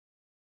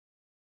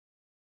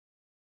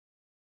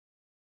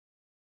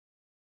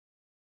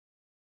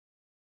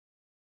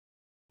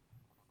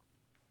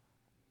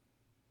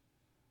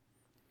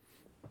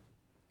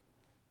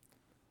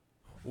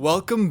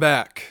Welcome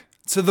back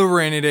to the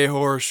Rainy Day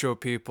Horror Show,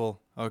 people.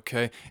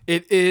 Okay,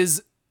 it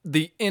is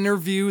the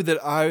interview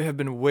that I have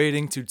been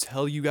waiting to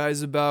tell you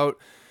guys about.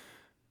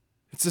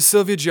 It's a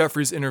Sylvia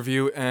Jefferies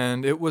interview,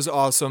 and it was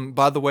awesome.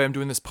 By the way, I'm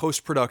doing this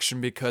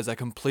post-production because I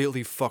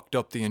completely fucked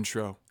up the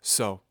intro.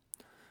 So,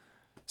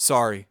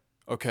 sorry,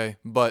 okay?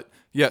 But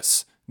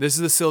yes, this is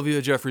the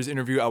Sylvia Jefferies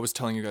interview I was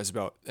telling you guys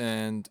about,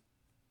 and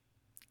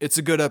it's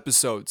a good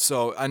episode.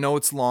 So, I know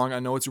it's long. I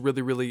know it's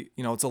really,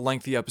 it's a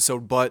lengthy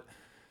episode, but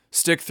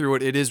stick through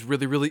it. It is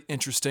really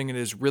interesting. It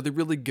is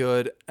really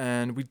good.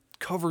 And we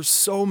cover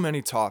so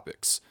many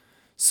topics.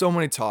 So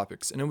many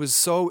topics. And it was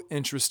so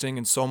interesting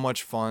and so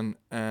much fun.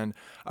 And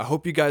I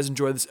hope you guys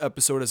enjoy this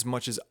episode as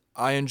much as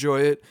I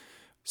enjoy it.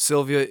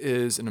 Sylvia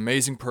is an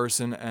amazing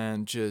person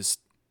and she's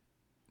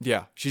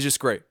just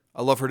great.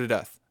 I love her to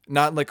death.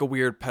 Not like a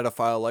weird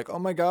pedophile, like, oh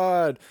my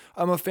God,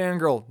 I'm a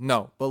fangirl.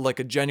 No, but like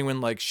a genuine,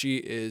 like she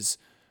is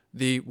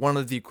one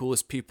of the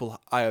coolest people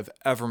I have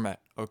ever met.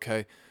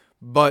 Okay.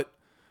 But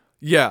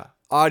yeah,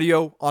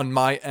 audio on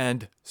my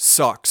end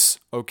sucks,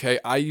 okay?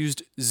 I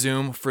used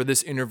Zoom for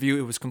this interview.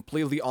 It was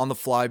completely on the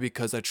fly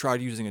because I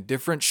tried using a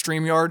different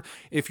StreamYard.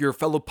 If you're a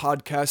fellow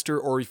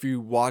podcaster or if you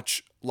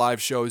watch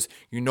live shows,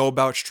 you know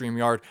about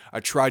StreamYard. I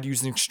tried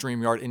using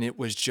StreamYard and it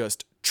was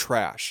just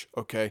trash,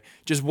 okay?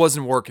 Just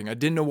wasn't working. I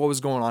didn't know what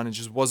was going on. It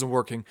just wasn't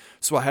working.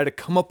 So I had to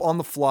come up on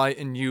the fly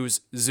and use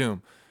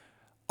Zoom.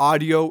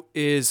 Audio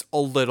is a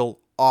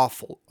little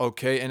awful,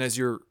 okay? And as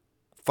you're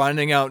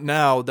finding out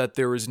now that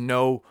there is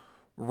no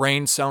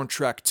rain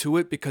soundtrack to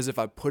it, because if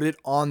I put it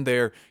on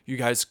there, you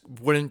guys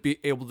wouldn't be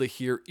able to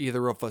hear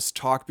either of us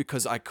talk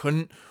because I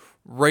couldn't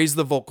raise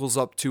the vocals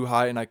up too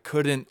high and I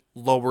couldn't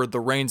lower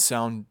the rain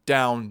sound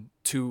down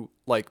to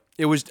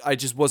I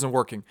just wasn't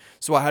working.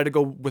 So I had to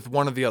go with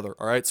one or the other.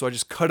 All right. So I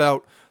just cut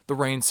out the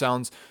rain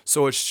sounds.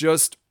 So it's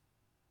just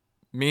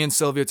me and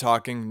Sylvia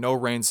talking, no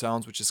rain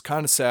sounds, which is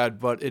kind of sad,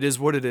 but it is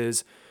what it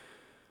is.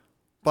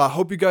 But I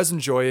hope you guys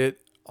enjoy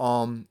it.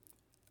 I'm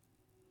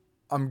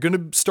going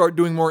to start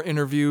doing more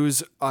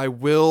interviews. I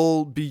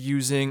will be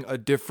using a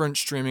different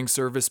streaming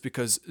service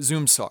because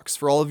Zoom sucks.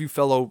 For all of you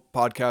fellow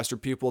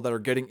podcaster people that are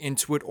getting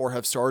into it or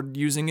have started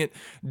using it,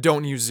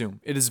 don't use Zoom.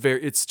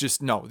 It's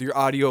just, no, your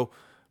audio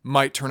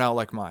might turn out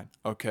like mine,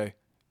 okay?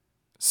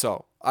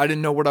 So, I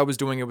didn't know what I was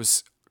doing. It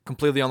was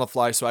completely on the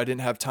fly, so I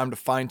didn't have time to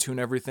fine tune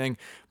everything,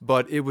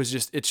 but it's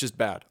just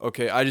bad,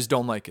 okay? I just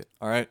don't like it,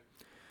 all right?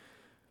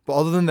 But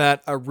other than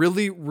that, I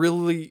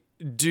really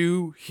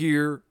do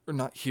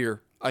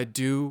I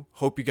do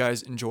hope you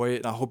guys enjoy it.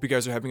 And I hope you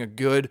guys are having a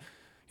good,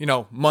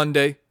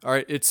 Monday. All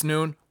right, it's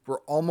noon.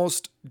 We're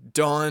almost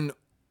done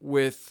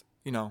with,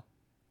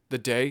 the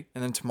day.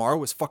 And then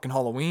tomorrow is fucking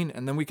Halloween.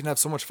 And then we can have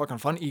so much fucking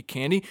fun, eat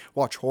candy,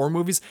 watch horror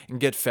movies,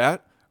 and get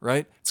fat,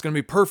 right? It's going to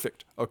be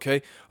perfect,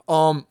 okay?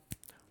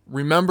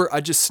 Remember,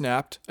 I just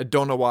snapped. I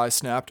don't know why I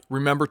snapped.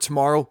 Remember,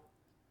 tomorrow,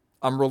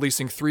 I'm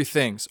releasing 3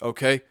 things,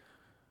 okay?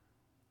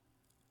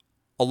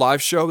 A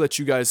live show that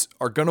you guys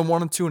are going to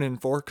want to tune in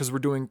for because we're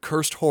doing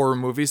cursed horror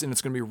movies and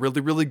it's going to be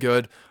really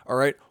good. All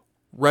right.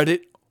 Reddit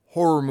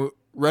horror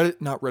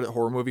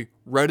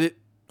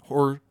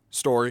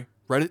story.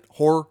 Reddit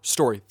horror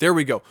story. There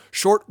we go.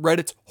 Short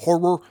Reddit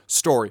horror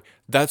story.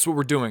 That's what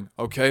we're doing.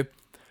 Okay.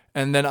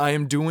 And then I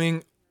am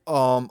doing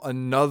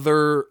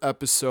another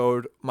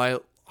episode, my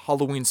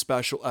Halloween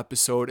special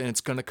episode, and it's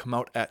going to come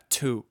out at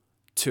 2.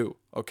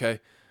 Okay.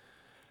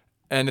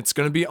 And it's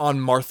going to be on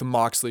Martha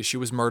Moxley. She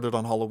was murdered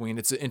on Halloween.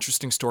 It's an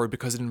interesting story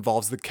because it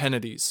involves the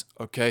Kennedys,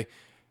 okay?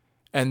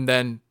 And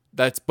then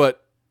it's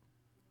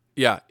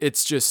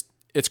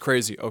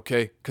crazy,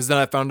 okay? Because then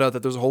I found out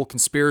that there's a whole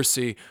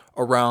conspiracy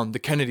around the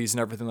Kennedys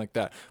and everything like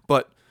that.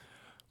 But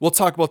we'll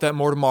talk about that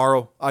more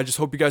tomorrow. I just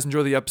hope you guys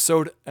enjoy the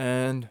episode.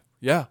 And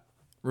yeah,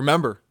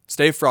 remember,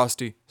 stay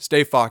frosty,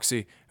 stay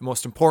foxy, and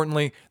most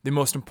importantly, the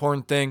most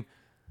important thing,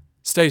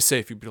 stay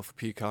safe, you beautiful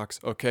peacocks,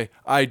 okay?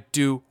 I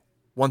do,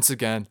 once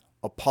again,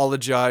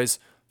 apologize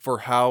for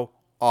how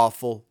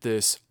awful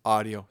this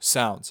audio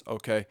sounds,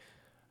 okay?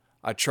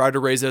 I tried to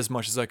raise it as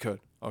much as I could,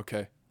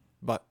 okay?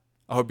 But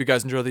I hope you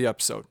guys enjoy the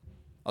episode.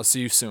 I'll see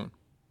you soon.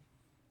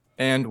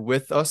 And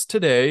with us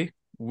today,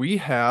 we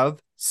have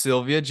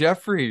Sylvia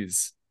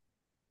Jefferies.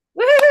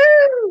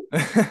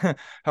 Woohoo!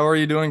 How are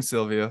you doing,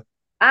 Sylvia?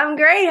 I'm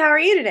great. How are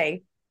you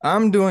today?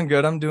 I'm doing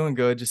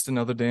good. Just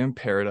another day in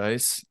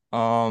paradise. Is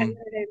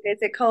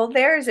it cold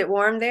there? Is it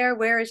warm there?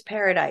 Where is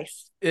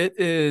paradise? It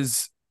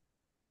is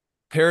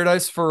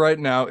paradise for right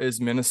now is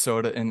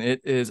Minnesota, and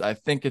I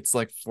think it's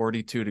like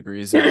 42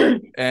 degrees out.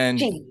 And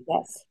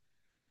Jesus.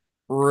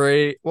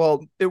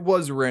 well, it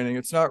was raining.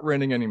 It's not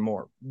raining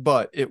anymore,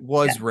 but it Yeah.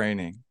 was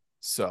raining.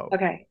 So,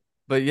 Okay.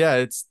 but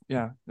yeah,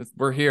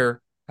 we're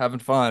here having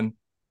fun.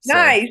 So,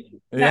 Nice.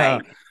 yeah.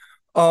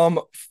 Nice.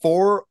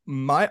 For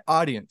my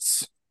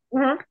audience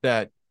hmm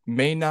that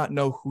may not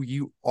know who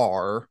you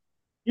are,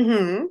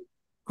 hmm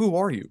who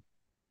are you?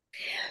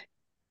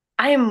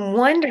 I am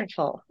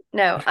wonderful.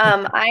 No,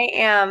 I'm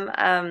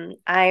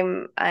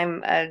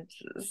a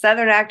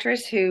Southern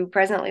actress who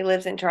presently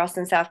lives in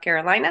Charleston, South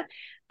Carolina.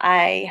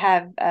 I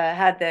have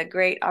had the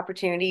great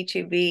opportunity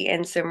to be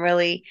in some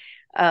really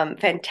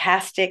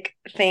fantastic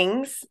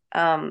things,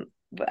 kind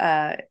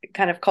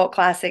of cult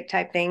classic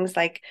type things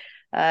like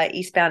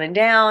Eastbound and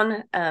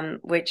Down,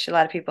 which a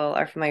lot of people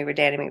are familiar with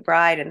Danny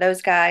McBride and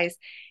those guys.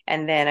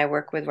 And then I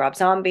work with Rob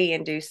Zombie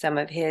and do some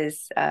of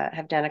his,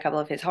 have done a couple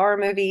of his horror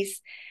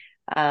movies.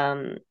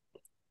 Um,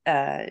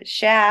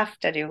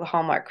 Shaft. I do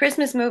Hallmark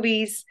Christmas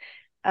movies.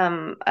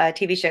 A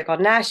TV show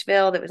called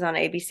Nashville that was on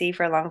ABC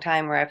for a long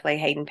time, where I play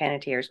Hayden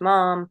Panettiere's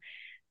mom.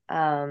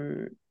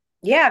 Um,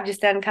 yeah, I've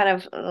just done kind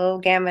of a little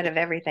gamut of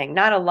everything.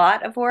 Not a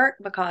lot of work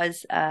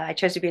because I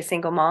chose to be a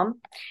single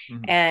mom,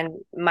 Mhm. and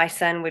my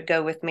son would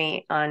go with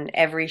me on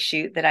every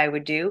shoot that I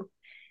would do.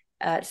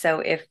 So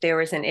if there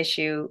was an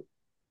issue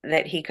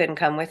that he couldn't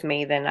come with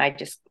me, then I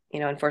just,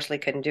 unfortunately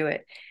couldn't do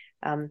it.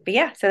 But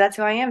yeah, so that's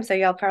who I am. So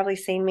y'all probably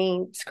seen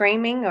me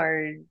screaming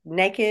or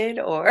naked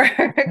or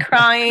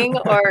crying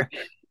or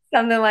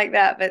something like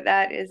that. But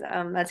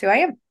that's who I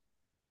am.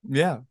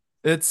 Yeah.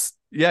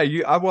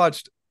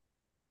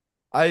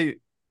 I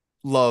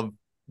love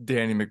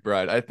Danny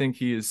McBride. I think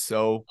he is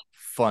so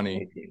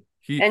funny.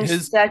 He And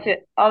his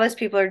all those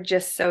people are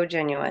just so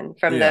genuine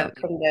Yeah.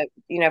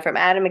 from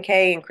Adam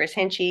McKay and Chris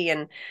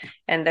Hinchy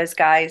and those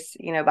guys,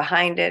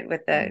 behind it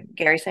with the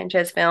Gary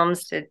Sanchez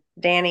films to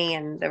Danny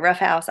and the Rough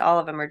House, all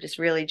of them are just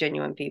really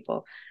genuine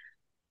people.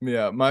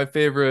 Yeah,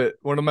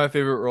 one of my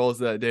favorite roles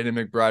that Danny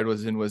McBride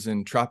was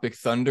in Tropic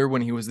Thunder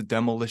when he was the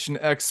demolition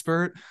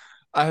expert.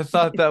 I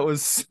thought that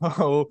was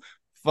so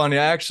funny.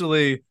 I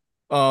actually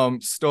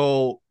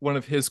stole one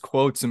of his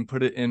quotes and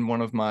put it in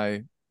one of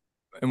my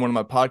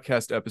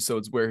podcast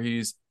episodes where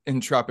he's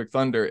in Tropic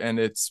Thunder, and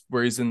it's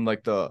where he's in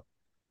like the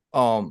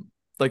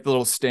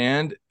little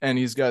stand, and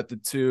he's got the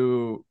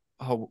two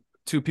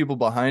people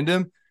behind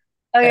him,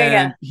 Oh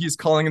yeah, and he's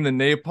calling him the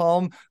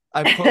napalm.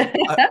 I put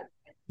I, yeah.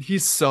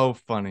 He's so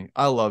funny.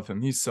 I love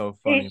him. He's so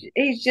funny.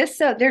 He's just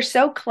they're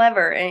so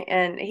clever,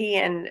 and he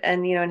and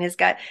and his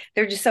guy,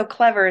 they're just so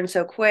clever and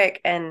so quick,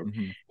 and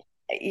Mhm.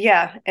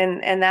 yeah,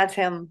 and that's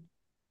him.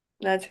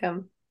 That's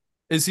him.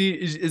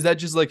 Is that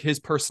just like his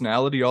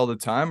personality all the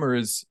time, or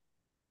does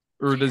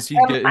he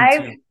get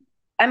I've into?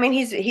 I mean,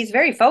 he's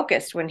very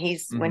focused when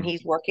Mhm.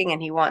 he's working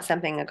and he wants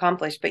something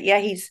accomplished. But yeah,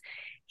 he's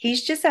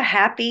just a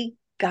happy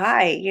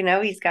guy.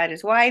 He's got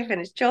his wife and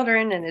his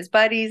children and his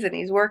buddies, and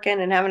he's working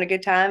and having a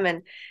good time.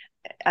 And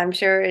I'm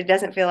sure it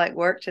doesn't feel like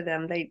work to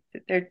them.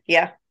 They're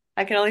yeah.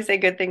 I can only say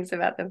good things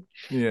about them.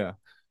 Yeah.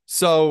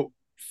 So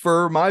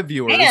for my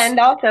viewers, And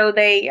also,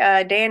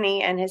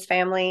 Danny and his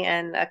family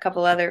and a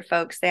couple other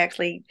folks, they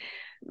actually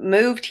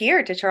moved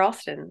here to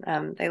Charleston.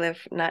 They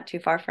live not too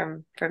far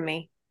from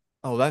me.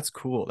 oh, that's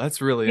cool. That's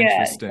really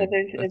Yeah, so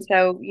interesting. and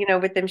so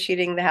with them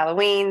shooting the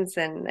Halloweens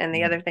and the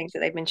Mhm. other things that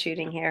they've been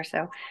shooting here,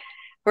 so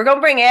we're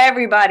gonna bring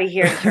everybody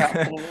here to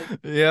Charleston.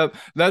 Yep,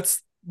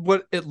 that's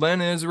what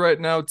Atlanta is right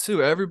now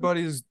too.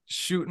 Everybody's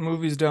shooting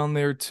movies down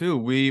there too.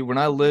 When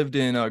I lived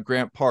in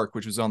Grant Park,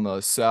 which was on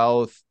the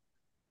southeast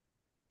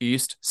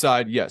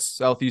side, yes,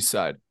 southeast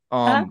side.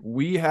 Uh-huh.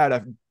 We had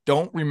a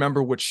don't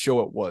remember which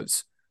show it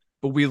was,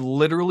 but we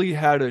literally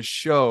had a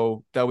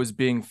show that was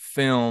being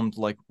filmed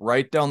like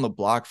right down the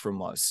block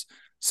from us.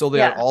 So they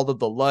had Yeah. all of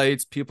the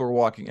lights, people were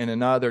walking in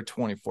and out of there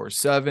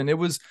 24/7. It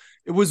was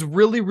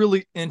really,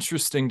 really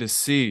interesting to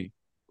see,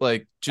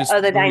 like just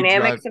Oh, the when we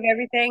drive. dynamics of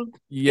everything.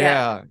 Yeah.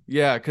 Yeah,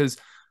 yeah, because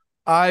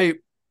I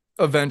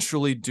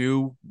eventually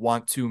do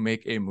want to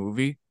make a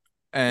movie, You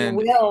and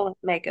will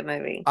make a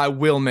movie. I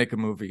will make a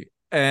movie, You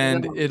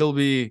and will. it'll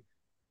be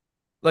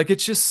like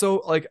it's just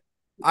so like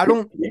I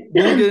don't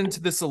we'll get into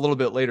this a little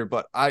bit later,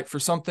 but for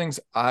some things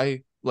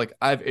I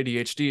have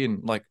ADHD,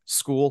 and like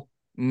school,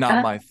 not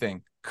Uh-huh. my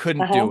thing.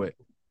 Couldn't Uh-huh. do it.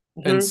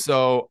 And Hmm.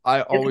 so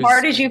I As hard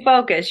always as you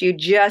focus, you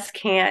just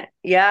can't.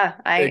 Yeah,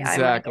 I'm right there with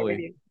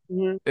exactly, you.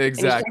 Hmm. And you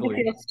start to exactly.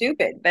 feel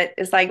stupid, but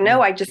it's like, no,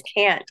 Mm. I just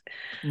can't.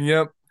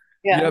 Yep.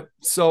 Yeah. Yep.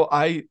 So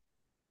I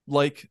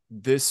like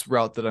this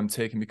route that I'm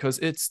taking because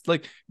it's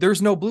like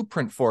there's no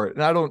blueprint for it.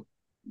 And I don't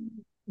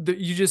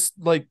you just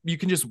like you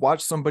can just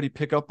watch somebody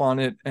pick up on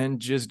it and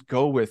just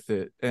go with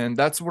it. And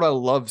that's what I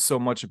love so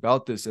much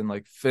about this and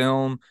like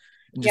film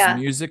and just Yeah.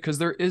 music because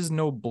there is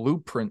no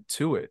blueprint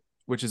to it,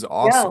 which is No.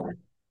 awesome.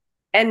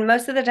 And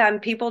most of the time,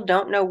 people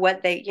don't know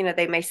what they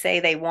may say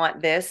they want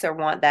this or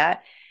want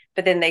that,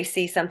 but then they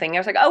see something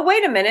else like, oh,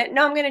 wait a minute.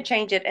 No, I'm going to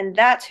change it. And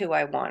that's who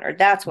I want, or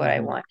that's what I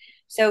Mhm. want.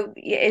 So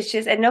it's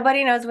just, and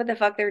nobody knows what the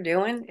fuck they're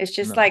doing. It's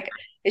just No. like,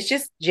 it's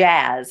just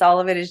jazz. All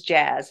of it is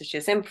jazz. It's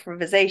just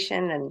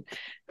improvisation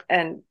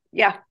and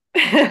yeah,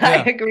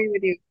 I Yeah. agree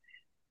with you.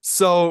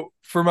 So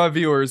for my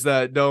viewers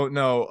that don't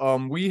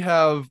know, we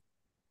have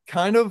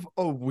kind of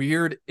a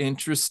weird,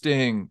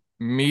 interesting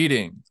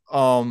meeting.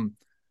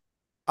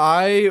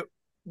 I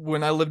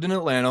when I lived in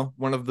Atlanta,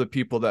 one of the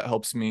people that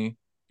helps me,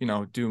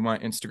 do my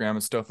Instagram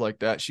and stuff like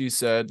that, she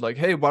said like,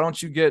 "Hey, why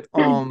don't you get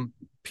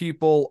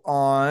people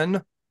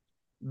on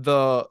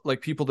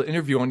people to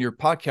interview on your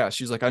podcast?"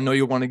 She's like, "I know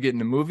you want to get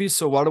into movies,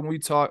 so why don't we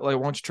talk like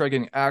why don't you try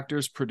getting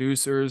actors,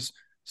 producers,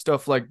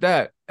 stuff like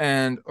that?"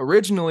 And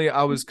originally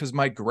I was cuz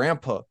my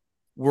grandpa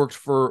worked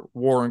for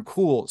Warren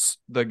Cools,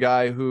 the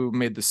guy who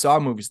made the Saw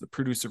movies, the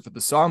producer for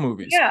the Saw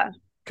movies. Yeah.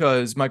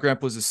 Because my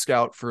grandpa was a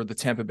scout for the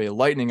Tampa Bay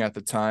Lightning at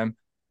the time.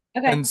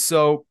 Okay. And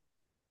so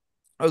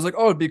I was like,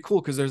 oh, it'd be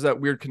cool because there's that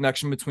weird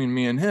connection between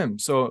me and him.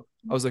 So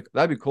I was like,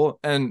 that'd be cool.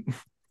 And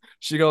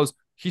she goes,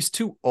 he's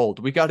too old.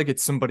 We got to get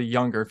somebody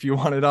younger if you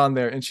want it on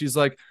there. And she's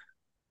like,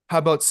 how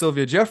about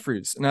Sylvia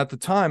Jefferies? And at the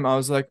time, I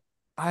was like,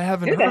 I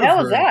haven't Who the heard of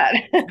hell is her. Yeah,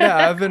 I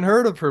that? haven't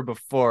heard of her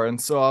before. And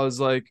so I was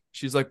like,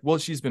 she's like, well,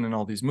 she's been in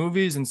all these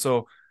movies. And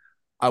so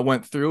I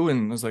went through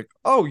and was like,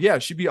 oh, yeah,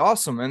 she'd be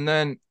awesome. And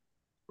then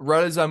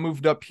right as I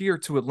moved up here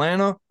to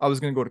Atlanta, I was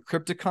going to go to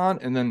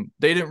Crypticon, and then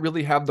they didn't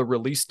really have the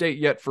release date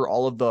yet for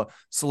all of the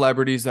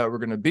celebrities that were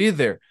going to be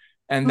there.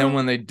 And then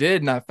when they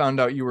did, and I found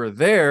out you were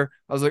there,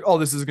 I was like, oh,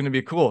 this is going to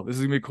be cool. This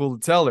is going to be cool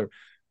to tell her.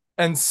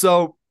 And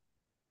so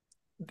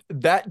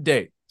that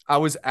day, I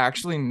was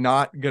actually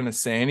not going to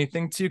say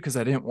anything to you because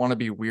I didn't want to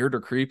be weird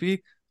or creepy.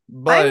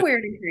 I'm But,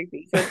 weird and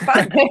creepy, so it's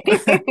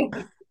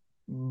fine.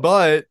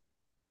 but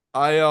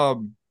I,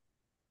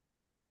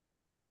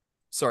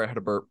 sorry, I had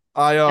a burp.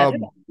 That's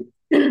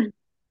it.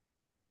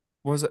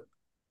 Was it?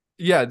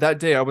 Yeah, that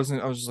day I was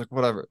just like,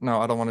 whatever.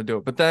 No, I don't want to do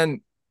it. But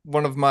then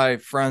one of my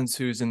friends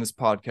who's in this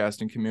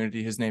podcasting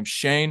community, his name's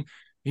Shane.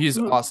 He's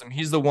awesome.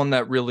 He's the one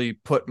that really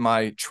put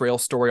my trail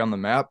story on the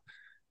map.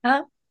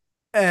 Huh?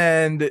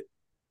 And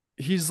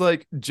he's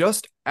like,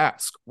 just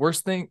ask.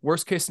 Worst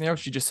case scenario,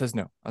 she just says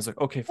no. I was like,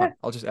 okay, fine.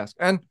 I'll just ask.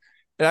 And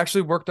it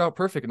actually worked out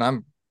perfect.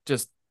 And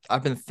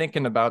I've been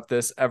thinking about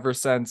this ever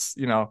since,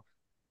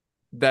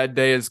 that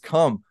day has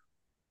come,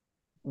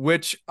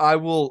 which I'm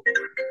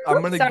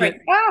going to Sorry.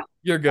 get, Ah,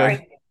 you're good.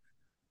 sorry.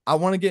 I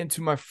want to get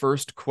into my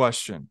first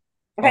question.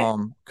 Okay.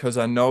 Because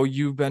I know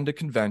you've been to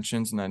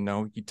conventions and I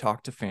know you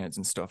talk to fans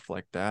and stuff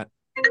like that.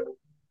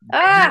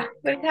 Ah,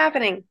 what's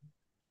happening?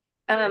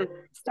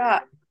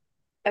 Stop.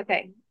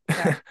 Okay.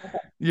 Sorry.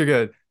 You're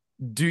good.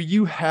 Do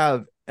you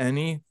have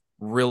any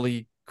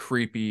really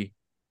creepy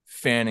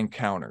fan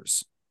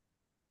encounters?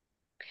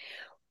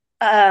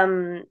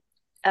 Um,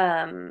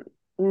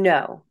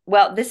 no.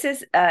 Well, this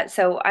is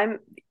so I'm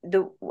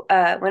the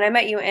when I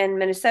met you in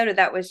Minnesota,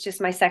 that was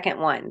just my second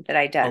one that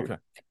I done. Okay.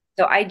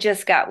 So I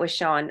just got with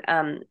Sean.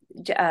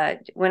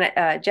 When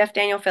Jeff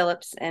Daniel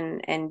Phillips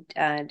and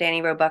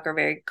Danny Roebuck are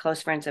very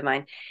close friends of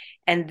mine,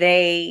 and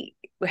they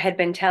had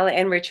been telling,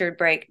 and Richard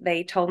Brake,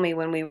 they told me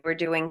when we were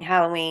doing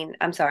Halloween,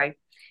 I'm sorry,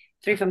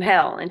 Three from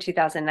Hell in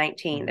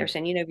 2019, they're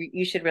saying,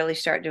 you should really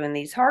start doing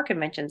these horror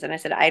conventions. And I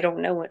said, I don't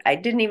know what, I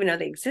didn't even know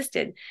they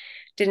existed,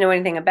 didn't know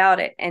anything about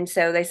it. And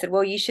so they said,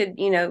 well, you should,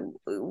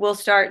 we'll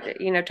start,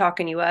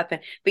 talking you up,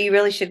 but you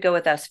really should go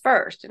with us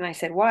first. And I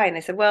said, why? And they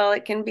said, well,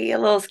 it can be a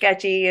little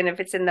sketchy. And if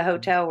it's in the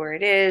hotel where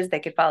it is, they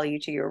could follow you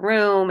to your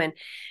room. And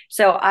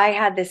so I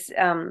had this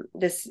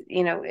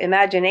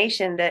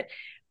imagination that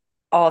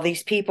all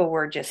these people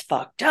were just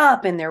fucked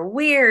up and they're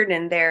weird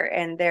and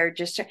they're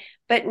just,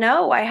 but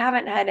no, I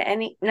haven't had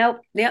any. No,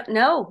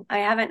 I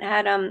haven't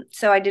had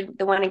so I did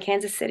the one in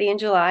Kansas City in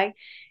July,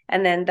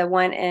 and then the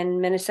one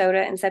in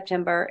Minnesota in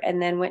September, and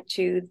then went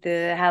to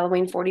the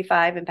Halloween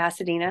 45 in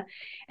Pasadena,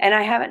 and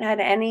I haven't had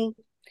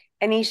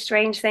any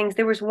strange things.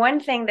 There was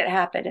one thing that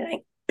happened, and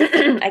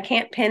I I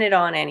can't pin it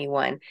on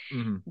anyone,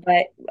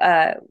 but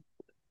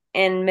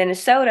in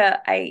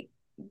Minnesota, I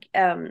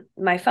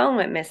my phone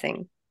went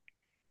missing,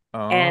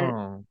 and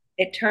Oh.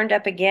 it turned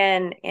up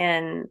again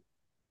in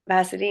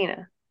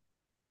Pasadena.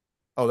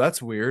 Oh,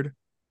 that's weird.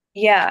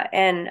 Yeah,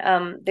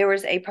 and there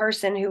was a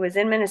person who was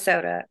in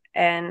Minnesota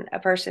and a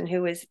person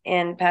who was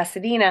in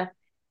Pasadena,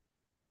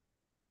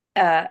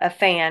 a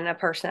fan, a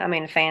person. I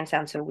mean, a fan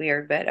sounds so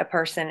weird, but a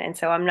person. And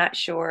so I'm not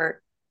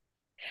sure.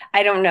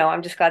 I don't know.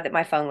 I'm just glad that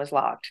my phone was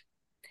locked.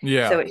 So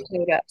Yeah. it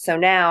showed up. So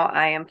now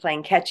I am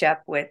playing catch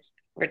up with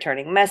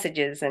returning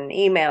messages and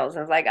emails.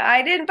 And it's like,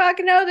 I didn't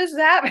fucking know this was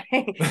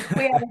happening.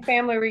 We had a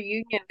family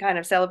reunion kind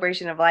of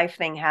celebration of life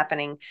thing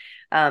happening.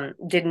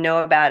 Didn't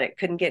know about it.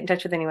 Couldn't get in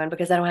touch with anyone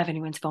because I don't have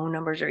anyone's phone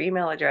numbers or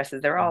email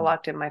addresses. They're all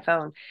locked in my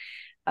phone.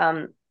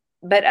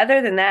 But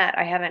other than that,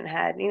 I haven't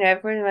had,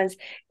 everyone's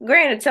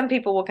granted, some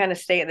people will kind of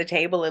stay at the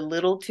table a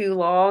little too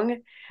long.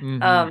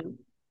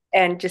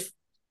 And just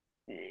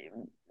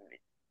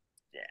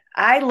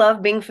I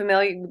love being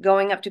familiar,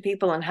 going up to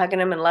people and hugging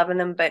them and loving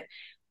them, but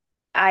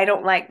I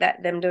don't like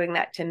them doing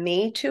that to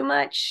me too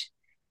much.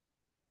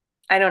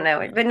 I don't know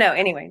it, but no.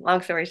 Anyway,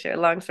 long story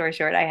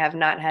short, I have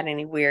not had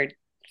any weird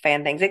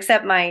fan things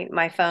except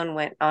my phone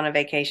went on a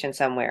vacation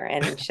somewhere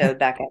and showed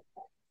back up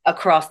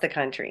across the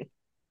country.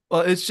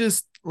 Well, it's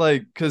just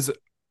like because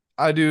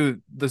I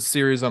do the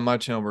series on my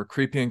channel where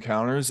creepy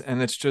encounters,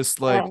 and it's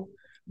just like Oh,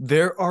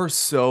 there are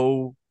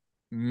so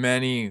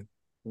many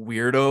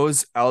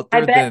weirdos out I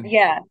there bet. than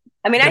Yeah.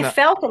 I mean, I than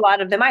felt a lot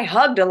of them. I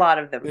hugged a lot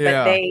of them, but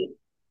yeah. they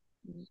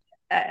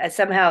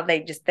somehow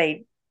they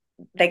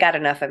got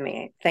enough of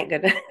me. Thank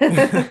goodness.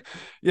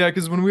 Yeah,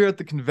 because when we were at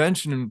the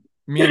convention and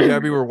me and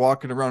Gabby were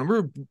walking around,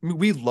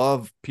 we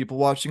love people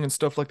watching and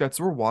stuff like that.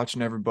 So we're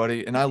watching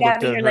everybody, and I looked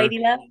Gabby, at your her. lady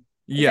love?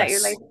 Is that your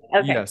Yes, lady?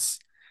 Okay. yes.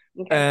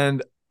 Okay.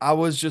 And I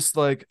was just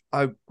like,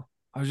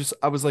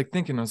 I was like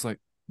thinking, I was like,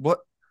 what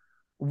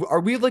are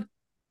we like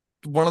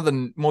one of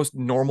the most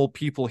normal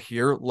people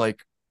here?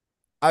 Like,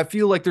 I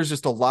feel like there's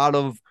just a lot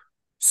of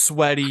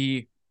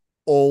sweaty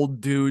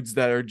old dudes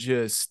that are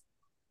just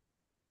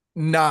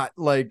not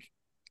like,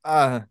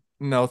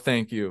 no,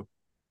 thank you.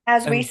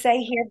 As we And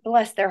say here,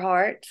 bless their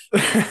hearts.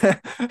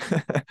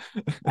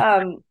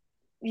 Um,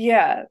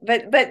 yeah,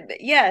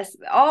 but yes,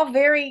 all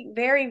very,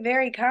 very,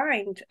 very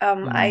kind.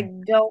 I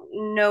Mhm.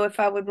 don't know if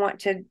I would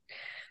want to,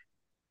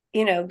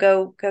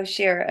 go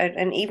share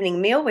an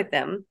evening meal with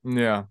them,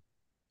 Yeah,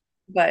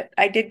 but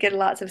I did get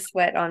lots of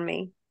sweat on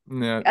me.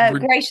 yeah,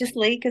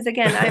 Graciously, because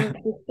again, I'm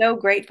just so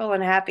grateful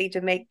and happy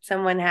to make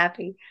someone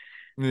happy.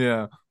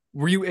 yeah.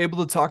 Were you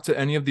able to talk to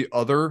any of the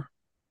other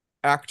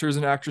actors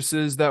and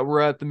actresses that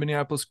were at the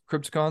Minneapolis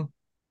CryptoCon?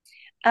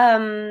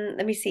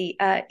 Let me see.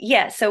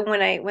 Yeah. So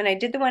when I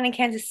did the one in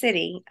Kansas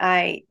City,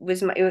 it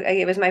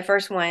was my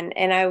first one,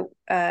 and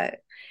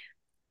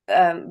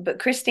but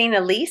Christine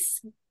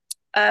Elise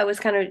was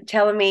kind of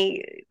telling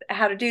me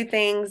how to do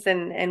things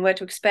and what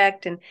to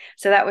expect, and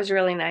so that was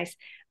really nice.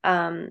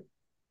 Um,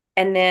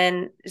 and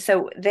then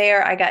so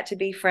there I got to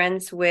be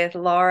friends with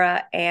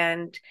Laura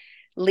and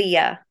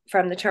Leah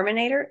from the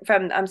Terminator.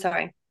 From I'm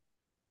sorry,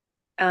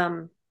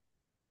 um,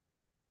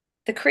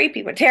 the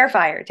creepy one,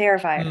 Terrifier.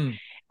 Mm,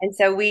 And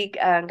so we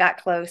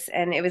got close,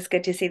 and it was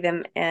good to see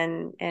them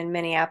in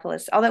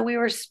Minneapolis. Although we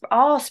were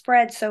all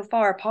spread so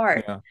far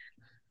apart. yeah.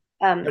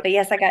 But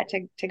yes, I got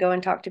to go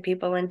and talk to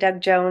people. And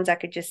Doug Jones, I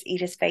could just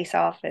eat his face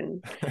off.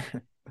 And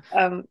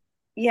um,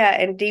 yeah,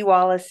 and Dee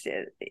Wallace,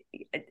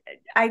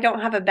 I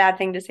don't have a bad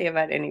thing to say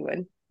about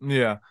anyone.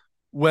 Yeah.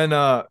 When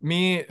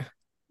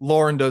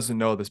Lauren doesn't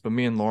know this, but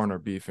me and Lauren are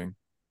beefing.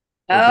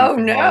 We're Oh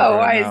beefing hard no, right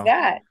why is now.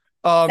 that?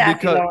 Sassy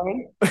Because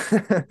Lauren.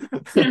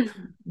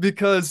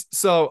 because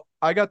so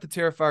I got the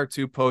Terrifier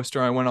 2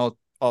 poster. I went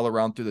all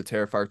around through the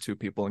Terrifier 2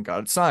 people and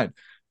got it signed.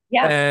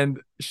 Yeah, And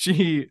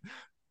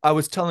I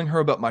was telling her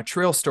about my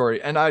trail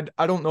story. And I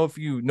don't know if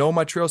you know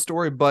my trail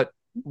story, but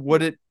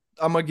what it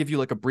I'm gonna give you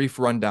like a brief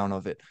rundown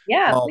of it.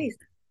 yeah, Um, please.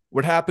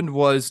 what happened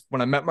was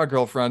when I met my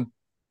girlfriend,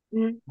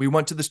 Mhm. we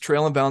went to this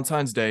trail on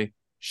Valentine's Day.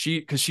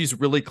 Because she's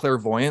really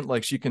clairvoyant,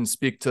 like she can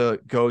speak to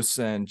ghosts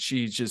and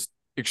she's just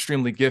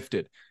extremely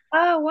gifted.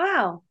 Oh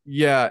wow.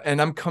 Yeah,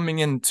 and I'm coming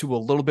into a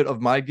little bit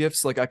of my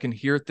gifts. Like I can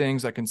hear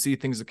things, I can see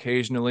things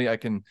occasionally. I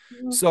can.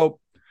 Mhm. So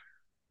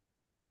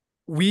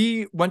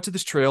we went to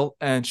this trail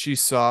and she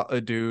saw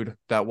a dude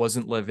that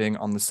wasn't living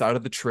on the side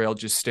of the trail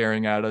just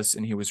staring at us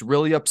and he was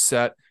really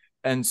upset.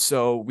 And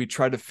so we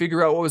tried to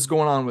figure out what was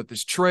going on with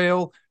this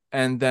trail.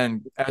 And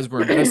then as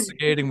we're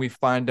investigating, we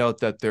find out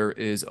that there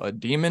is a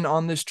demon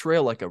on this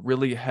trail, like a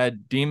really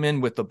head demon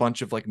with a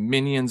bunch of like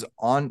minions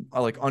on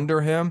like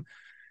under him.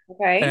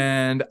 Okay.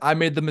 And I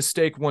made the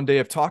mistake one day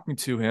of talking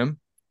to him,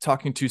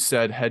 talking to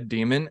said head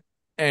demon,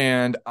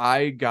 and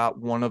I got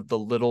one of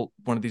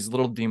these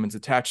little demons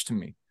attached to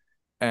me.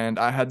 And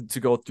I had to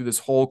go through this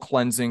whole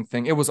cleansing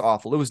thing. It was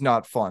awful. It was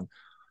not fun.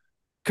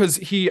 Cause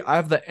I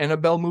have the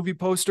Annabelle movie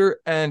poster,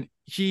 and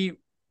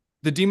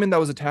the demon that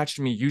was attached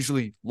to me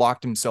usually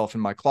locked himself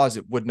in my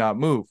closet, would not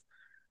move.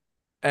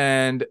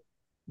 And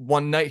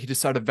one night he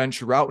decided to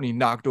venture out and he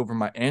knocked over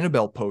my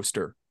Annabelle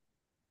poster.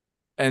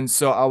 And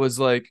so I was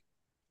like,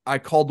 I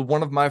called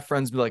one of my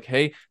friends, be like,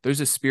 hey, there's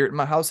a spirit in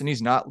my house and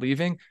he's not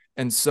leaving.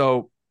 And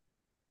so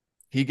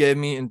he gave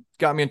me and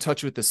got me in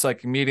touch with the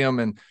psychic medium,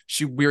 and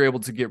we were able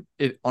to get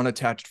it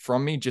unattached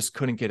from me, just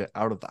couldn't get it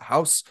out of the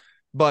house.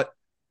 But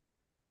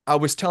I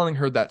was telling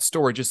her that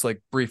story, just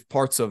like brief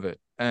parts of it.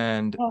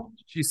 And Oh,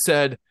 she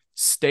said,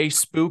 stay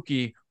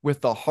spooky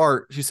with the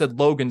heart. She said,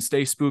 Logan,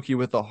 stay spooky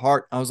with the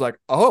heart. I was like,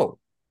 oh,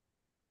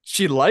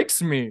 she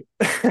likes me.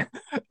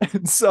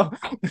 and so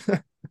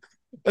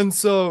And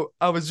so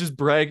I was just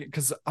bragging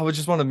because I would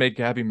just want to make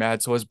Gabby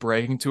mad. So I was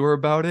bragging to her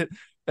about it.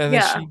 And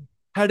then yeah. she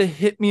had to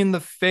hit me in the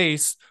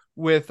face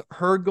with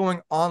her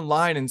going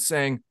online and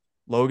saying,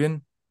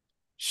 Logan,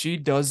 she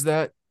does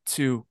that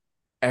to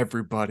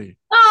everybody.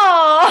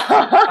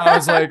 I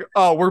was Oh, like,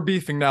 oh, we're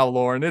beefing now,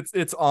 Lauren.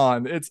 It's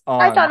on. It's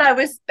I thought on. I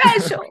was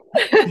special.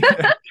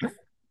 Yeah.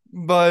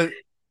 But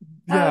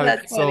Oh, yeah,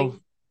 that's so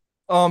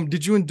funny.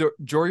 did you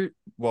enjoy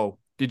whoa,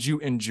 did you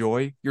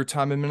enjoy your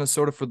time in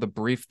Minnesota for the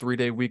brief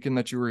 3-day weekend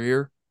that you were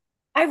here?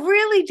 I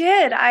really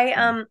did. I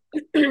Mm.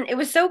 it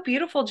was so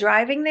beautiful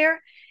driving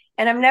there,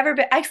 and I've never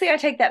been. Actually, I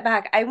take that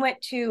back. I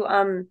went to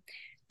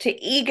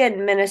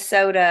Egan,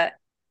 Minnesota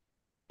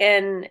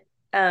in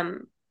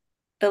um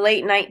the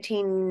late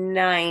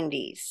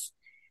 1990s.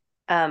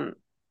 Um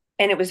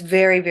and it was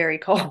very, very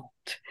cold.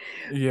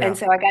 And Yeah.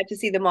 so I got to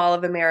see the Mall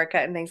of America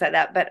and things like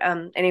that. But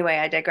anyway,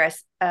 I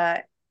digress.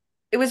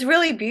 It was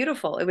really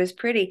beautiful. It was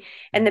pretty.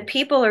 And the Mm.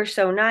 people are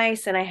so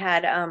nice. And I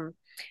had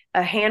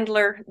a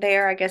handler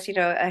there. I guess,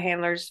 a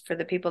handlers, for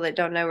the people that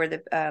don't know, are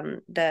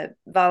the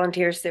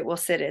volunteers that will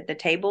sit at the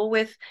table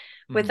with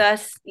Mhm.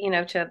 us,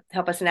 to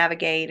help us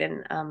navigate.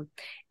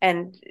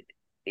 And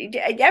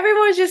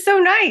everyone was just so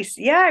nice.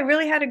 Yeah, I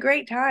really had a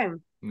great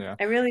time. Yeah.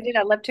 I really did.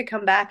 I'd love to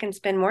come back and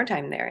spend more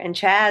time there. And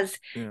Chaz,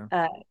 Yeah.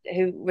 uh,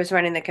 who was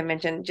running the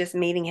convention, just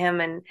meeting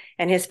him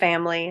and his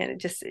family, and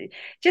just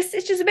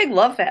it's just a big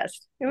love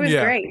fest. It was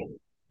Yeah. great.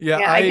 Yeah.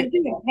 Yeah, I did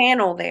do a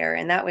panel there,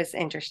 and that was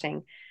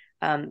interesting.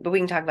 But we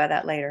can talk about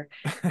that later.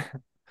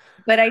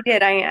 But I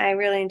did. I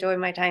really enjoyed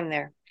my time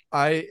there.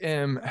 I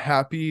am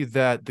happy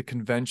that the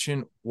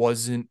convention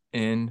wasn't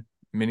in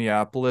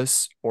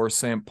Minneapolis or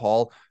St.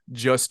 Paul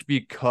just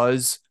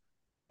because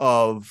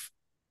of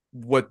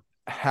what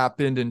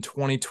happened in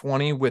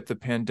 2020 with the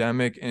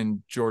pandemic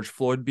and George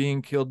Floyd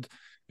being killed.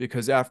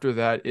 Because after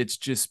that, it's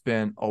just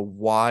been a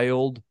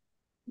wild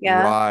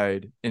Yeah,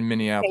 ride in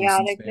Minneapolis and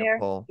chaotic St. there.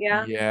 Paul.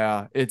 Yeah.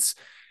 Yeah, it's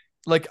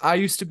like I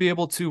used to be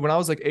able to when I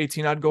was like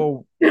 18, I'd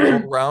go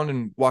around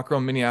and walk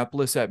around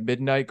Minneapolis at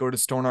midnight, go to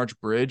Stone Arch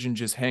Bridge and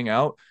just hang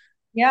out.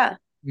 Yeah.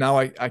 Now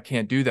I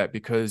can't do that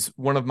because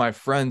one of my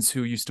friends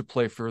who used to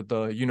play for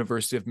the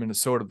University of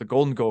Minnesota, the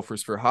Golden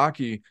Gophers for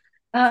hockey,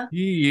 Uh,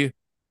 he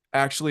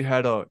actually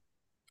had a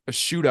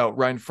shootout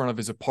right in front of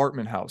his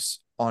apartment house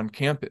on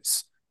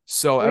campus.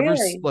 So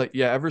really?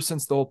 ever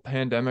since the whole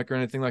pandemic or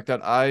anything like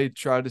that, I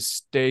try to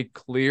stay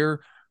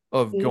clear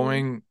of Mhm.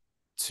 going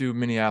to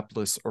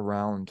Minneapolis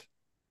around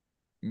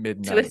So it's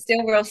midnight.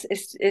 still real.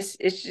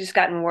 It's just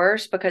gotten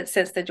worse because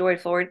since the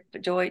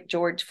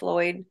George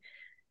Floyd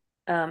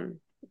um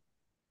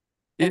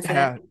It incident.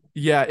 had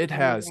Yeah, it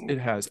has. It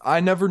has. I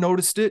never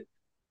noticed it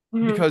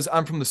Hmm. because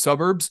I'm from the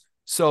suburbs,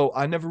 so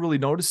I never really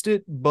noticed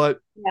it, but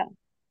Yeah,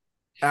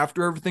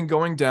 after everything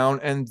going down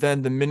and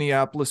then the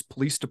Minneapolis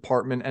Police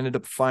Department ended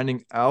up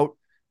finding out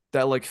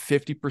that like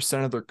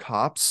 50% of their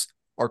cops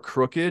are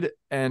crooked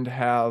and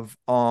have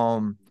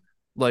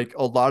like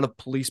a lot of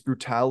police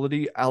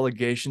brutality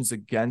allegations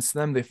against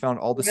them. They found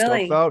all this stuff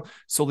really. out,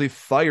 so they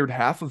fired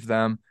half of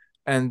them,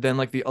 and then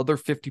like the other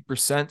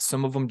 50%,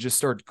 some of them just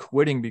started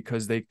quitting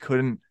because they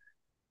couldn't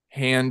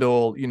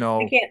handle,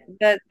 I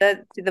can't.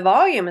 The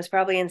volume is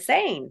probably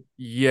insane.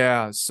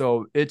 yeah,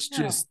 so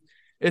Yeah.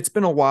 it's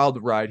been a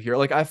wild ride here.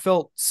 Like I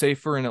felt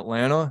safer in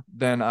Atlanta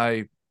than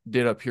I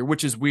did up here,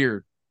 which is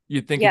weird.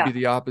 You'd think it'd Yeah. be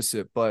the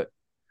opposite,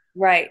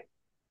 Right.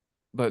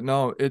 but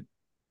no,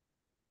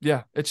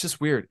 yeah, it's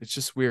just weird. It's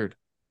just weird.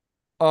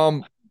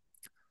 Um,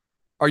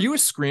 are you a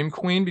scream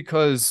queen?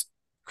 Because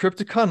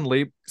Crypticon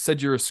Leap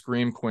said you're a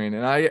scream queen,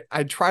 and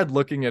I tried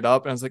looking it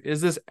up and I was like,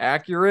 is this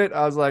accurate?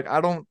 I was like, I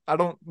don't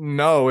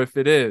know if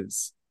it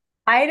is.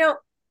 I don't.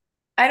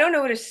 I don't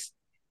know what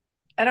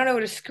I don't know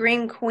what a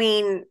scream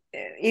queen.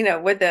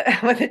 What the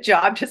what the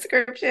job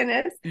description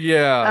is.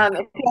 Yeah.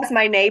 If you ask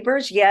my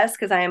neighbors, yes,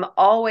 because I am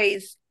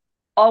always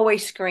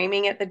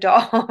screaming at the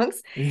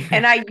dogs, Yeah.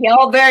 and I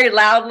yell very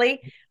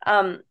loudly.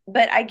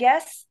 But I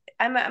guess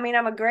I mean,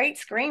 I'm a great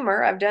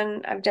screamer. I've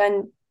done,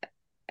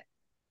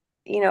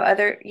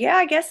 other. Yeah,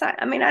 I guess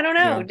I mean, I don't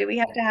know. Yeah. Do we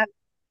have to have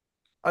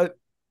I, so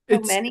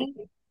it's many?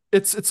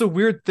 it's a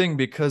weird thing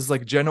because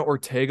like Jenna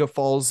Ortega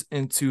falls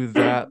into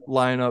that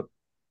lineup.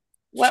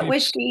 What She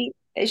was she?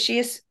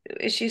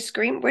 Is she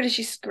scream? Where does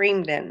she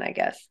scream then? I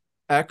guess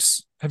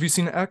X. Have you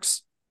seen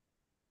X?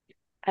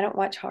 I don't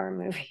watch horror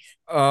movies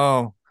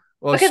Oh,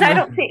 well, because she I was.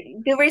 don't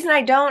think the reason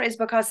I don't is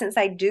because since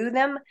I do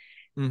them,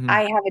 Mhm.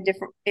 I have a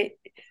different.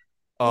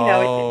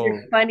 Oh,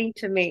 They're funny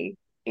to me.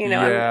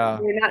 yeah,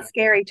 They're not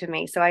scary to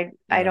me, so I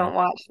yeah, don't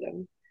watch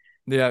them.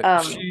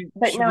 yeah.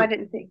 But no, I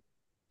didn't think.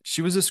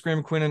 She was a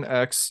scream queen in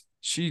X.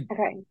 She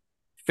Okay,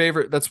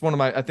 favorite. That's one of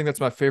my. I think that's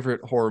my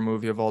favorite horror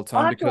movie of all I'll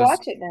time have to because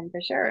watch it then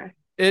for sure.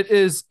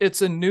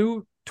 it's a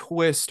new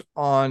twist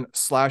on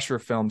slasher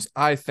films.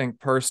 I think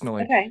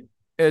personally, Okay,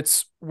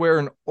 it's where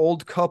an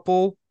old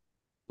couple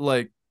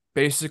like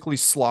basically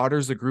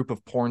slaughters a group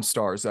of porn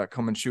stars that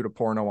come and shoot a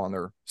porno on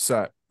their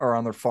set or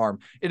on their farm.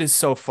 It is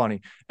so funny.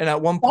 And at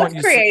one point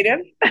that's you see, creative.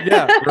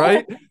 yeah,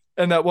 right?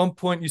 And at one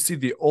point you see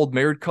the old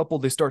married couple,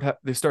 they start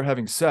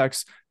having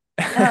sex.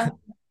 Uh,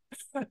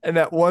 And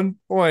at one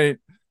point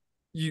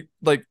you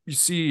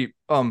see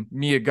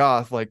Mia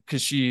Goth like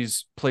cuz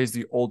she's plays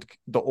the old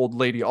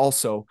lady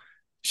also.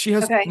 She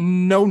has okay.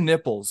 no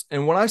nipples.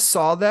 And when I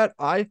saw that,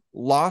 I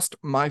lost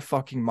my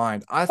fucking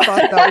mind. I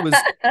thought that was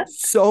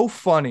so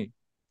funny.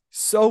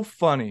 So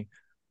funny.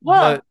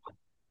 Huh. But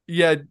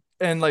yeah,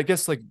 and I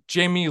guess like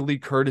Jamie Lee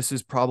Curtis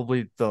is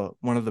probably the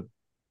one of the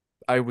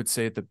I would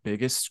say the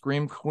biggest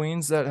scream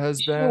queens that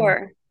has been.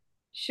 Sure.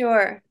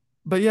 Sure.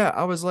 But yeah,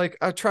 I was like,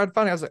 I tried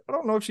finding. I was like, I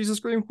don't know if she's a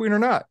scream queen or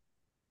not.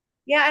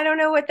 Yeah, I don't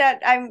know what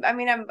that I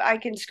mean, I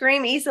can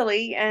scream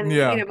easily, and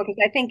Yeah. because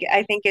I think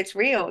it's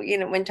real.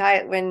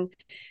 When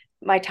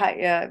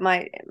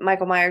my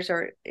Michael Myers,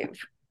 or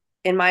if,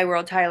 in my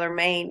world Tyler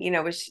Maine,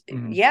 was,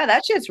 Mhm. yeah,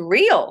 that shit's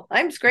real.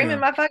 I'm screaming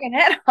Yeah. my fucking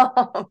head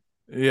off.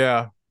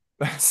 Yeah.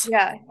 That's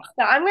Yeah.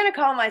 So I'm gonna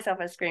call myself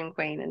a scream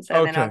queen, and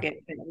so then I'll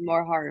okay. get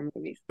more horror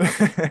movies,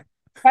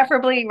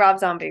 preferably Rob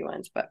Zombie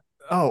ones. But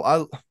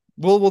Oh,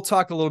 we'll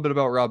talk a little bit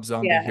about Rob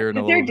Zombie yeah, here in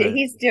a because little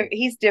bit.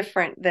 he's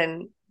different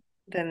than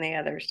the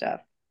other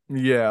stuff.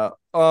 Yeah.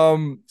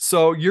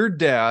 So your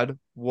dad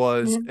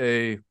was Mhm.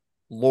 a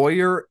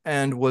lawyer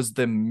and was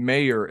the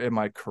mayor, am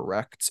I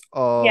correct?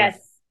 Of Yes,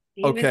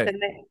 he was okay.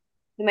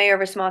 the mayor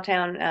of a small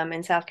town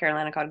in South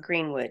Carolina called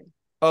Greenwood.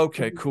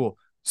 Okay, Mhm. cool.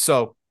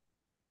 So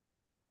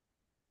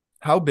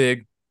how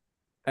big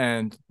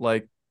and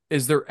like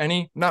is there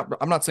any not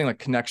I'm not saying like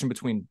connection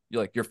between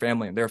like your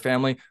family and their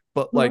family,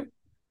 but like Mhm.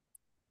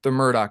 the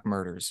Murdough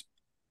murders.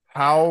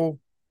 How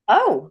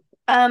Oh,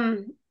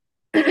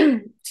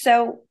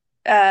 so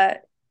uh,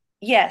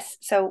 yes.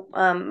 So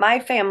my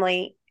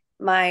family,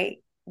 my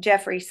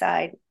Jeffrey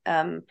side,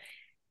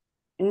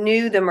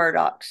 knew the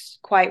Murdaughs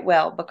quite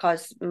well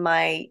because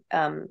my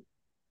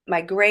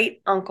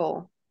great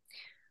uncle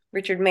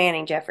Richard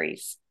Manning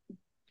Jeffries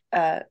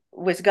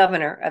was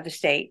governor of the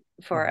state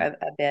for Mhm.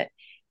 a bit,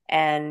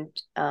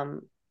 and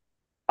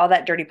all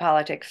that dirty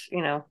politics,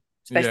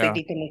 especially Yeah.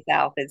 deep in the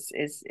South,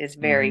 is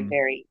very Hmm.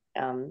 very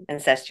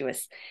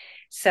incestuous.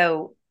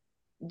 So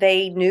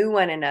they knew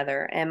one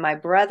another, and my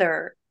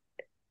brother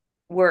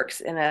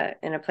works in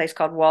a place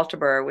called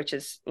Walterboro, which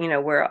is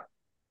where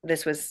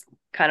this was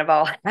kind of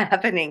all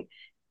happening,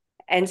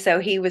 and so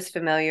he was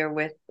familiar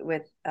with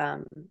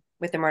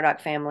the Murdough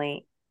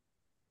family.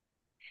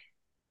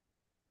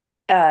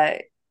 Uh,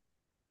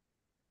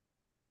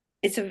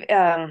 it's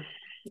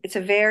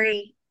a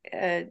very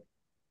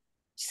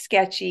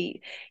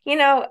sketchy.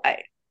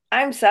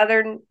 I'm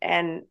Southern,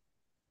 and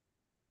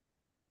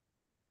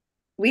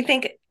we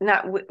think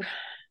not.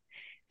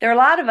 There are a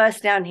lot of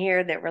us down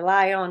here that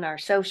rely on our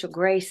social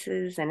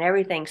graces and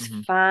everything's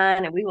Hmm.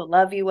 fine and we will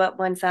love you up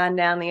one side and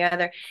down the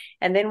other,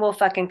 and then we'll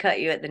fucking cut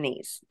you at the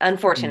knees, Hmm.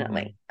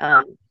 unfortunately.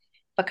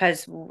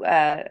 Because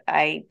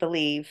I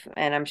believe,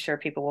 and I'm sure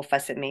people will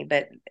fuss at me,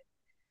 but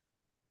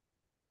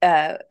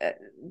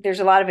there's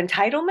a lot of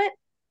entitlement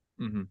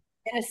Hmm.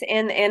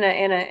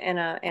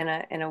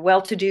 in a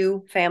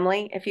well-to-do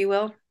family, if you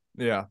will.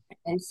 Yeah.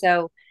 And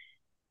so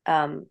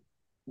um,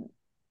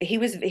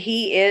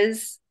 he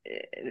is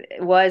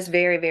was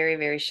very very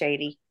very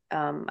shady.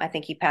 I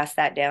think he passed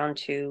that down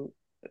to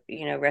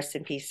rest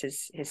in peace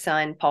his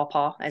son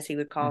Paw as he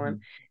would call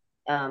him.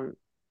 Hmm. um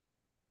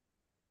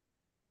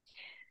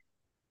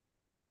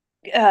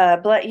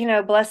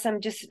bless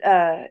him, just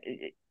not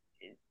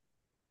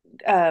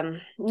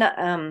kind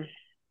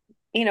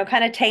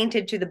of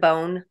tainted to the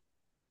bone,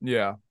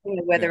 Yeah.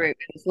 whether Yeah. it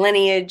was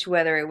lineage,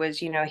 whether it was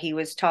he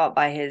was taught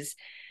by his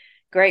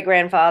great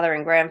grandfather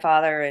and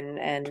grandfather,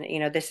 and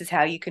this is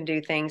how you can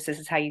do things, this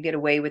is how you get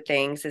away with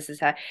things, this is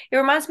how it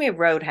reminds me of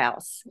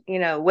Roadhouse,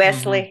 Hmm.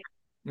 Wesley.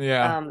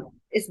 Yeah.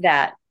 It's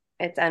that.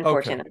 It's Okay.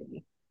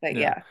 unfortunately, but Yeah.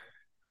 yeah.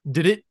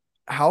 Did it,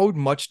 how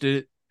much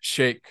did it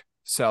shake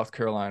South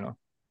Carolina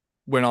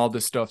when all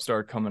this stuff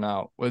started coming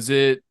out? Was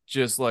it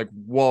just like,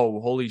 whoa,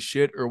 holy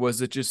shit? Or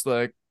was it just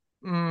like,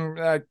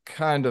 I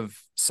kind of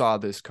saw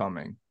this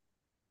coming?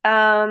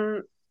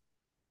 Um,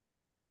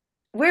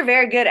 we're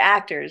very good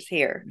actors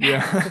here.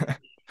 Yeah.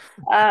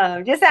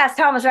 Just ask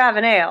Thomas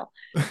Ravenel.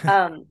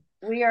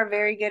 We are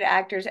very good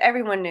actors.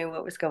 Everyone knew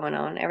what was going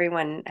on.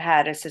 Everyone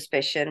had a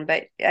suspicion,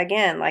 but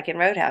again, like in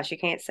Roadhouse, you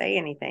can't say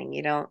anything.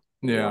 You don't.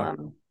 Yeah.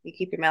 You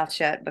keep your mouth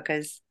shut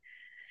because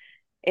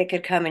it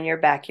could come in your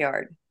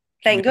backyard.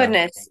 Thank Yeah.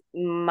 goodness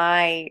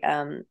my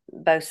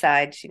both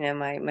sides,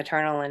 my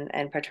maternal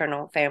and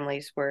paternal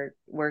families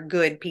were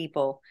good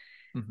people,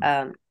 Hmm.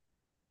 um,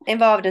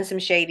 involved in some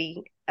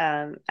shady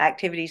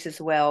activities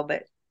as well,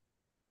 but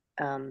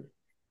um,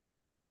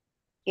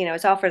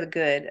 it's all for the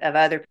good of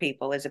other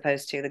people as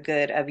opposed to the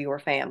good of your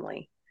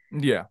family.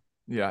 Yeah.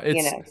 Yeah.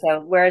 It's, So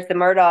whereas the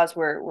Murdaughs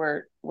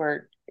were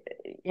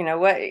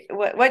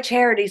what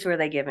charities were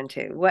they given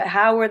to?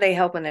 How were they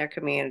helping their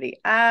community?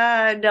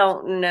 I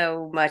don't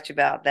know much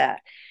about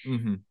that.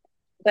 hmm.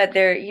 But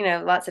there,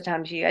 lots of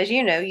times as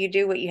you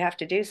do what you have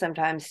to do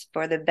sometimes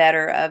for the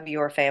better of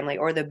your family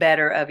or the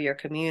better of your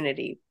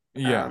community.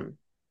 Yeah. Um,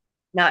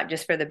 Not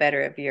just for the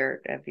better of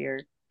your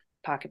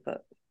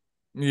pocketbook.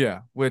 Yeah.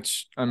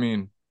 Which, I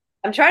mean,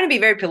 I'm trying to be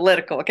very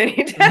political, can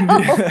you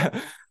tell?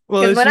 yeah.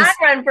 Well, Because it's when I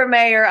just, run for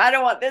mayor, I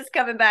don't want this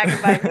coming back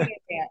and bite me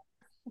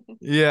again.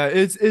 yeah,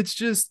 it's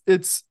just,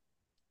 it's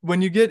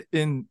when you get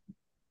in,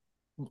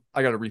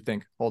 I got to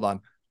rethink. Hold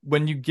on.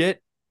 When you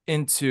get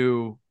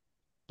into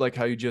like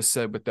how you just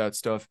said with that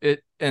stuff,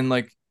 it and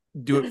like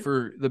do it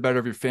for the better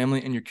of your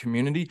family and your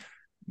community.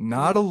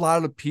 Not a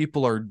lot of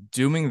people are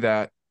doing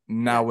that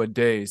No.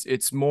 nowadays.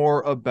 It's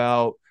more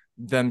about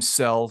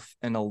themselves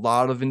and a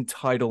lot of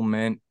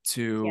entitlement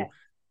to, Yes.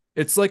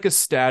 it's like a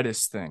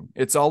status thing.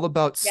 It's all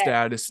about Yes.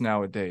 status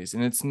nowadays.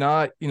 And it's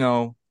not,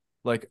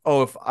 like,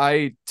 oh, if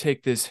I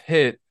take this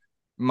hit,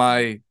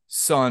 my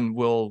son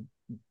will,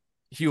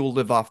 he will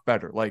live off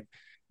better. Like,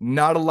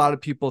 not a lot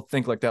of people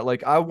think like that.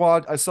 Like,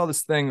 I saw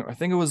this thing, I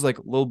think it was like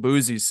Lil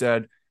Boozy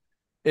said,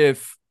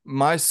 if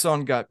my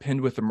son got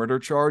pinned with a murder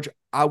charge,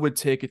 I would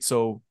take it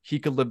so he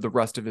could live the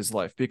rest of his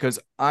life because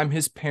I'm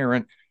his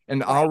parent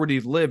and Right. already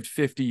lived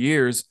 50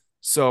 years.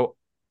 So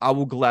I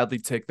will gladly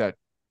take that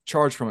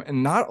charge from it.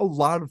 And not a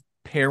lot of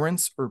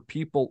parents or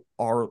people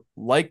are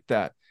like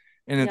that.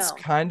 And it's No.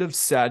 kind of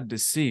sad to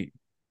see.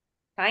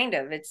 Kind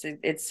of. It's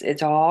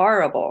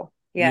horrible.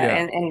 Yeah.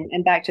 Yeah.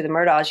 And back to the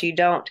Murdaughs, you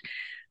don't,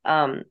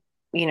 um,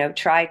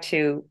 try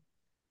to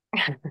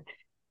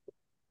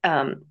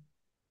um,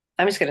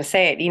 I'm just going to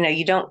say it.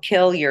 You don't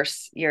kill your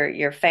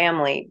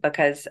family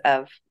because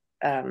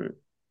um,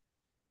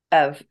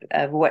 of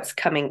what's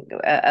coming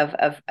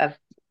of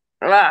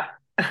ah,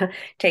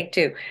 take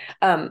two.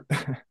 Um,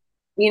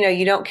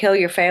 you don't kill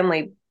your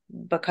family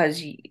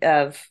because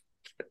of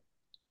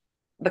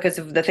because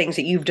of the things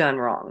that you've done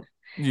wrong.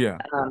 Yeah.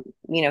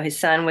 His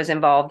son was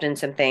involved in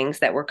some things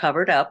that were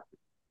covered up,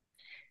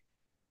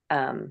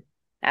 um,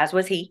 as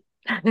was he.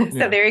 So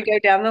Yeah. there you go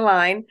down the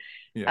line.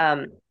 Yeah.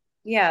 Um,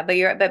 yeah,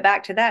 but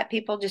back to that,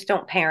 people just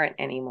don't parent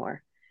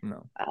anymore.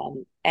 No.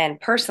 And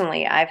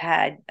personally, I've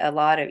had a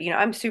lot of,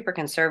 I'm super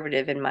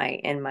conservative in my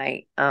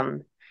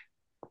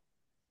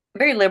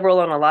very liberal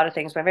on a lot of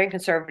things, but I'm very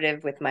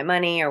conservative with my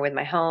money or with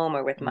my home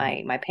or with Hmm.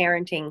 my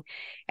parenting.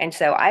 And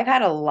so I've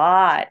had a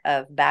lot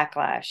of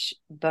backlash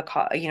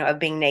because, of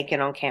being naked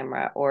on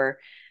camera or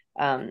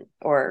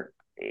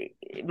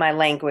my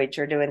language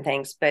or doing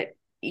things. But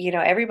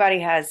everybody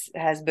has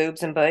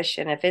boobs and bush.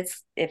 And if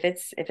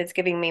it's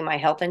giving me my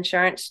health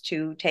insurance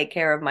to take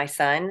care of my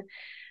son,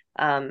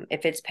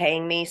 if it's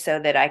paying me so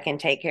that I can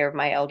take care of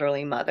my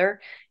elderly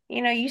mother,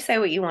 you say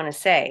what you want to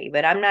say,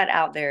 but I'm not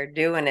out there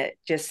doing it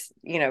just,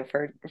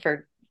 for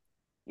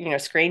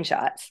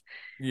screenshots.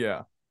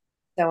 Yeah.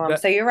 So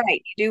That. you're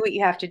right. You do what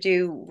you have to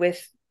do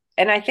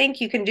and I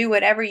think you can do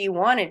whatever you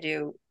want to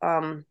do,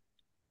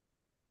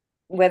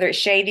 whether it's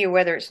shady or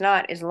whether it's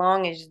not, as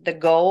long as the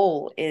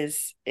goal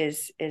is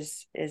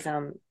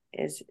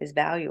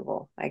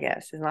valuable, I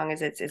guess. As long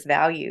as it's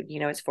valued,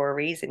 it's for a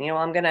reason.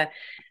 I'm gonna,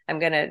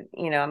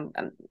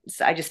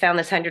 I just found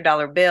this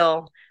 $100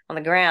 bill on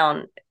the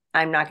ground.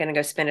 I'm not gonna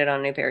go spend it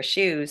on a new pair of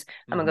shoes.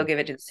 I'm gonna Hmm. go give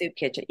it to the soup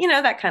kitchen.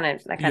 Yeah.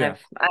 I don't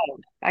know.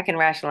 I can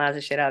rationalize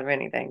the shit out of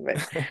anything,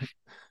 but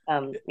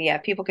yeah,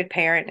 people could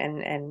parent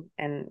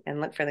and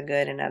look for the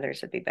good in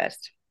others would be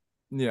best.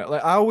 Yeah.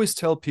 Like I always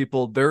tell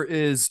people, there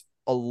is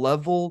a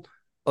level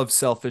of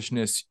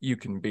selfishness you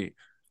can be.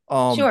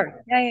 Um,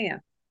 Sure. Yeah, yeah, yeah.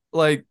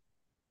 like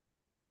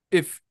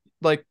if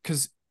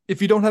because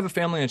if you don't have a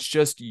family and it's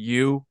just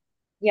you,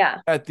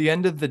 Yeah. at the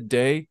end of the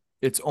day,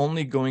 it's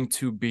only going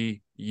to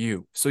be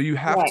you. So you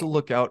have to Right.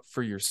 look out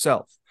for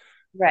yourself.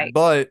 Right.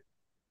 But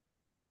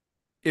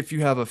if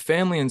you have a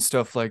family and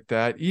stuff like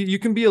that, you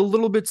can be a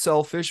little bit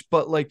selfish,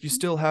 but like you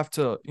still have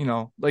to,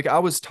 like I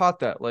was taught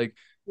that, like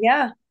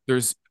Yeah.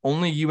 there's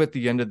only you at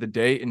the end of the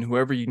day, and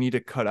whoever you need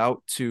to cut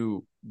out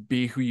to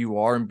be who you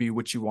are and be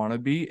what you want to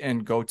be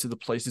and go to the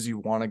places you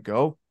want to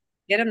go,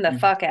 Get them the you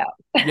fuck out.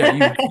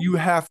 yeah, you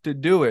have to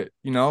do it.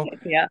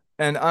 Yeah.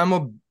 And I'm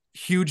a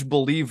huge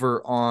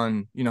believer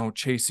on,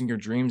 chasing your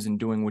dreams and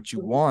doing what you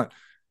want,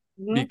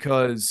 Mm-hmm.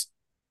 because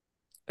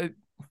it,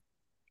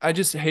 I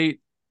just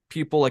hate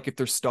people, like if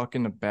they're stuck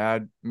in a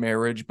bad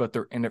marriage but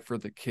they're in it for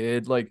the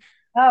kid, like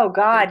Oh it,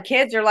 God,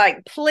 kids are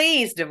like,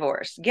 please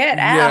divorce, get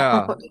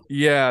yeah, out.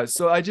 yeah.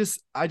 So I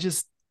just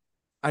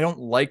I don't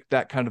like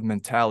that kind of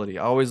mentality.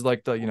 I always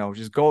like the,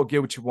 just go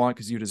get what you want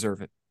because you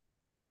deserve it.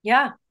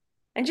 Yeah.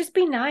 And just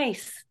be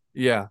nice.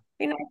 Yeah,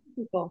 Be nice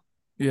to people.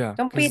 yeah,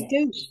 Don't be a because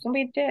douche. Don't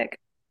be a dick.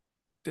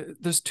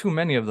 there's too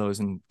many of those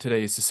in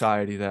today's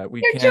society that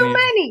we There are can't too even.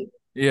 many.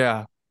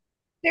 Yeah,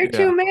 There are yeah.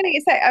 too many.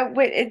 It's like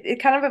it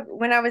kind of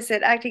when I was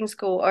at acting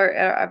school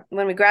or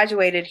when we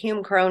graduated,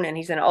 Hume Cronin,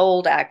 he's an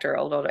old actor,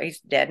 old, he's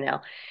dead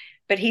now.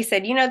 But he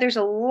said, there's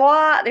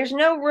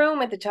no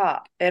room at the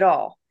top at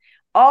all.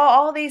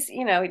 All these,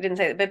 he didn't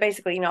say that, but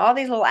basically, all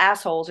these little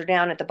assholes are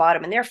down at the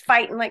bottom and they're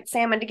fighting like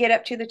salmon to get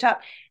up to the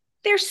top.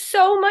 There's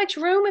so much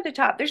room at the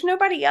top. There's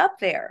nobody up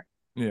there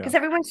Yeah. because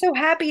everyone's so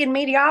happy in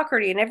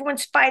mediocrity and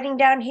everyone's fighting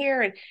down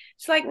here. And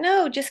it's like,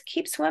 no, just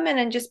keep swimming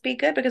and just be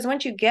good because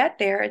once you get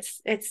there,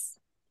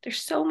 there's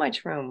so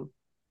much room.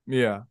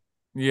 Yeah.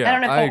 I Yeah,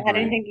 don't know if I that had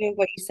agree. anything to do with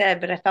what you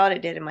said, but I thought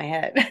it did in my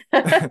head.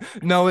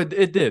 No, it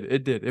did.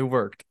 It did. It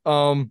worked.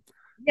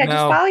 Yeah, just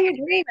Now, follow your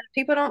dream. And if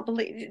people don't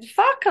believe,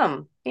 fuck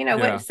them.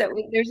 yeah. So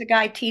there's a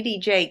guy, TD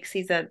Jakes.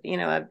 He's a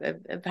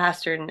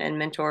pastor and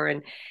mentor,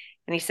 and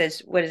he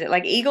says, "What is it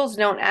like? Eagles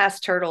don't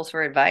ask turtles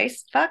for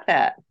advice. Fuck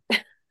that.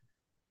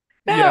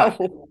 Yeah,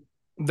 No.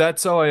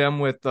 that's how I am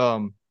with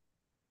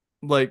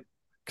like,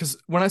 because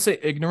when I say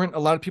ignorant, a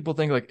lot of people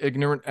think like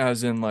ignorant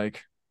as in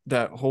like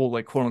that whole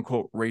like quote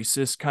unquote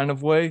racist kind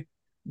of way.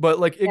 But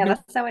like Yeah, ignorant,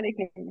 that's not what they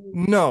think.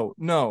 no,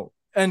 no.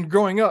 And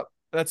growing up,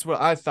 that's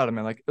what I thought it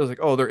meant. Like it was like,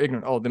 oh, they're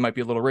ignorant. Oh, they might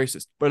be a little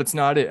racist. But it's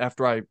not it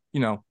after I,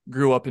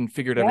 grew up and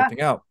figured Yeah,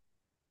 everything out.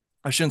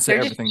 I shouldn't say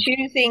they're just everything.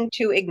 choosing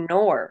to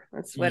ignore.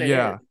 That's what it is.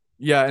 Yeah.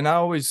 Yeah. And I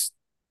always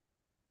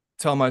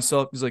tell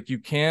myself is like you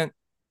can't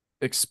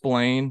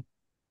explain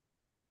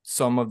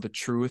some of the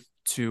truth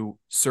to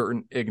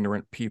certain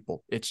ignorant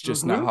people. It's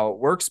just not Mm-hmm. how it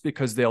works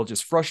because they'll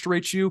just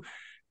frustrate you,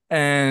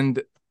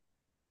 and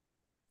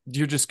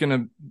you're just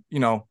gonna,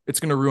 it's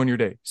gonna ruin your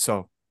day.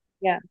 So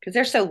Yeah, because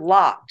they're so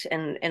locked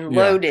and yeah,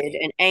 loaded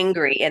and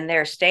angry in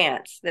their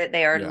stance that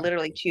they are yeah,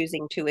 literally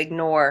choosing to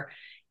ignore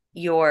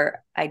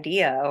your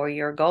idea or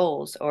your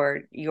goals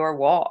or your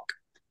walk.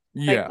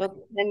 It's like, yeah, well,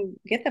 then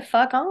get the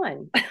fuck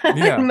on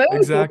yeah, and move.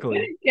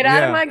 exactly. Get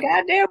out of Yeah, my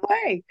goddamn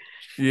way.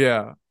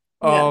 yeah.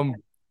 Yeah.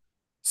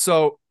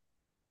 So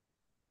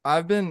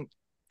I've been,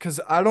 because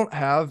I don't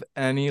have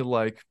any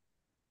like,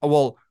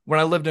 well, when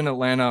I lived in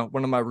Atlanta,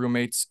 one of my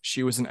roommates,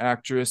 she was an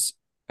actress,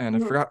 and I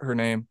Mhm, forgot her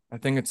name. I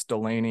think it's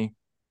Delaney.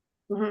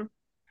 mhm.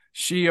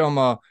 She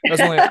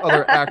that's the only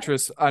other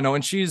actress I know,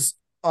 and she's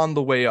on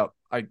the way up,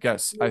 I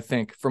guess. I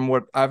think from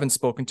what I haven't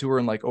spoken to her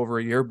in like over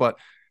a year, but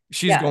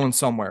she's Yeah. going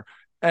somewhere.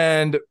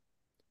 And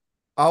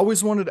I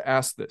always wanted to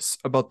ask this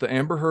about the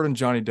Amber Heard and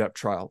Johnny Depp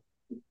trial,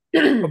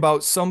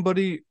 about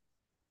somebody,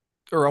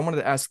 or I wanted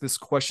to ask this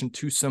question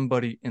to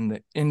somebody in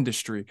the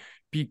industry,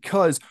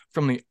 because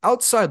from the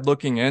outside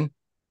looking in,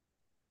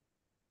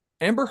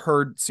 Amber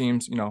Heard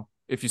seems,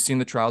 if you've seen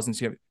the trials and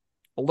see it,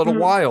 a little Mhm,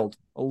 wild,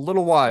 a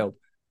little wild.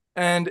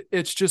 And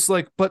it's just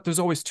like, but there's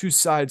always two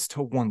sides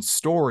to one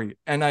story.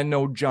 And I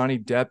know Johnny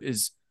Depp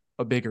is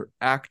a bigger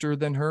actor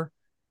than her.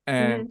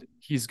 And mhm,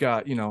 he's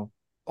got,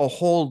 a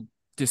whole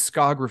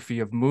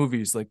discography of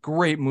movies, like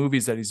great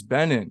movies that he's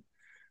been in.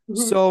 mhm.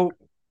 So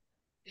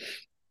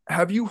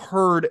have you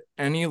heard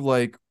any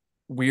like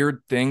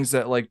weird things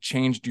that like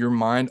changed your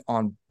mind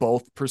on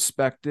both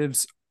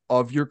perspectives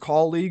of your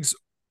colleagues?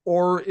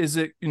 Or is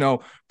it,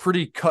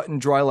 pretty cut and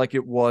dry like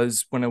it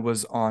was when it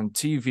was on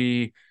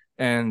TV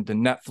and the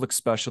Netflix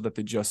special that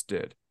they just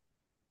did?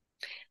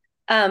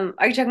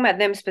 Are you talking about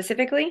them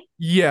specifically?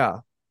 Yeah.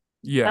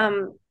 Yeah.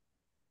 Um,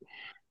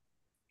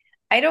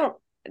 I don't,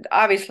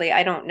 obviously,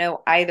 I don't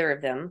know either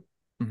of them.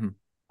 Hmm.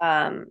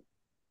 Um,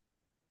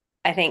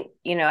 I think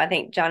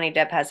Johnny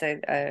Depp has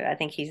I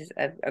think he's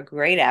a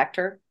great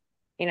actor.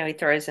 He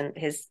throws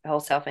his whole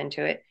self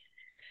into it.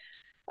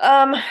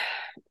 Um,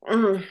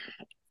 mm,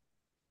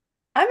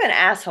 I'm an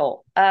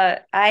asshole.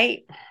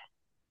 I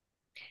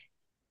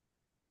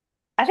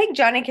think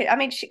Johnny can, I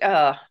mean,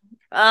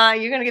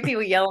 you're gonna get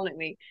people yelling at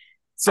me.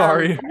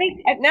 Sorry. I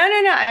think no,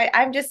 no, no.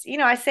 I'm just,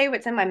 I say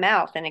what's in my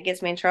mouth and it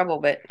gets me in trouble,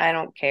 but I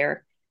don't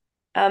care.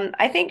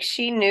 I think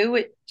she knew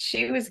what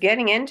she was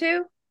getting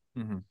into.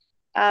 Hmm.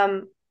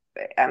 Um,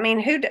 I mean,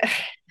 who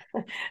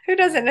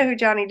doesn't know who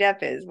Johnny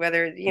Depp is?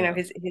 Whether Yeah.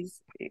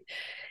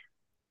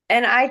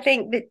 and I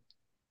think that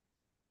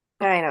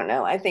I don't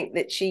know. I think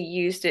that she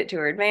used it to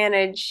her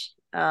advantage.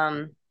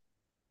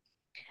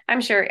 I'm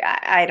sure.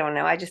 I don't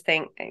know. I just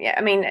think, yeah.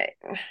 I mean,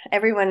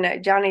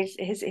 everyone. Johnny's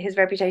his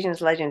reputation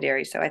is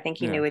legendary, so I think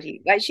he knew Yeah. what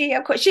he. She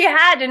of course she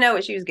had to know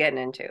what she was getting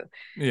into.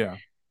 Yeah.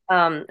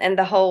 And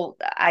the whole.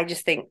 I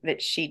just think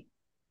that she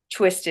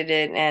twisted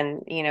it,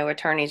 and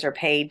attorneys are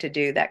paid to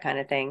do that kind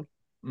of thing.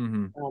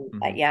 Hmm.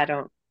 Hmm. Yeah, I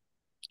don't.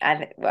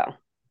 Well,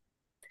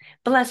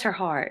 bless her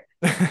heart.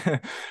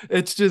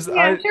 It's just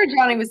Yeah, I'm sure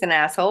Johnny was an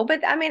asshole,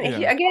 but I mean,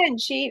 yeah. again,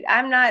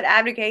 I'm not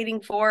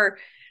advocating for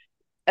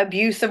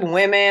abuse of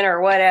women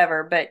or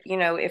whatever, but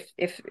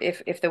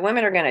if the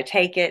women are going to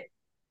take it,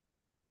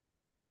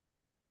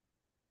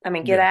 I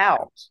mean, get Yeah.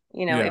 out.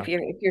 Yeah.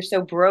 If you're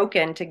so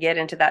broken to get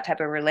into that type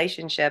of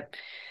relationship,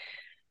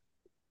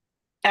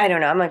 I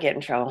don't know. I'm gonna get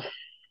in trouble.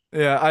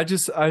 Yeah, I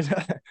just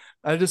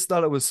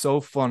thought it was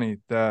so funny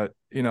that,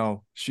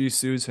 she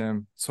sues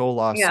him, this whole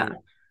Yeah, lawsuit,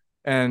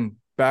 and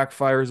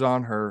backfires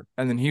on her,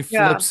 and then he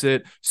yeah, flips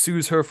it,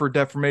 sues her for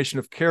defamation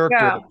of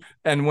character. yeah,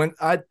 And when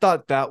I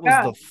thought that was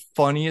yeah. the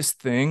funniest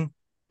thing.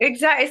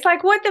 Exactly. It's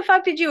like, what the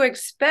fuck did you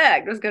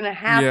expect was going to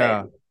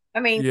Yeah, happen? I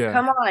mean, yeah,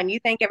 come on. You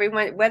think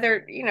everyone,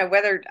 whether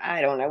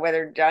I don't know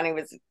whether Johnny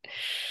was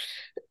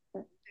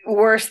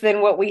worse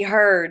than what we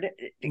heard.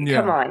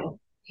 Come yeah, on.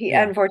 He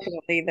yeah.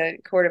 unfortunately the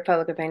court of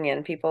public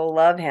opinion, people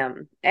love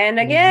him. And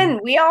Hmm. again,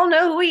 we all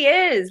know who he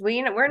is.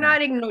 We're Yeah,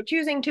 not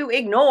choosing to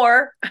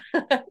ignore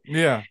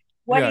yeah,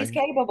 what yeah, he's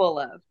capable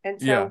of.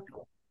 And yeah. so,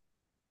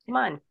 come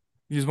on.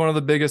 He's one of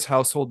the biggest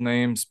household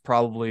names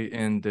probably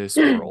in this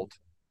world.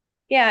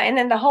 Yeah, and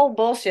then the whole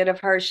bullshit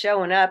of her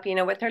showing up,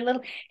 with her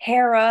little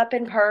hair up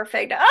and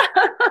perfect.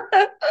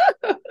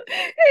 He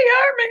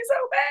hurt me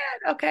so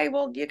bad. Okay,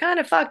 well, you kind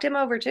of fucked him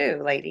over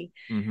too, lady.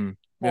 Hmm.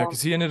 Yeah, So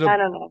because he ended I up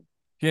don't know.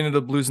 he ended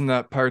up losing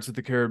that Pirates of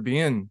the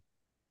Caribbean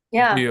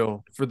Yeah,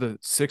 deal for the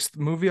sixth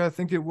movie, I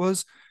think it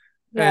was.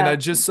 And I yeah.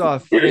 just saw a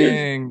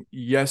thing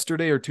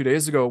yesterday or 2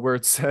 days ago where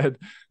it said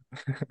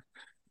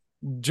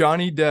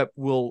Johnny Depp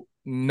will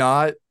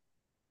not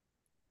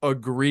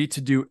agree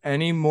to do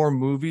any more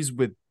movies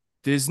with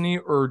Disney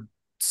or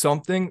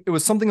something. It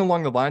was something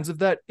along the lines of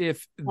that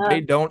if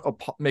they Uh, don't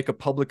make a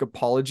public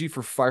apology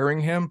for firing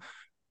him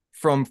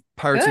from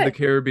Pirates of the Good.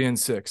 Caribbean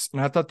 6.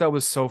 And I thought that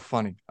was so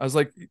funny. I was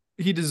like,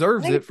 he I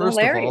deserves think it, it's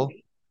first of hilarious. all.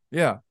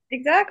 Yeah.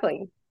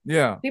 Exactly.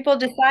 Yeah. People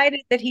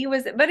decided that he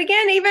was, but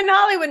again, even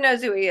Hollywood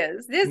knows who he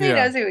is. Disney Yeah.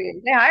 knows who he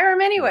is. They hire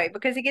him anyway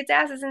because he gets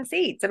asses in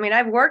seats. I mean,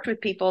 I've worked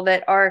with people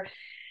that are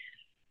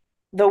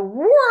the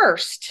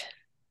worst,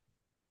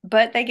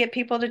 but they get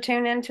people to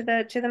tune into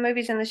the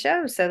movies and the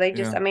shows. So they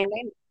just, Yeah. I mean,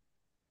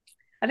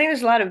 I think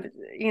there's a lot of,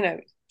 you know,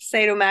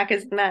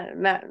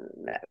 sadomasochism,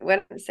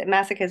 what say,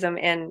 masochism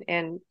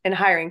in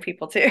hiring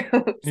people too.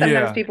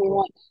 Sometimes Yeah. people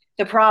want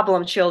the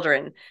problem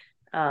children,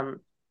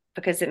 um,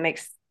 because it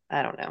makes,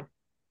 I don't know,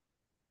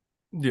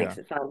 Yeah. makes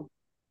it fun.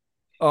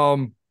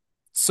 Um,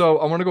 so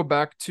I want to go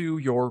back to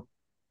your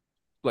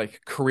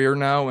like career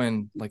now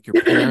and like your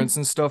parents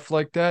and stuff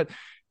like that.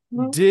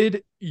 Mhm.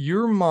 did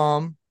your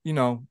mom,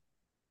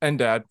 and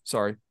dad,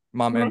 sorry,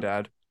 mom and Mhm.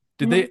 dad,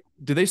 did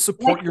Mhm. they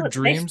support your They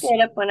dreams?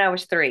 split up when I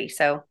was 3,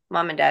 so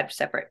mom and dad were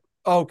separate.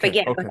 But Okay,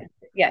 yeah, go okay. ahead.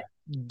 Yeah.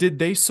 Did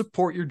they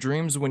support your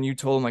dreams when you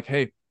told them like,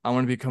 "Hey, I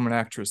want to become an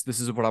actress. This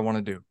is what I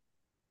want to do."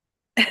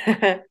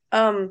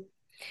 um,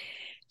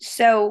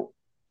 so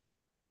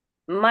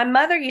my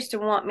mother used to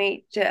want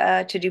me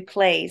to do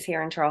plays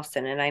here in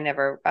Charleston, and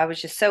I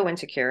was just so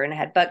insecure, and I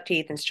had buck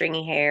teeth and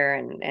stringy hair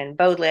and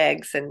bowed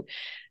legs, and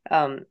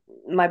um,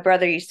 my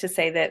brother used to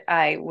say that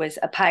I was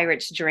a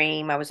pirate's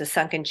dream. I was a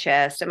sunken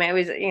chest. I mean, I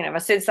was, if I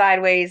stood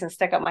sideways and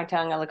stuck up my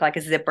tongue, I looked like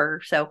a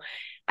zipper. So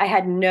I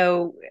had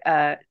no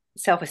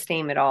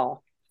self-esteem at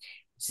all.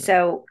 Yeah.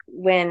 So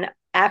when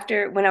I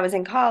was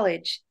in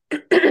college,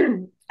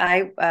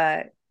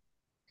 I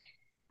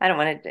I don't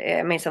want to.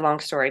 I mean, it's a long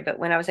story, but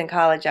when I was in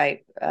college,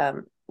 I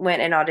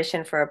went and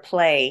auditioned for a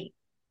play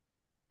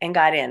and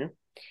got in,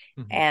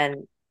 Mhm.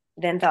 and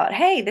then thought,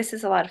 hey, this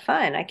is a lot of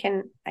fun. I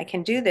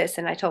can do this.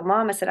 And I told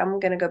mom, I said, I'm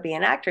going to go be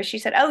an actress. She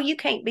said, oh, you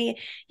can't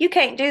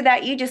do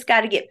that. You just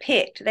got to get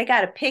picked. They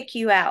got to pick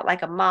you out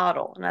like a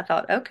model. And I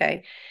thought,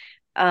 okay.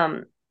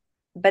 Um,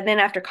 but then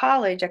after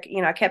college,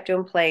 I kept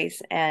doing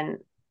plays, and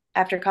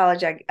after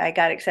college, I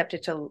got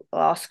accepted to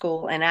law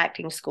school and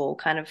acting school,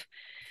 kind of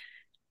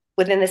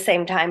within the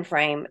same time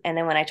frame. And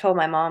then when I told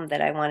my mom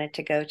that I wanted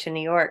to go to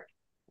New York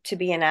to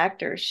be an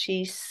actor,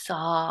 she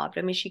sobbed.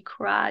 I mean, she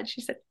cried.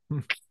 She said,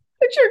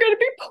 but you're going to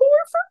be poor.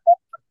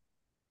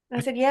 And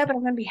I said, yeah, but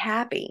I'm going to be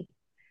happy.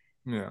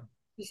 Yeah.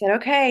 She said,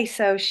 okay.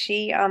 So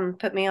she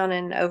put me on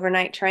an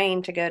overnight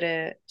train to go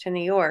to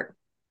New York.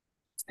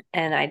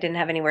 And I didn't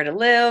have anywhere to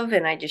live,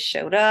 and I just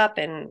showed up.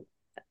 And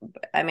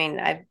I mean,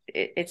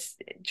 it's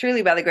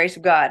truly by the grace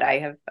of God,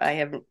 I'm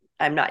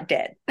not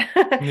dead.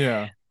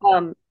 Yeah.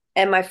 um,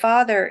 and my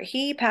father,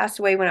 he passed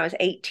away when I was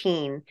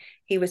 18.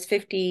 He was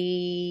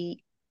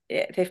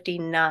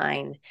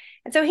 59.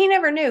 And so he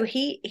never knew.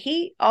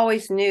 He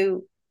always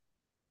knew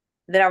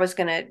that I was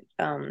going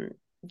to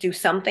do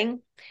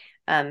something.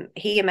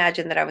 He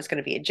imagined that I was going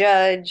to be a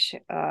judge,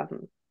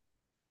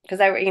 because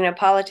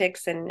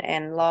politics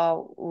and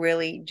law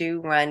really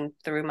do run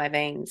through my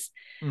veins.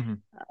 Hmm.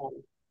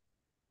 Um,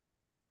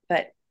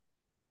 but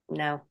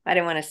no, I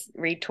didn't want to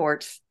read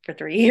torts for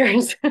 3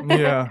 years. Again,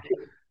 Yeah.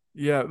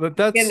 Yeah, but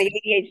the that's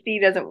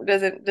ADHD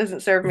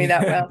doesn't serve me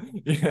that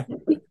yeah. well.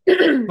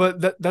 Yeah.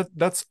 But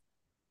that's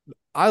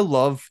I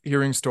love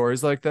hearing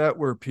stories like that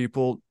where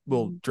people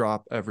will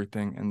drop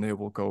everything and they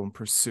will go and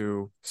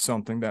pursue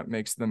something that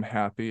makes them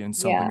happy and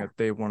something Yeah. that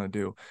they want to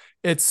do.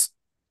 It's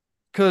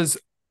because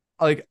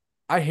like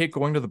I hate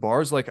going to the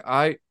bars. Like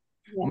Yeah.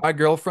 my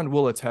girlfriend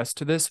will attest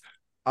to this.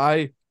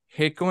 I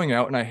hate going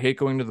out and I hate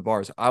going to the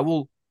bars. I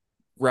will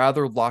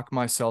rather lock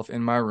myself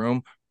in my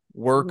room,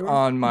 work Mhm.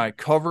 on my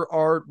cover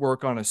art,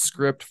 work on a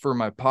script for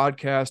my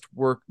podcast,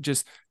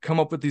 just come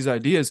up with these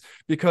ideas.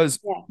 Because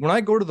Yeah. when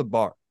I go to the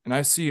bar and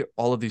I see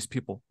all of these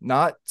people,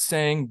 not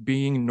saying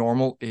being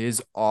normal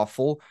is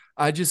awful,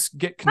 I just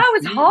get Oh,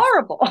 it's confused.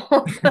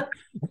 horrible.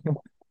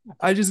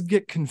 I just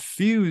get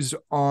confused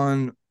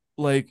on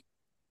like,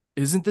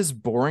 isn't this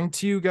boring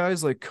to you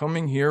guys? Like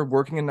coming here,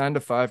 working a 9 to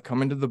 5,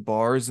 coming to the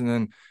bars, and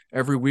then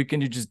every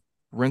weekend you just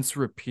rinse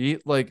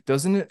repeat. Like,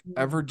 doesn't it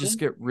ever just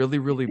get really,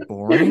 really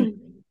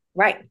boring?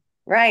 Right.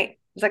 Right.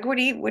 It's like, what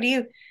are you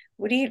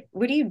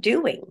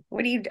doing?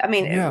 I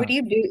mean, what Yeah, do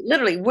you do?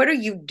 Literally, what are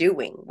you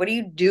doing? What are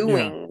you yeah,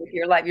 doing with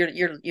your life?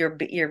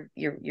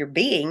 You're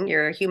being,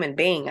 you're a human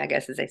being, I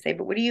guess, as they say,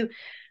 but what are you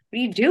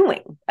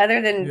doing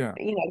other than, yeah.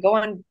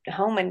 going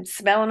home and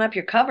smelling up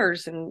your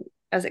covers and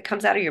as it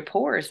comes out of your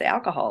pores, the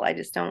alcohol? I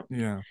just don't.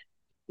 Yeah.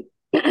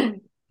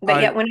 But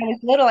I yet, when I was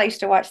little, I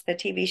used to watch the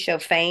TV show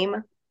Fame.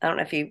 I don't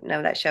know if you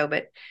know that show,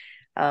 but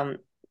um,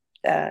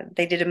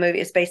 they did a movie.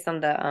 It's based on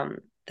the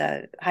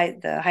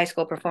high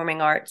school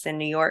performing arts in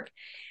New York.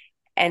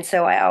 And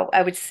so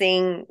I would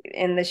sing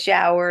in the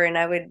shower, and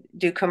I would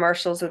do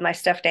commercials with my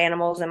stuffed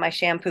animals and my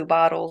shampoo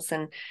bottles.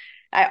 And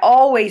I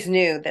always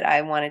knew that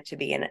I wanted to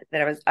be in it,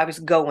 that I was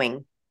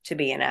going to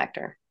be an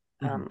actor.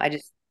 mhm.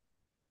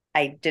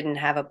 I didn't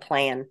have a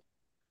plan.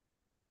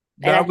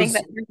 And I That think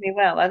that was served me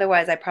well.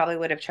 Otherwise, I probably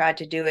would have tried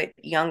to do it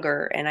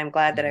younger. And I'm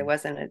glad that I mhm.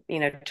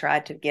 wasn't,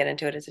 tried to get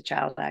into it as a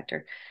child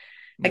actor.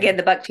 Yeah. Again,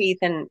 the buck teeth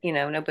and,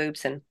 no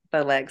boobs and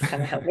bow legs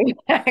kind of helped me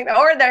back.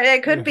 Or there, Yeah.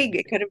 it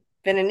could have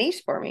been a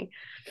niche for me.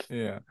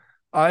 Yeah.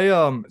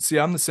 I see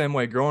I'm the same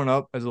way. Growing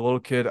up as a little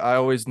kid, I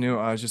always knew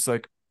I was just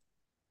like,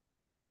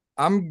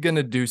 I'm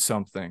gonna do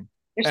something.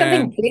 There's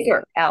something And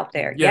bigger out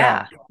there.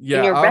 yeah, Yeah. And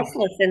yeah, you're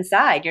restless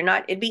inside.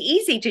 It'd be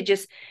easy to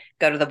just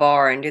go to the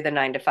bar and do the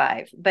 9 to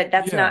 5, but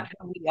that's yeah, not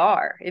who we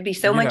are. It'd be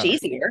so much yeah,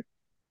 easier,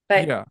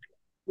 but yeah.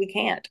 we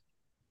can't.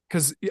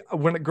 Because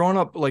when growing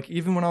up, like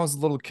even when I was a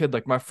little kid,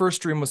 like my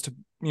first dream was to,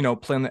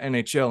 play in the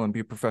NHL and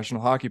be a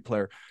professional hockey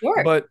player.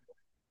 Sure. But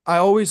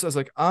I was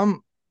like,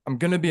 I'm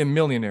gonna be a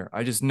millionaire.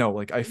 I just know,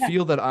 like I Yeah.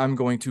 feel that I'm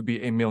going to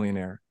be a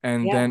millionaire.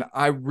 And Yeah. then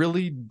I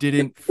really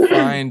didn't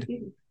find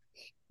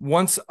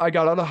once I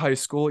got out of high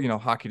school,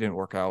 hockey didn't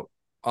work out.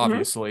 Hmm.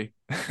 obviously.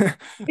 But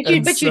you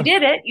And but you so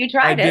did it. You I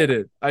tried it. did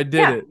it. I did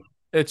Yeah. it.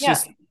 It's Yeah.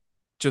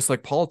 just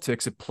like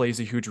politics, it plays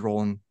a huge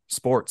role in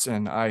sports,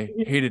 and I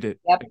Mhm. hated it.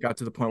 Yep. It got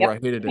to the point where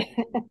Yep. I hated it.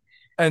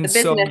 And The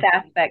business so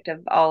aspect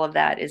of all of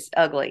that is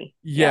ugly.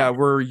 yeah, Yeah.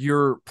 where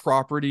you're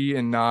property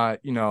and not,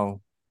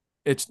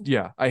 it's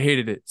yeah, I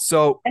hated it.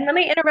 So And let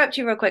me interrupt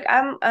you real quick.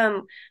 I'm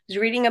was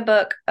reading a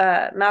book,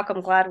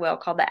 Malcolm Gladwell,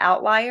 called The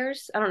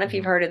Outliers. I don't know if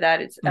you've mhm, heard of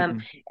that. It's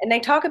mm-mm. and they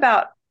talk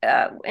about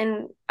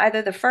in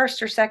either the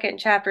first or second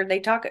chapter, they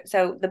talk,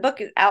 so the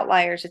book is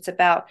Outliers. It's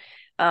about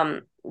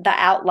the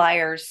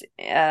outliers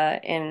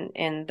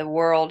in the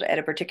world at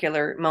a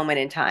particular moment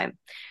in time.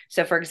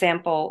 So for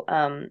example,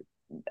 when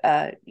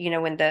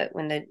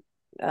the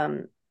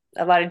um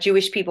a lot of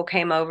Jewish people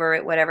came over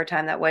at whatever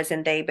time that was,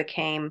 and they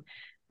became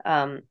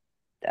um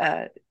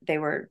they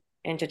were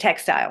into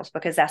textiles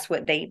because that's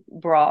what they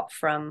brought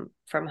from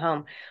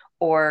home,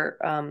 or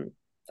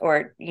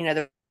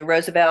the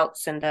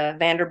Roosevelts and the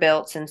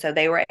Vanderbilts, and so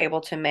they were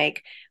able to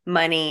make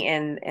money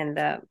in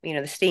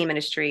the steam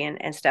industry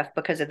and stuff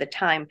because of the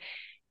time.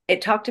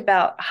 It talked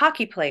about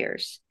hockey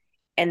players,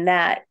 and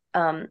that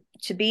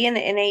to be in the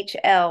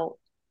NHL,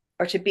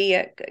 or to be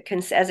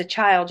as a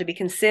child, to be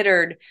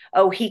considered,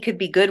 oh, he could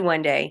be good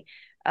one day,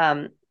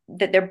 that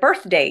their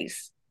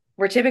birthdays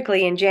were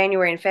typically in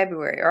January and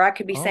February, or I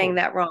could be saying Oh,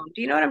 that wrong.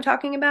 Do you know what I'm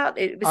talking about?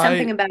 It was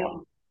something I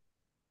about,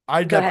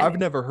 I go never ahead. I've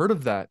never heard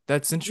of that.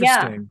 That's Yeah.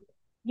 interesting.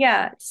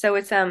 Yeah. So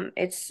it's,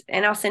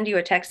 and I'll send you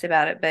a text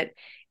about it, but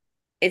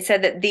it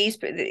said that these,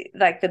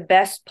 like the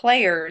best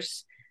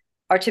players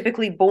are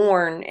typically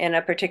born in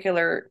a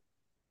particular,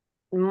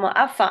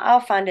 I'll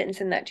find it and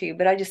send that to you,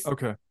 but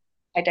Okay.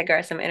 I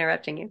digress. I'm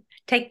interrupting you.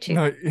 Take two.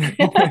 No.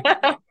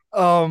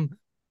 um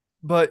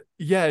but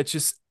yeah, it's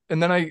just,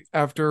 and then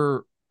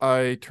after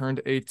I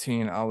turned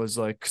 18, I was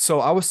like, so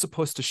I was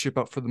supposed to ship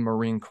out for the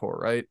Marine Corps,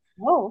 right?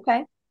 Oh,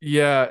 okay.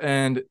 Yeah,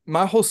 and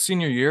my whole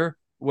senior year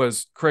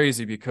was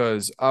crazy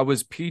because I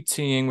was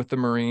PTing with the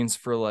Marines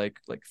for like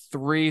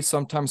three,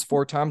 sometimes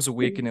four times a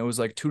week, and it was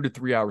like 2 to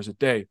 3 hours a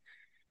day.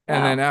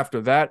 And then Wow.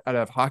 after that, I'd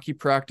have hockey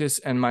practice,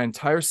 and my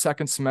entire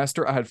second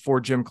semester, I had four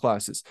gym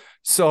classes.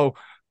 So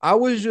I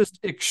was just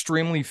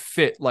extremely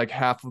fit like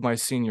half of my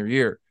senior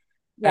year.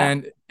 Yeah.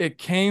 And it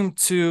came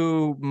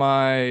to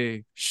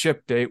my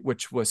ship date,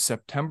 which was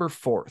September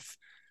 4th.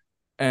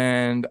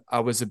 And I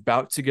was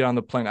about to get on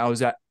the plane. I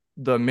was at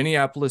the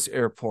Minneapolis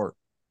airport,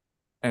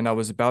 and I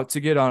was about to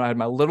get on. I had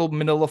my little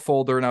manila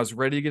folder, and I was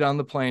ready to get on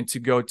the plane to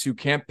go to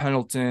Camp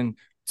Pendleton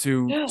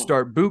to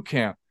start boot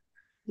camp.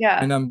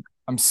 Yeah. And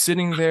I'm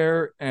sitting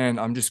there and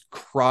I'm just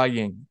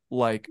crying,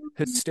 like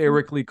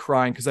hysterically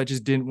crying, because I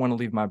just didn't want to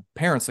leave my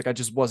parents. Like I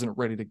just wasn't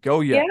ready to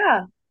go yet.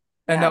 Yeah.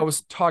 And I Yeah.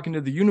 was talking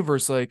to the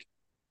universe, like,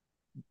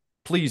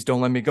 please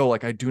don't let me go.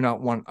 Like I do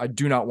not want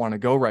to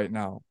go right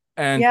now.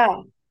 And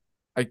Yeah.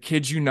 I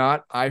kid you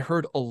not, I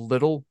heard a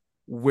little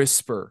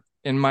whisper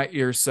in my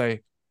ear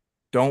say,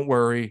 don't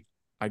worry,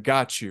 I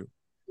got you.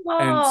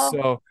 And Oh,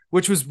 so,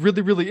 which was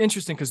really, really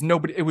interesting because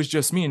it was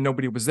just me and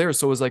nobody was there.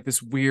 So it was like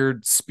this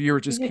weird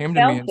spirit just you just came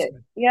to me felt and it.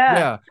 said, Yeah.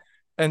 yeah.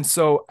 And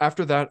so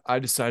after that, I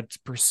decided to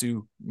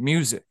pursue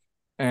music,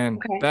 and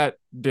Okay. that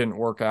didn't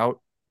work out.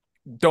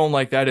 Don't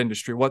like that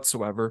industry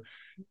whatsoever.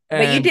 But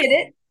you And did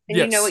it, and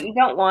you know what yes, you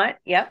don't want.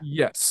 Yep.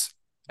 yes.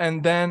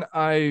 And then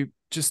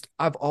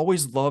I've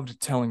always loved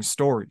telling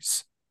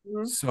stories.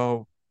 Mhm.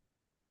 So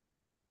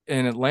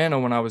in Atlanta,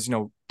 when I was,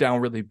 down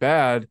really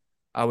bad,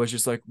 I was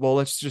just like, well,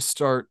 let's just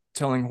start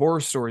telling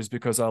horror stories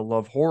because I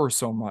love horror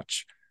so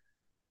much.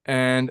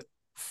 And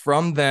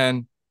from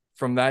then,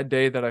 from that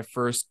day that I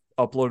first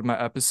uploaded my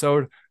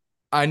episode,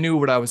 I knew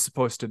what I was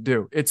supposed to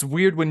do. It's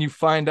weird when you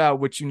find out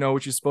what you're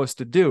supposed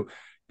to do, Mhm.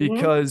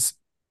 because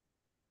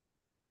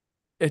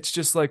it's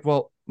just like,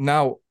 well,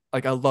 now,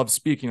 like, I love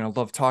speaking, I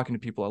love talking to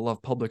people, I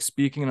love public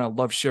speaking, and I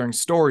love sharing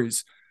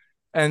stories.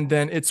 And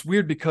then it's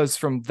weird because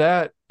from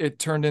that, it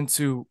turned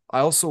into, I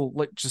also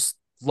like just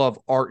love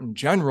art in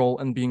general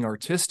and being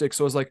artistic.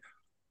 So I was like,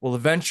 well,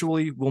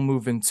 eventually we'll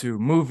move into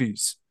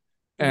movies.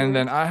 And Mhm.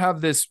 then I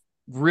have this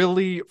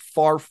really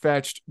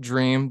far-fetched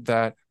dream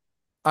that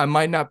I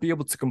might not be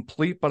able to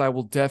complete, but I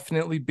will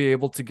definitely be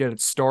able to get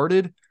it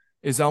started.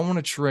 Is I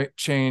want to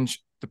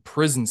change the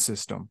prison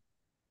system,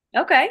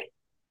 Okay.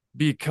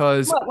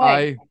 because What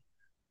way?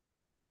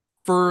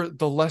 for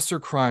the lesser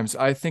crimes,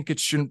 I think it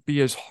shouldn't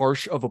be as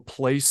harsh of a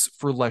place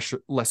for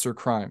lesser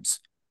crimes.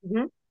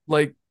 Mhm.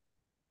 Like,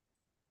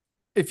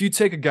 if you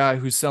take a guy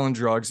who's selling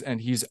drugs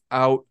and he's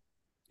out,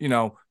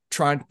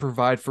 trying to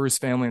provide for his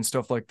family and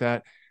stuff like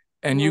that,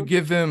 and you Mhm.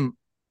 give him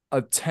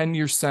a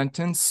 10-year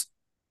sentence,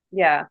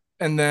 Yeah.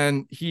 and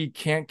then he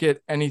can't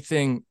get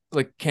anything,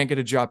 like can't get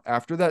a job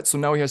after that, so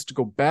now he has to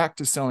go back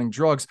to selling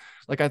drugs.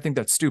 Like, I think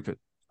that's stupid.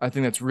 I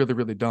think that's really,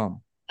 really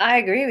dumb. I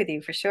agree with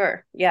you for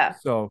sure. Yeah.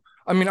 So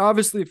I mean,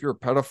 obviously, if you're a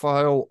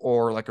pedophile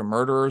or like a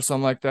murderer or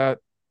something like that,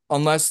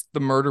 unless the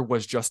murder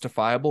was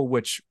justifiable,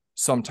 which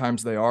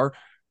sometimes they are,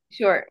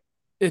 Sure.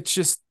 it's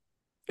just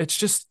it's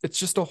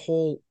just a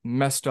whole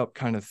messed up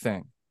kind of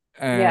thing.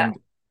 Yeah. And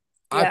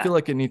I Yeah. feel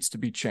like it needs to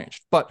be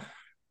changed. But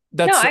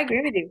No, that's I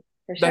agree with you.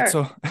 for that's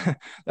sure. a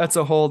that's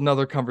a whole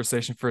nother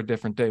conversation for a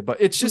different day. But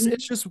it's Hmm.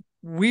 just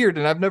weird.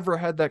 And I've never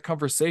had that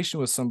conversation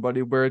with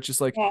somebody where it's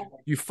just like Yeah.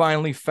 you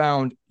finally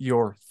found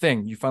your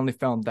thing. You finally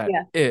found that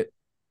Yeah.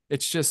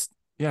 it's just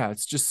yeah,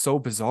 it's just so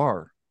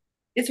bizarre.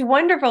 It's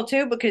wonderful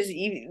too because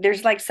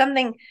there's like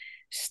something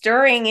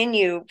stirring in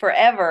you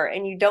forever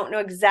and you don't know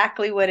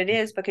exactly what it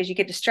is because you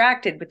get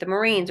distracted with the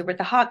Marines or with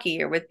the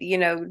hockey or with taking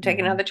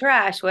Mm-hmm. out the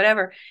trash,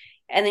 whatever.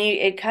 And then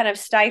it kind of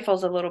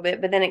stifles a little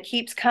bit, but then it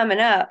keeps coming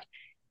up.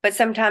 But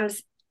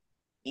sometimes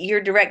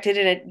you're directed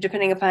in it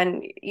depending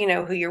upon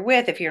who you're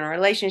with, if you're in a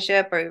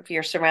relationship or if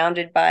you're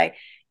surrounded by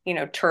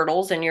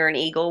turtles and you're an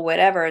eagle,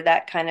 whatever,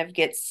 that kind of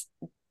gets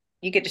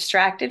you get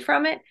distracted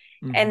from it.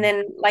 And Mm-hmm.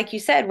 then like you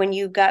said, when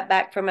you got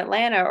back from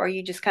Atlanta, or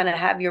you just kind of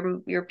have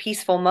your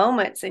peaceful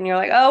moments and you're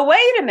like, oh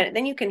wait a minute,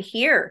 then you can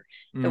hear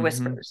the Mm-hmm.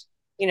 whispers.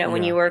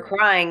 When Yeah. you were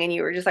crying and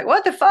you were just like,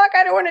 what the fuck,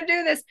 I don't want to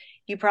do this.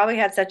 You probably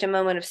had such a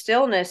moment of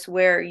stillness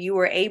where you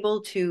were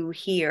able to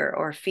hear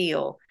or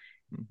feel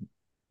Mm-hmm.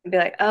 and be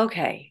like,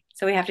 okay,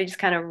 so we have to just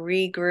kind of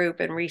regroup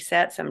and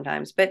reset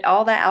sometimes. But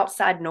all that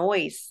outside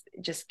noise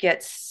just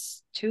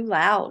gets too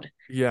loud.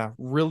 Yeah,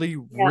 really,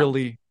 Yeah.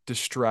 really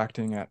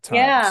distracting at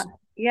Yeah. times.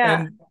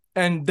 Yeah.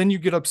 And then you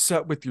get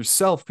upset with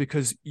yourself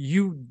because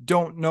you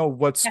don't know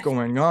what's Yes.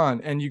 going on.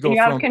 And you And go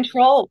you're out of from,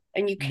 control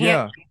and you can't.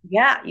 yeah.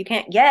 Yeah, you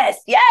can't. Yes,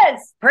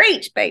 yes,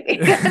 preach, baby.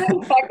 I know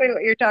exactly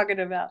what you're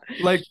talking about.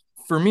 Like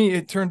for me,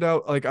 it turned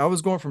out like I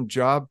was going from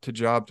job to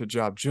job to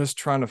job, just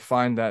trying to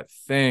find that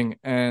thing.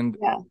 And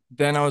Yeah.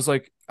 then I was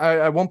like,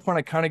 at one point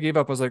I kind of gave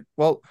up. I was like,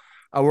 well,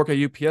 I work at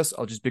UPS.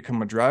 I'll just become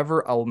a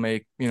driver. I'll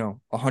make,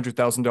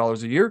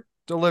 $100,000 a year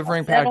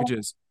delivering Settle.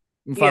 packages.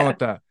 I'm fine Yeah. with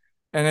that.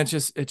 And it's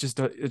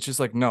just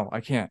like, no,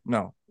 I can't.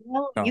 No,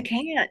 No, you no.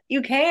 can't.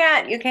 You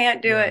can't. You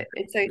can't do Yeah. it.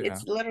 Yeah.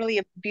 It's literally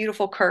a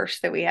beautiful curse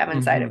that we have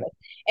inside of Hmm. us.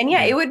 And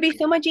yeah, Yeah. it would be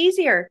so much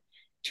easier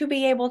to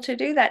be able to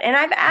do that. And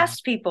I've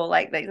asked people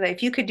like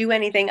if you could do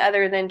anything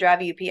other than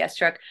drive a UPS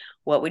truck,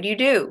 what would you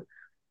do?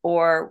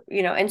 Or,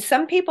 and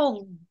some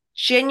people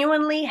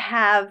genuinely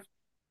have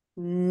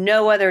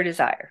no other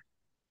desire.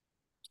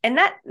 And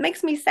that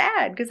makes me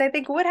sad because I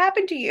think, what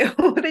happened to you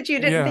that you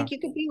didn't Yeah. think you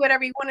could be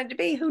whatever you wanted to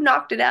be? Who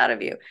knocked it out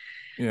of you?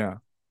 Yeah.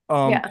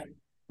 Um, Yeah.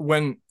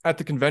 when at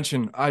the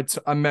convention, I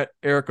met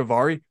Eric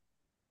Avari.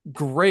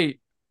 Great.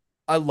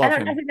 I I love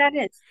don't know him. who that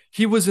is.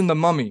 He was in The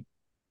Mummy.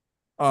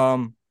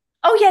 Um,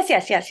 Oh, yes,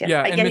 yes, yes, yes.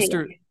 yeah, Yeah, and yeah,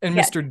 Mr. yeah. and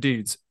Yes, Mr.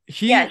 Deeds.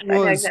 yes, I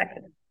know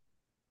exactly.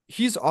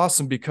 He's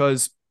awesome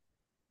because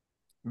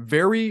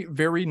very,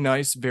 very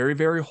nice, very,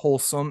 very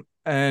wholesome.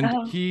 And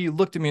Oh, he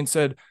looked at me and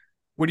said,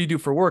 what do you do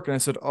for work? And I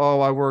said,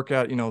 oh, I work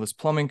at, this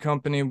plumbing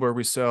company where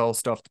we sell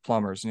stuff to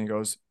plumbers. And he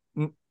goes,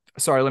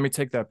 sorry, let me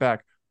take that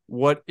back.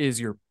 What is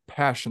your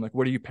passion? Like,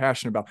 what are you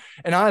passionate about?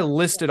 And I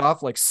listed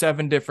off like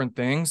 7 different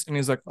things. And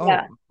he's like,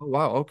 yeah, oh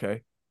wow,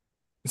 okay.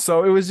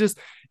 So it's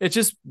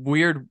just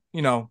weird,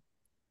 not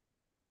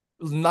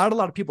a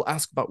lot of people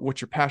ask about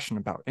what you're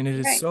passionate about. And it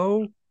is right.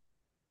 so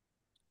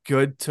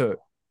good to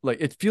like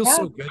it feels Yeah,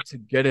 so good to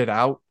get it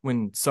out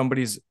when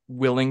somebody's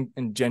willing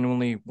and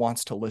genuinely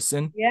wants to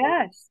listen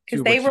yes. Because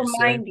to they what you say.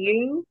 remind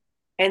you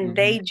and Hmm.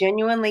 they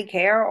genuinely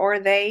care, or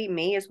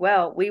me as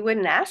well. We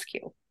wouldn't ask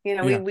you.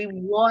 Yeah.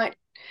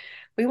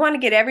 We want to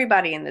get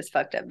everybody in this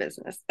fucked up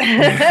business. No,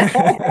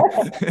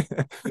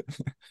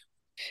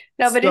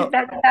 but So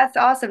that's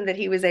awesome that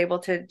he was able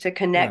to yeah,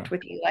 connect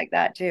with you like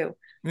that too.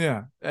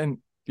 yeah, and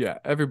yeah,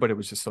 everybody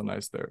was just so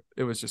nice there.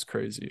 It was just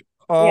crazy.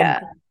 Yeah.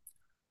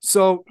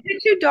 So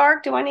Is it too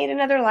dark? Do I need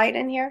another light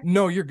in here?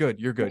 no, you're good.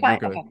 You're You're good. You're fine.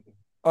 good. Okay.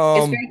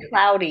 It's Um, very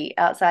cloudy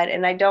outside,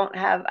 and I don't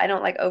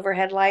like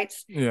overhead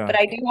lights, yeah, but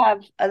I do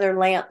have other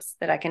lamps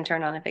that I can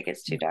turn on if it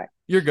gets too dark.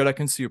 you're good. I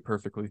can see you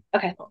perfectly.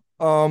 Okay.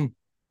 Um,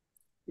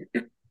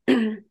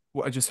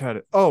 well, I just had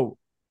it. Oh,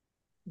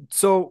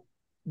 so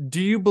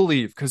do you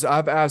believe? Because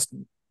I've asked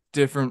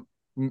different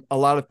a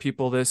lot of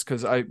people this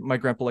because my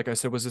grandpa, like I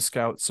said, was a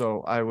scout,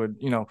 so I would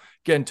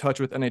get in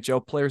touch with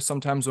NHL players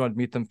sometimes when I'd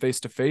meet them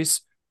face to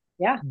face.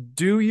 Yeah.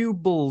 Do you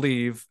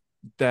believe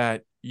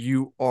that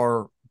you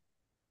are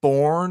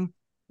born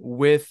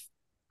with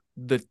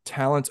the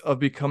talent of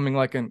becoming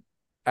like an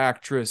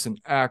actress, an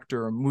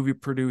actor, a movie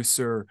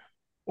producer,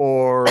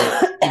 or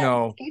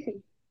Excuse me.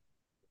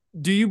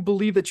 do you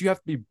believe that you have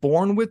to be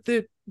born with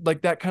it,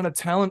 like that kind of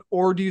talent,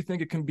 or do you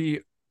think it can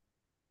be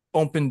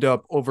opened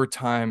up over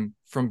time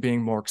from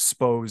being more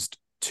exposed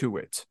to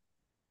it?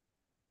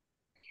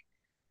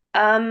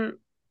 Um,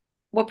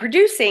 well,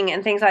 producing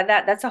and things like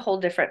that, that's a whole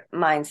different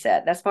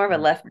mindset. That's more of a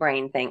left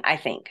brain thing, I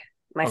think,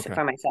 Okay.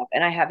 for myself.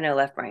 And I have no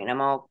left brain.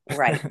 I'm all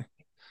right.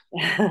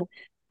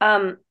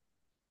 um,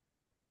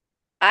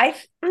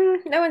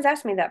 no one's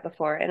asked me that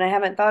before, and I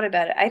haven't thought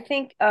about it. I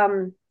think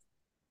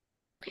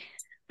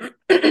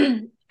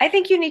I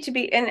think you need to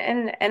be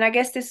and I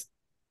guess this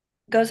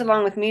goes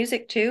along with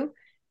music too.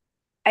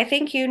 I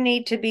think you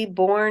need to be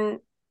born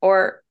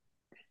or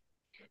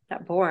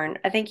not born.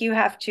 I think you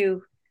have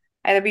to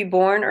either be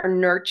born or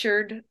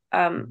nurtured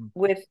Mm-hmm.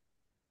 with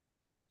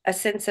a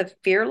sense of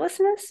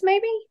fearlessness,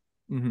 maybe.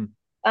 Mm-hmm.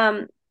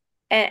 Um,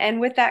 and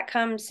with that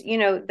comes,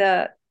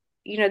 the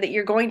that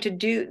you're going to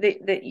do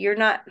that you're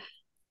not,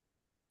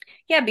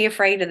 yeah, be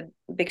afraid of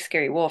the big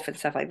scary wolf and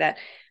stuff like that,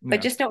 but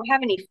Yeah. just don't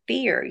have any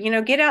fear.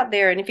 Get out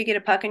there, and if you get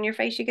a puck in your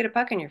face, you get a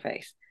puck in your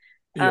face.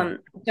 Yeah.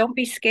 Don't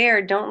be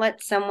scared. Don't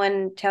let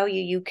someone tell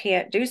you you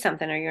can't do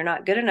something or you're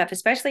not good enough,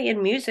 especially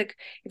in music,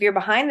 if you're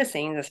behind the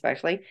scenes,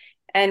 especially.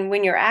 And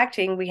when you're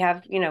acting, we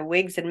have,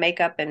 wigs and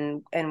makeup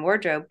and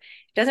wardrobe.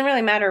 It doesn't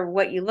really matter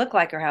what you look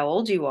like or how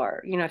old you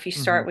are, if you Hmm.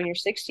 start when you're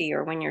 60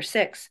 or when you're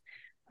 6.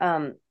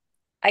 Um,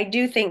 I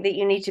do think that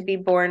you need to be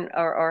born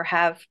or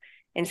have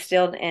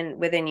instilled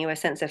within you a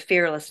sense of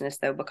fearlessness,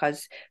 though,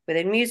 because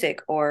within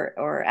music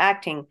or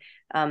acting,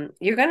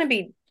 you're gonna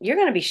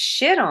be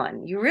shit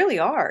on. You really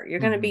are. You're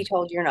gonna Hmm. be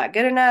told you're not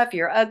good enough,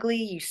 you're ugly,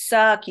 you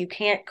suck, you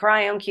can't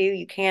cry on cue,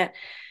 you can't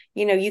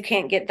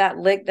get that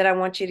lick that I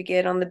want you to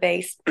get on the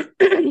bass.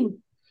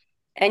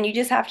 And you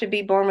just have to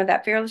be born with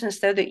that fearlessness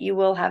so that you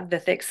will have the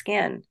thick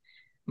skin.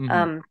 Hmm.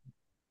 Um,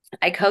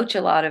 I coach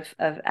a lot of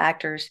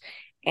actors,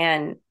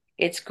 and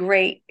it's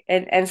great.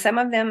 And some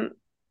of them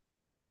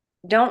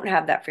don't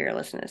have that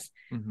fearlessness.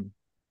 Hmm.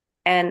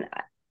 And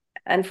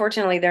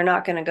unfortunately, they're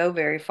not going to go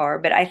very far.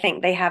 But I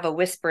think they have a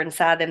whisper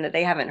inside them that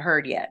they haven't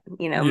heard yet.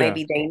 Yeah.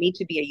 Maybe they need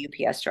to be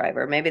a UPS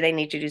driver. Maybe they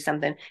need to do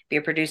something, be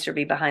a producer,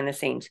 be behind the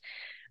scenes.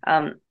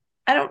 Um,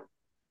 I don't,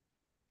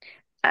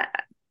 I,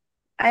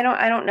 I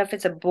don't know if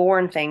it's a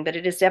born thing, but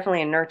it is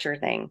definitely a nurture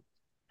thing.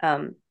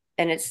 Um,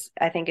 and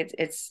I think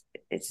it's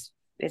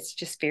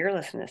just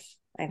fearlessness,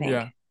 I think.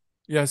 Yeah.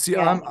 Yeah. See,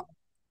 Yeah.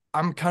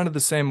 I'm kind of the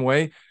same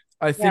way.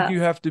 I think Yeah.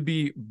 you have to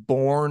be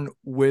born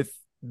with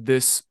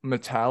this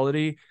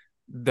mentality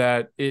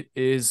that it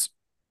is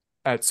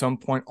at some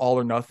point all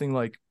or nothing.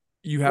 Like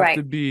you have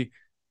to Right. be,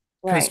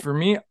 because Right. for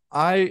me,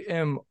 I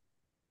am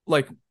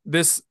like,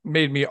 this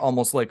made me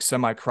almost like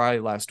semi cry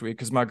last week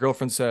because my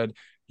girlfriend said,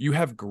 "You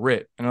have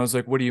grit." And I was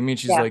like, "What do you mean?"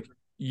 She's Yeah. like,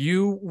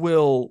 "You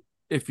will,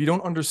 if you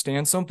don't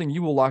understand something,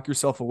 you will lock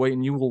yourself away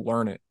and you will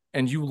learn it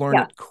and you learn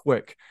Yeah. it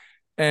quick."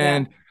 Yeah.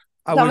 And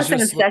I It's was almost an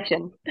just,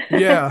 obsession.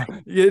 yeah,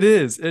 it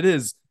is. It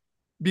is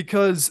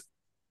because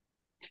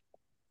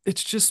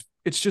it's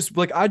just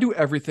like I do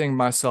everything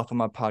myself on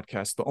my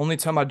podcast. The only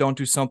time I don't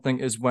do something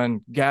is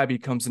when Gabby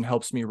comes and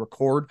helps me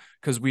record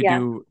because we Yeah.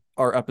 do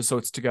our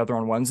episodes together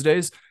on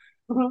Wednesdays.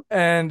 Hmm.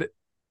 And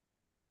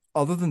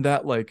other than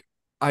that, like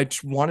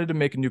wanted to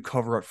make a new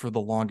cover art for the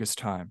longest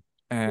time.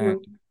 And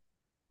Hmm.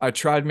 I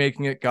tried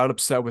making it, got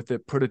upset with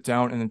it, put it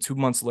down, and then 2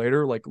 months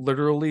later, like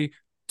literally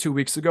 2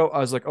 weeks ago, I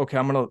was like, okay,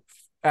 I'm gonna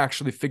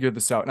actually figure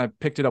this out. And I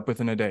picked it up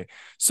within a day.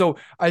 So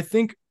I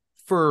think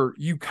for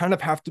you kind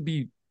of have to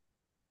be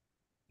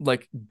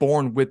like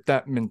born with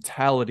that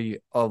mentality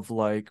of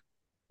like,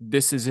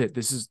 this is it.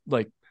 This is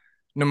like,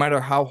 no matter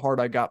how hard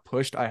I got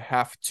pushed, I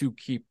have to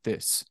keep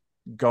this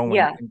going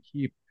Yeah. and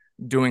keep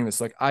doing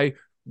this. Like I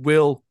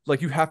will,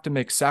 like you have to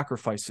make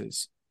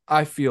sacrifices,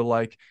 I feel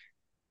like,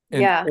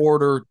 in Yeah.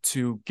 order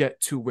to get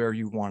to where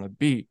you want to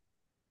be.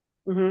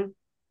 Hmm.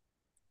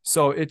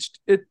 So it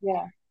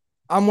Yeah.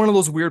 I'm one of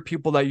those weird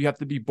people that you have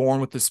to be born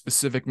with a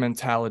specific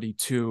mentality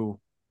to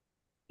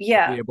be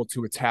Yeah. able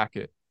to attack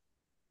it.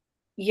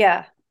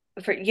 Yeah.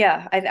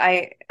 Yeah,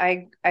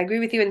 I agree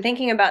with you. And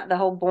thinking about the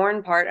whole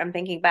born part, I'm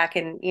thinking back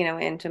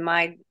into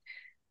my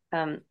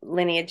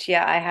lineage.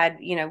 Yeah, I had,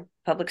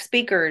 public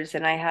speakers,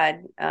 and I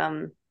had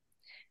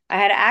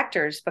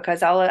actors,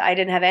 because I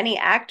didn't have any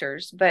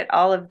actors, but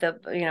all of the,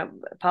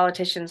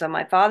 politicians on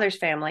my father's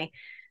family,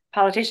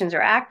 politicians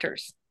are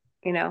actors,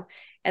 you know.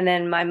 And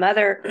then my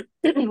mother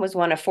was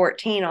one of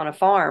 14 on a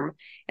farm,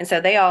 and so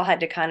they all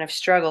had to kind of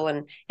struggle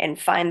and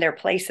find their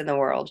place in the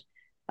world.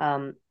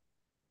 Um,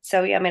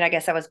 so yeah, I mean, I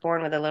guess I was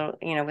born with a little,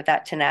 with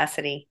that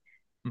tenacity,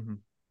 Mm-hmm.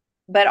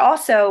 but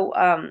also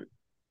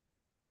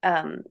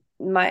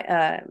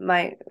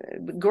my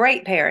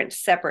great parents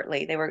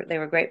separately. They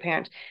were great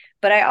parents,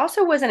 but I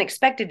also wasn't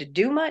expected to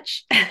do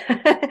much.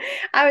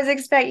 I was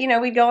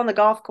we'd go on the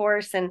golf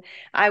course, and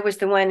I was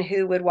the one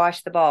who would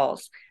wash the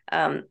balls.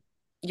 Um,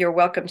 you're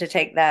welcome to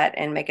take that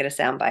and make it a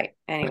soundbite.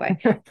 Anyway,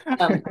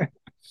 um,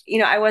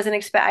 I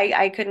wasn't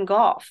I couldn't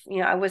golf.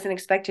 I wasn't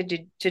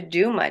expected to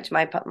do much.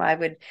 I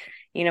would,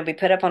 be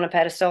put up on a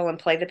pedestal and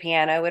play the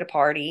piano at a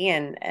party,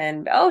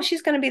 and oh,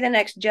 she's going to be the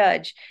next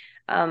judge.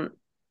 Um,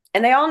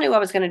 and they all knew I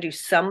was going to do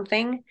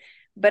something,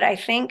 but I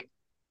think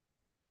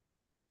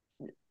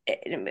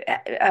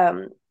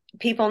um,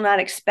 people not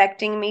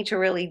expecting me to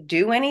really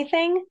do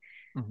anything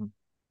Mm-hmm.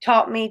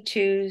 taught me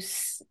to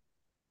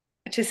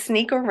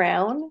sneak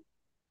around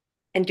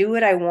and do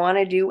what I want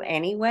to do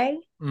anyway.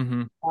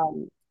 Mm-hmm.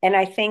 And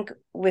I think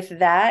with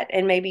that,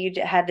 and maybe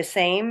you had the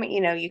same,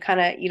 you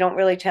don't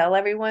really tell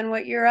everyone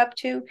what you're up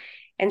to.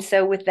 And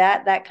so with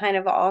that kind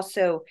of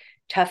also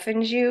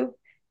toughens you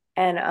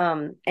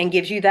and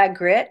gives you that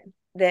grit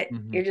that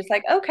Mm-hmm. you're just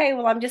like, okay,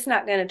 well, I'm just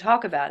not going to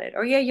talk about it.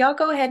 Or yeah, y'all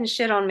go ahead and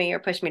shit on me or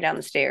push me down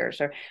the stairs,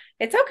 or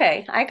it's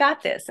okay, I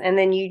got this. And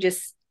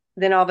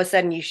then all of a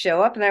sudden you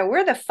show up and they're,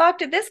 where the fuck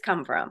did this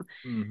come from?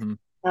 Mm-hmm.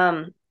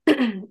 Um,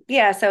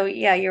 yeah, so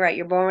yeah, you're right.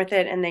 You're born with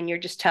it, and then you're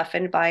just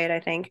toughened by it, I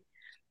think.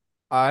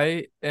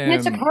 I And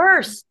it's a am.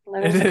 curse.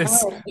 It It is a is.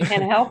 curse. We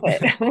can't help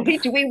it.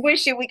 We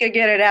wish we could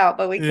get it out,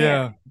 but we can't.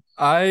 Yeah.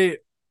 I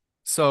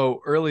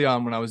so early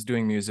on when I was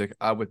doing music,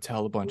 I would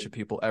tell a bunch of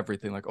people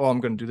everything like, "Oh,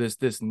 I'm going to do this,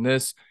 this, and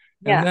this."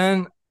 And Yeah,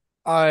 then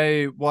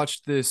I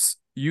watched this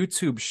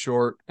YouTube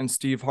short, and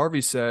Steve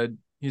Harvey said,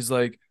 he's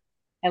like,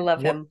 I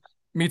love "What? him.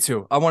 Me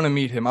too. I want to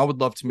meet him. I would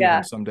love to meet him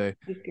Yeah, someday."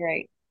 he's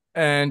great.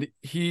 And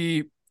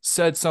he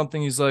said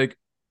something. He's like,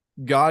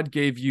 "God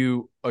gave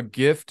you a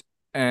gift,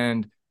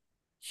 and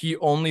he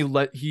only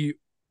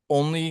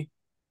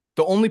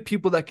the only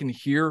people that can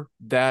hear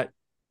that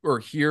or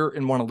hear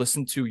and want to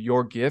listen to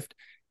your gift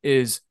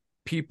is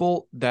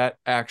people that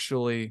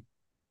actually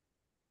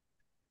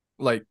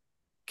like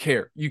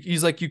care."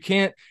 He's like, you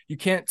can't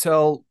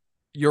tell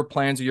your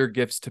plans or your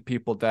gifts to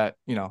people that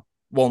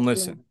won't Yeah.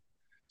 listen.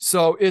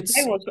 So They it's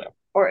will,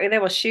 or they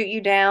will shoot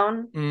you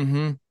down,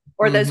 mm-hmm,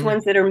 or those mm-hmm,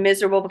 ones that are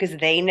miserable because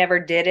they never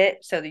did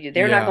it. So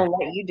they're not yeah, going to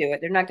let you do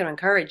it. They're not going to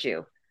encourage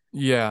you.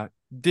 yeah.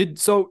 Did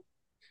so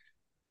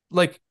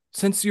like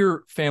since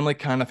your family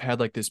kind of had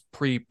like this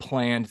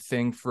pre-planned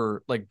thing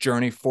for like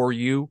journey for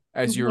you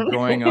as you were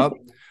growing up,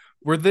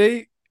 were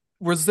they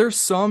was there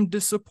some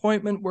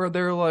disappointment where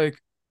they're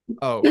like,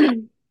 oh,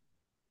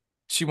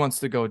 she wants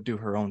to go do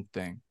her own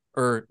thing?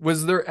 Or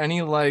was there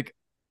any like,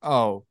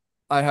 oh,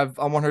 I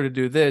want her to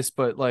do this,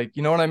 but like,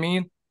 you know what I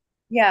mean?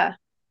 Yeah.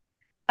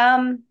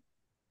 Um,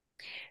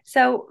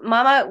 so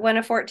Mama, when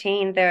of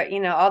 14, there,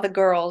 all the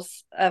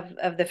girls of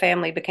the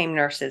family became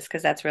nurses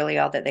because that's really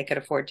all that they could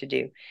afford to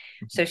do.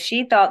 So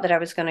she thought that I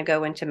was going to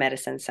go into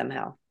medicine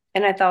somehow.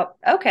 And I thought,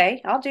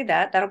 okay, I'll do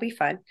that. That'll be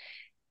fun.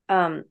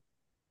 Um,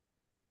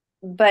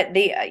 but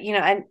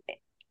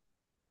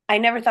I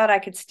never thought I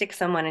could stick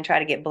someone and try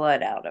to get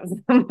blood out of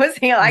them.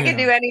 I could Yeah.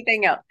 do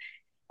anything else.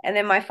 And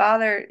then my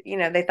father,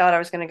 they thought I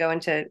was going to go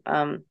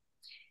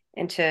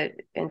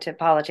into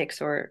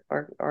politics or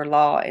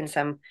law in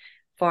some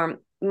form.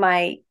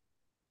 I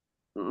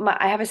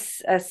have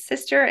a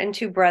sister and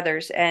two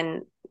brothers,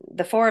 and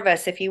the four of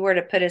us, if you were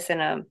to put us in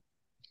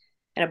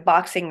a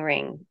boxing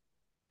ring,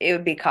 it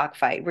would be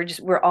cockfight.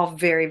 We're all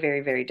very,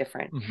 very, very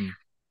different. Mm-hmm.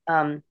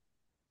 Um,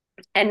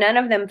 and none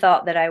of them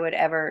thought that I would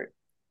ever.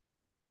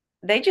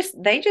 They just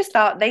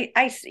thought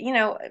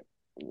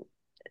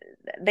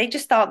they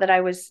just thought that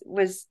I was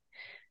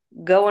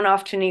going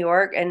off to New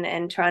York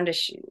and trying to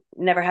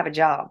never have a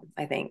job.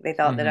 I think they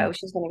thought that, Mm-hmm. oh,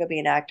 she's going to go be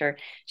an actor.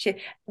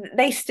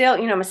 They still,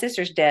 my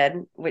sister's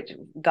dead, which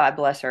God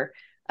bless her.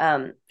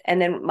 And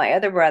then my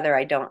other brother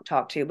I don't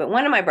talk to, but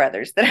one of my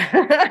brothers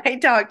that I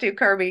talk to,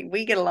 Kirby,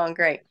 we get along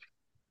great.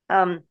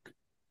 Um,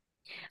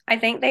 I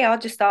think they all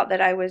just thought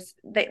that I was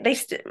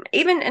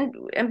even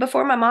and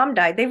before my mom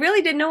died, they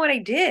really didn't know what I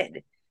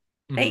did.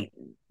 Mm-hmm. They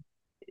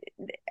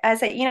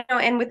as a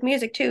and with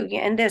music too,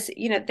 and this,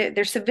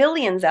 there's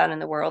civilians out in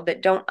the world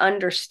that don't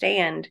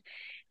understand.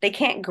 They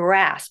can't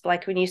grasp,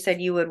 like when you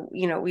said you would,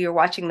 we were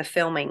watching the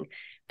filming,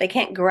 they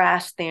can't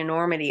grasp the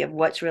enormity of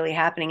what's really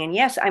happening. And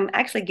yes, I'm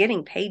actually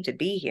getting paid to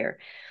be here.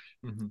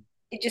 Mm-hmm.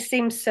 It just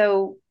seems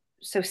so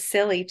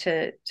silly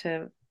to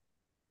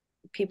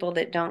people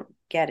that don't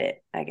get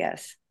it, I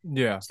guess.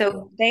 Yeah.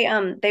 So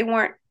they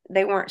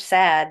weren't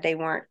sad, they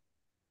weren't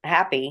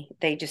happy.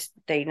 They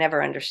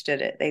never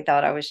understood it. They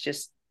thought I was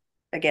just,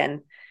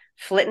 again,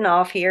 flitting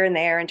off here and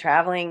there and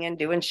traveling and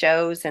doing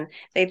shows. And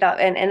they thought,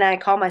 and I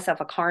call myself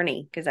a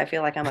carny because I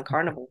feel like I'm a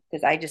carnival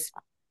because I just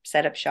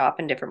set up shop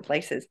in different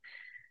places.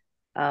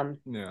 Um,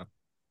 Yeah.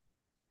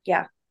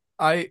 yeah,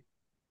 I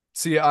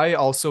See, I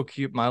also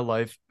keep my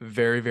life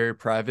very, very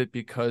private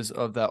because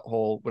of that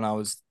whole when I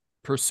was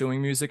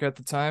pursuing music at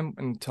the time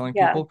and telling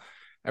yeah, people.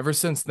 Ever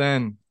since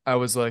then, I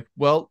was like,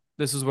 well,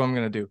 this is what I'm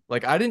gonna do.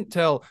 Like I didn't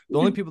tell the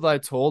only people that I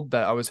told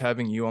that I was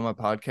having you on my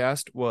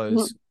podcast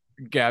was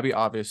Gabby,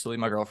 obviously,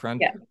 my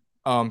girlfriend.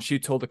 yeah, She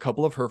told a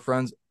couple of her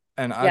friends,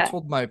 and I yeah,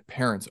 told my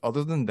parents.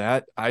 Other than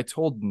that, I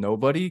told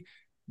nobody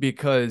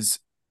because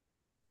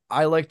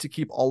I like to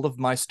keep all of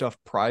my stuff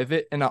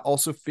private. And I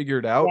also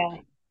figured out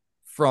yeah,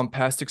 from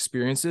past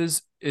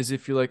experiences is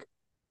if you like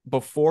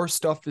before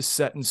stuff is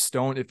set in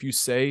stone, if you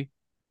say,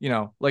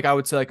 like I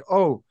would say like,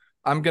 oh,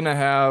 I'm gonna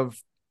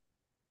have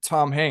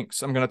Tom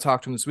Hanks. I'm gonna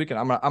talk to him this weekend.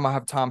 I'm gonna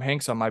have Tom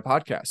Hanks on my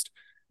podcast.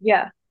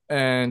 yeah,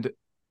 And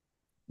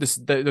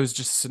there was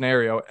just a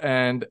scenario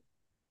and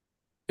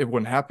it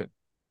wouldn't happen.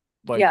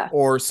 Like, yeah,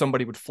 or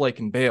somebody would flake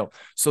and bail.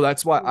 So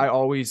that's why I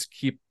always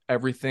keep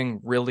everything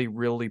really,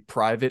 really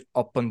private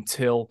up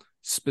until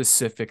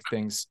specific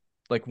things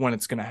like when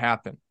it's gonna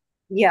happen.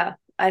 yeah.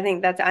 I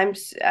think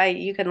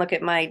you can look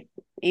at my,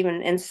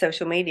 even in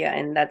social media,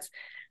 and that's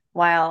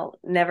why I'll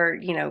never,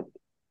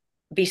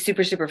 be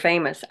super super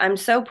famous. I'm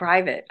so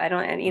private. I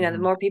don't, and the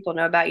Mm-hmm. more people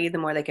know about you, the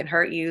more they can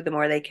hurt you, the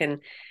more they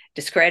can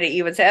discredit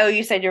you and say, oh,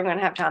 you said you're going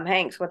to have Tom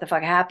Hanks, what the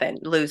fuck happened,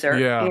 loser?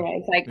 Yeah.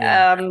 It's like,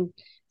 Yeah.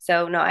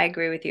 so no, I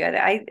agree with you.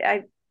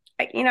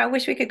 I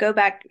wish we could go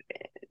back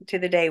to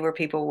the day where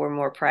people were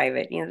more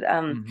private.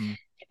 Mm-hmm.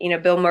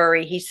 Bill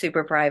Murray, he's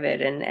super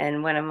private,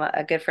 and one of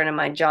a good friend of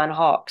mine, John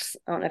Hawkes,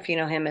 I don't know if you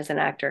know him as an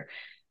actor.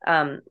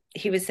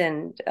 He was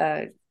in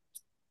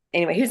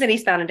Anyway, he was in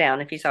Eastbound and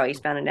Down. If you saw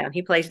Eastbound and Down,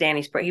 he plays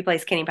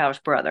Kenny Powers'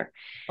 brother,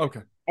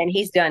 Okay. and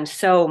he's done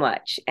so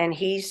much. And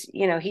he's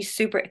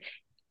super.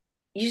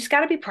 You just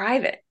got to be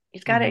private.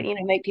 You've got to,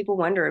 Hmm. make people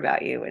wonder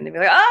about you, and they'll be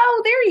like,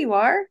 "Oh, there you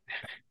are."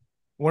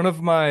 One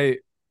of my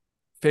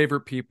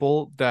favorite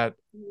people that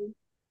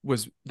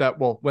was that,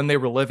 well, when they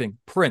were living,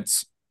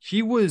 Prince.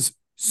 He was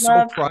so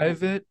Love.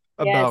 private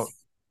about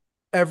Yes.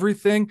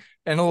 everything.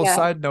 And a little Yeah.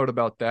 side note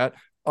about that.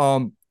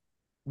 Um,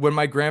 when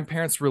my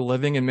grandparents were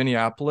living in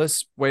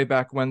Minneapolis, way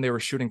back when they were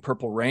shooting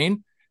Purple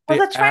Rain, Oh, they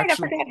that's right. I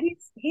actually, forgot.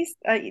 He's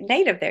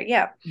native there.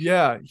 Yeah.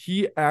 yeah,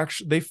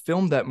 they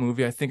filmed that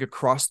movie, I think,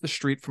 across the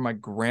street from my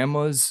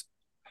grandma's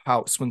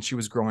house when she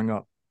was growing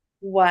up.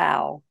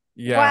 Wow.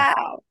 Yeah.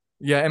 Wow.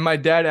 Yeah. And my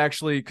dad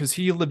actually, because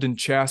he lived in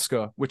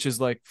Chaska, which is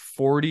like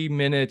 40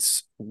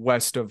 minutes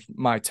west of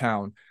my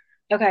town.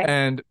 Okay.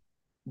 And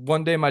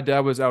one day my dad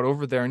was out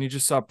over there and he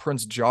just saw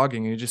Prince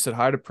jogging and he just said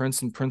hi to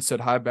Prince and Prince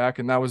said hi back.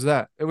 And that was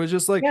that. It was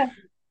just Yeah.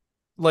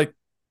 like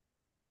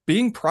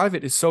being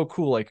private is so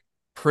cool. Like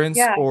Prince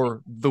Yeah.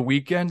 or The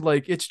Weekend,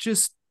 like it's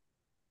just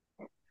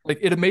like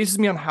it amazes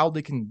me on how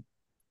they can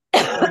be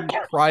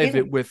Excuse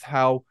private me. with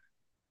how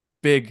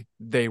big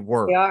they They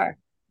were. are.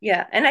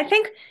 Yeah. And I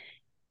think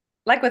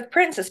like with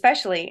Prince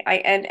especially,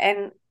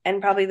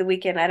 and probably The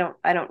Weeknd,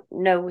 I don't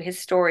know his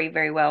story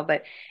very well,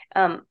 but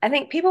I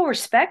think people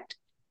respect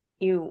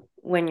you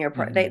when you're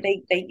Mm-hmm.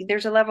 they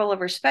there's a level of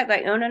respect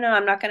like, no, no, no,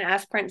 I'm not going to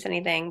ask Prince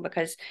anything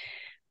because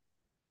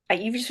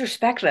you just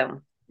respect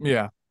them.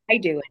 Yeah, I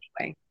do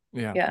anyway.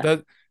 yeah. Yeah.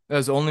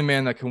 That's the only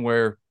man that can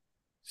wear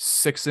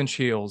 6-inch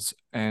heels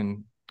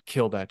and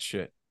kill that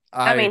shit.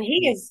 I I mean,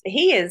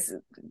 he is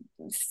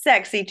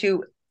sexy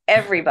to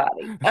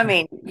everybody. I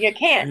mean, you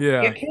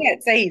yeah.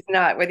 can't say he's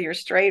not, whether you're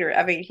straight or,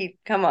 I mean, he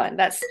come on,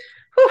 that's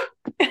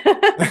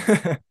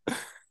whew.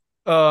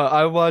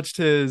 I watched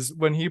his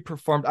when he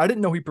performed. I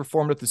didn't know he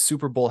performed at the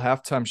Super Bowl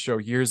halftime show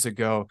years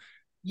ago.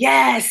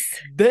 Yes.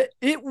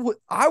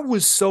 I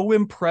was so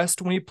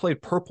impressed when he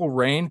played Purple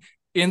Rain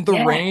in the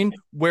Yes. rain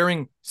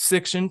wearing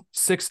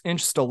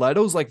 6-inch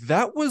stilettos. Like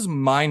that was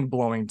mind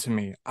blowing to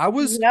me. I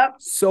was Yep.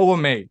 so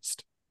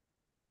amazed.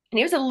 And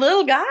he was a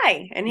little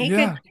guy and he could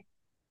Yeah.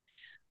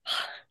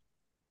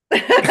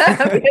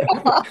 be a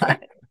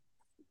lot.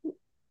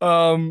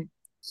 um.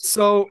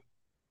 So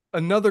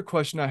another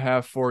question I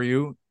have for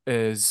you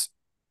is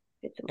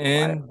Get some water.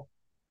 in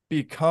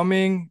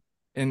becoming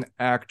an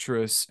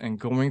actress and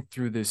going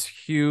through this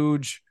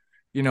huge,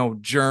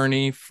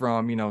 journey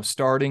from,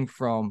 starting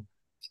from,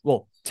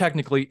 well,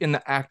 technically in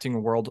the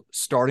acting world,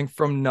 starting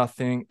from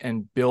nothing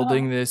and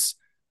building Oh. this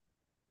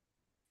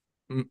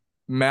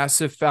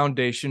massive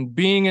foundation,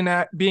 being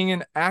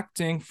in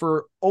acting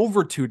for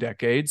over 2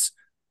 decades,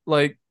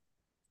 like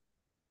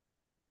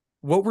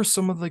what were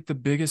some of like the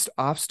biggest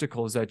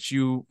obstacles that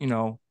you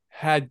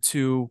had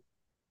to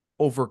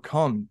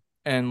overcome?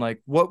 And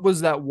like, what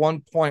was that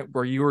one point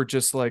where you were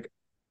just like,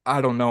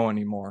 I don't know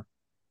anymore?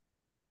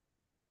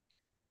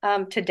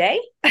 Today,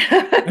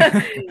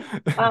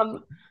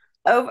 um,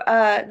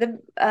 the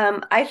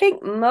I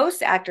think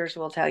most actors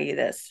will tell you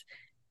this,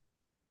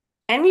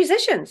 and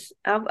musicians.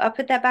 I'll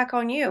put that back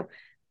on you.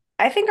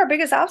 I think our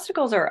biggest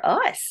obstacles are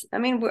us. I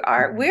mean, we're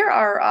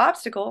our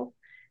obstacle.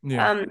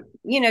 Yeah.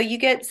 You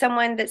get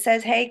someone that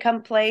says, "Hey,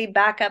 come play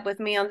backup with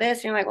me on this,"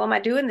 and you're like, "Well, am I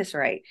doing this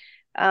right?"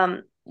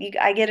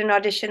 I get an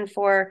audition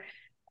for,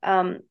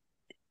 um,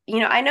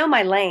 I know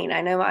my lane.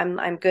 I know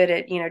I'm good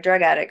at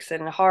drug addicts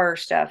and horror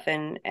stuff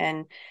I'm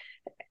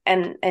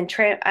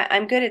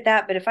good at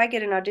that. But if I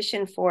get an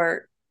audition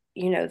for,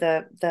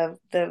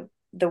 the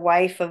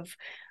wife of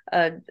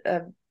a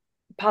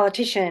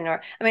politician,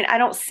 or I mean, I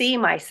don't see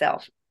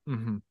myself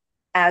Mm-hmm.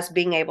 as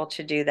being able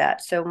to do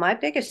that. So my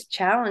biggest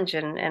challenge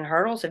and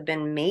hurdles have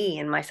been me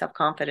and my self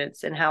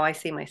confidence and how I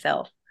see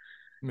myself.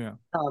 Yeah.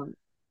 Um,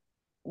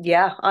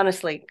 yeah,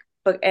 honestly,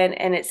 but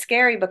and it's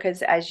scary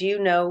because, as you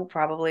know,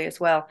 probably as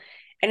well,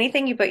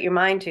 anything you put your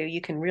mind to, you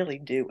can really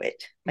do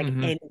it, like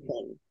Mm-hmm.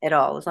 anything at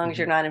all, as long as Mm-hmm.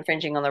 you're not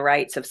infringing on the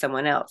rights of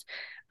someone else.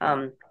 Yeah.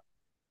 Um,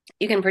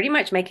 you can pretty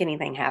much make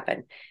anything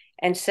happen.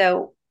 And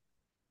so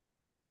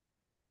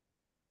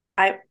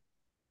I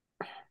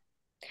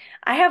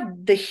I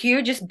have the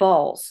hugest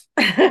balls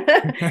of,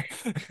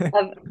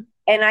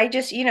 and I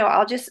just,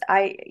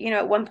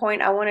 at one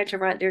point I wanted to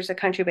run, there's a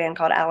country band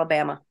called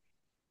Alabama,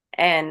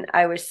 and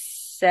I was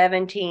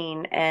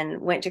 17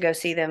 and went to go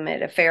see them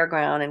at a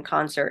fairground in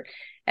concert.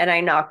 And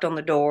I knocked on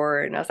the door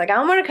and I was like, I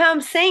want to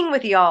come sing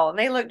with y'all. And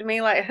they looked at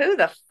me like, who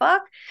the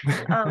fuck?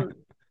 Um,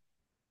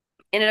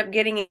 Ended up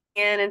getting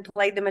in and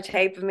played them a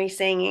tape of me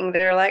singing.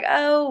 They're like,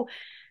 oh,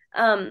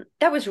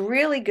 that was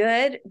really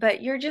good,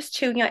 but you're just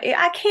too young.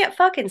 I can't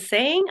fucking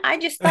sing. I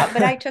just thought,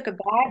 but I took a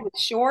bag with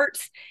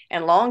shorts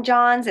and long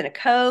johns and a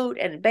coat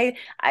and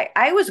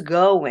I was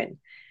going.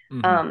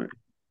 Mm-hmm. Um,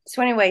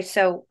 so anyway,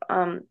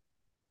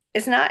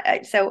 it's not,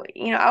 so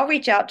I'll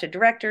reach out to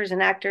directors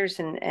and actors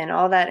and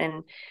all that,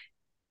 and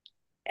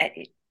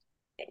I,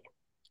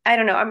 I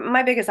don't know.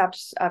 My biggest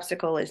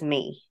obstacle is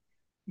me.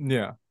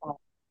 Yeah.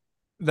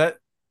 That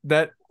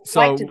that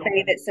like to So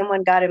say that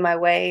someone got in my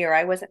way or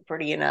I wasn't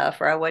pretty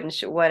enough or I wasn't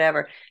sure,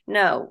 whatever.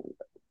 No,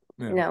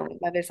 yeah, no,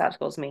 my biggest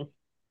obstacle is me.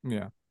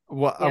 yeah.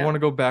 Well, I Yeah. want to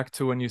go back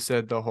to when you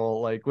said the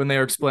whole like when they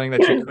were explaining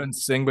that you couldn't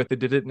sing, but they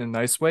did it in a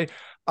nice way.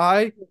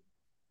 I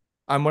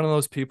I'm one of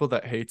those people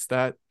that hates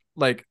that.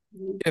 Like,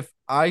 if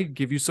I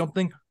give you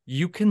something,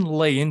 you can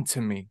lay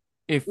into me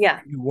if Yeah.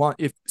 you want.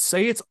 If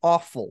say it's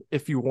awful,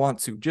 if you want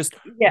to, just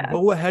Yeah.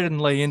 go ahead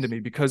and lay into me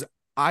because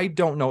I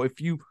don't know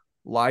if you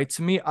lie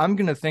to me, I'm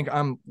gonna think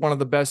I'm one of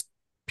the best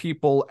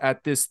people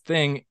at this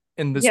thing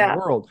in this Yeah.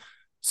 world.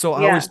 So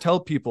I always Yeah. tell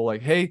people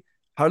like, "Hey,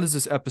 how does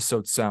this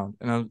episode sound?"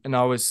 And I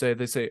always say,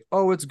 they say,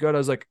 "Oh, it's good." I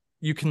was like,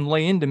 "You can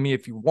lay into me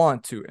if you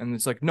want to," and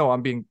it's like, "No,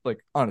 I'm being like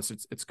honest.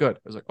 It's good." I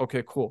was like,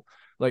 "Okay, cool."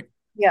 Like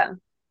Yeah.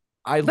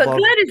 I But love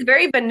good is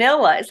very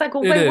vanilla. It's like,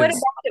 well, it wait, what is.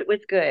 about it was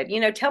good?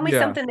 Tell me Yeah.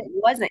 something that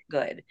wasn't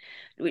good.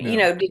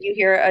 Yeah. Did you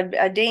hear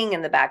a ding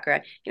in the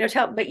background?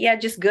 But yeah,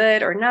 just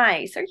good or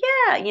nice or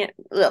yeah,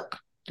 look,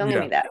 don't give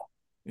Yeah. me that.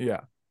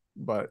 Yeah.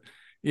 But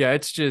yeah,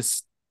 it's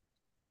just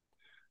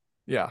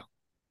yeah.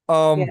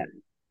 Yeah. Um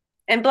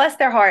And bless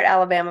their heart,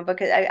 Alabama,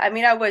 because I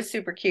mean, I was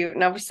super cute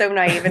and I was so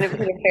naive, and it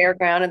was in a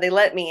fairground, and they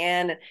let me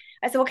in, and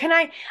I said, well, can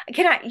I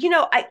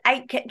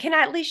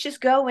at least just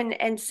go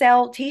and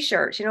sell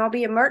T-shirts? I'll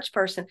be a merch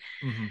person.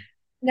 mhm.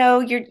 No,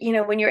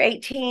 when you're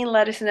 18,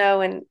 let us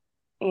know. And,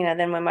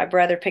 then when my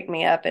brother picked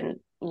me up and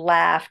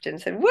laughed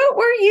and said, what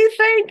were you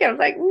thinking? I was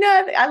like,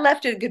 nothing. I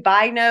left a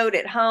goodbye note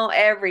at home,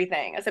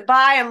 everything. I said,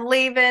 bye, I'm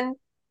leaving.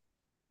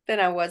 Then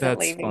I wasn't That's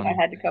leaving. I funny.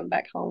 had to come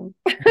back home.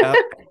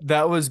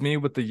 That was me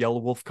with the Yellow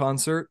Wolf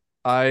concert.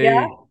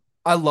 Yeah.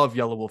 I love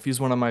Yellow Wolf. He's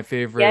one of my Yeah,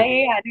 favorite yeah,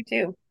 yeah, I do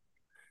too.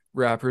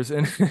 rappers.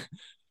 And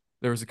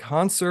there was a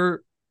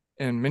concert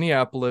in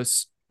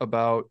Minneapolis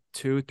about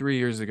 2, 3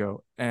 years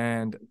ago.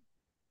 And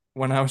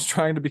when I was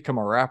trying to become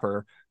a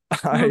rapper,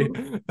 I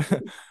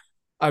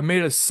I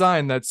made a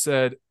sign that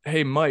said,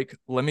 "Hey Mike,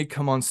 let me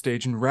come on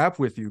stage and rap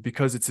with you,"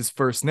 because it's his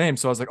first name.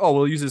 So I was like, "Oh,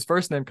 we'll use his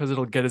first name because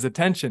it'll get his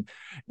attention."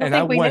 I And I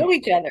think we went, know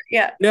each other.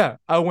 Yeah. yeah,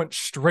 I went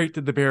straight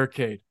to the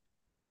barricade.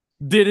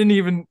 Didn't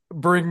even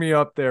bring me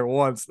up there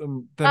once.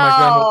 And then my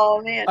grandma,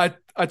 Oh man.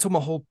 I told my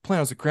whole plan.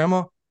 I was like,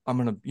 "Grandma, I'm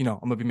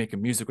gonna be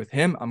making music with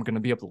him. I'm gonna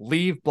be able to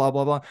leave, blah,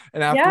 blah, blah."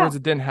 And Yeah. afterwards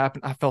it didn't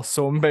happen. I felt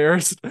so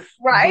embarrassed. But it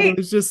Right.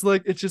 was just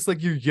like, it's just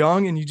like you're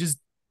young and you just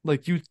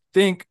like you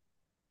think,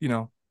 you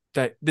know,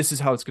 that this is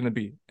how it's gonna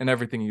be and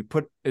everything you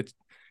put it.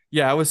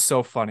 Yeah, it was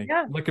so funny.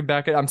 Yeah. Looking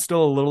back I'm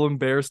still a little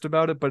embarrassed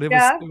about it, but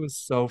Yeah. it was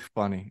so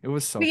funny. It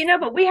was so But funny.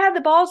 but we had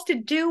the balls to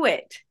do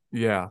it.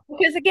 Yeah.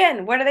 Because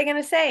again, what are they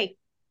going to say?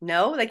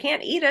 No, they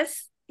can't eat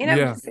us.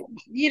 Yeah.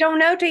 You don't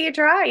know till you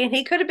try. And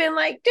he could have been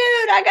like,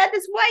 dude, I got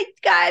this white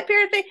guy up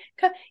here.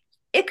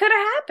 It could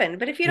have happened.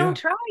 But if you don't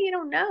Yeah. try, you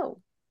don't know.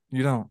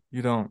 You don't.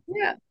 You don't.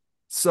 Yeah.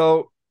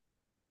 So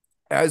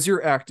as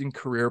your acting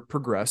career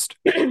progressed,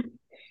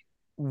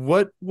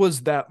 what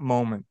was that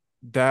moment,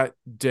 that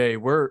day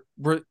where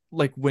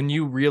like when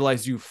you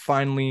realized you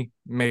finally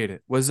made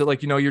it? Was it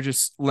like, you're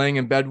just laying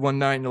in bed one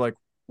night and you're like,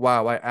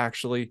 wow, I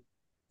actually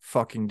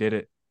fucking did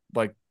it.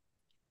 Like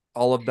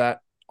all of that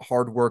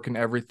hard work and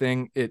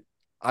everything,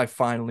 I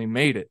finally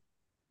made it.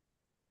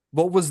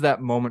 What was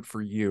that moment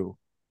for you?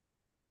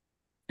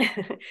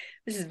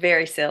 This is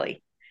very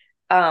silly.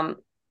 Um,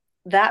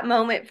 that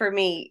moment for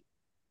me,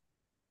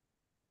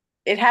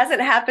 it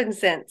hasn't happened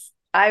since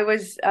I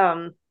was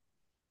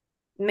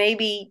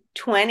maybe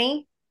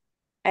 20.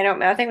 I don't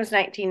know. I think it was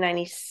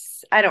 1990.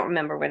 I don't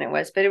remember when it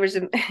was, but it was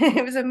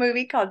it was a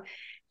movie called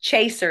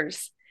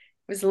Chasers.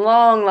 It was a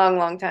long, long,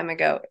 long time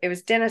ago. It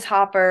was Dennis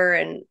Hopper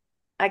and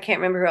I can't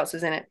remember who else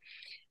was in it.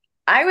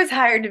 I was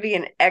hired to be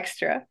an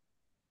extra,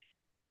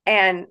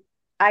 and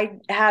I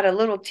had a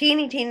little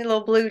teeny, teeny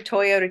little blue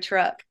Toyota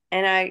truck,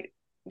 and I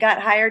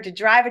got hired to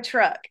drive a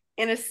truck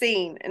in a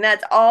scene, and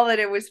that's all that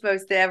it was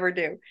supposed to ever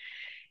do.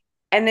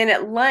 And then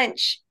at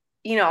lunch,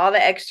 all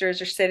the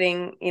extras are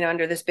sitting,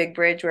 under this big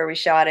bridge where we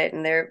shot it,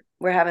 and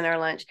we're having our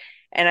lunch.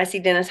 And I see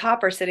Dennis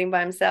Hopper sitting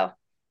by himself.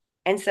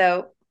 And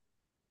so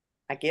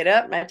I get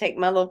up and I take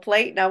my little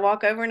plate and I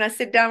walk over and I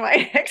sit down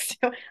right next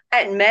to him. I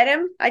hadn't met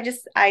him.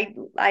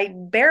 I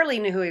barely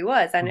knew who he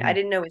was. I Mhm.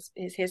 didn't know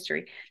his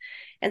history.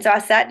 And so I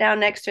sat down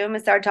next to him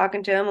and started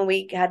talking to him, and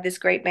we had this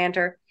great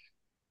banter.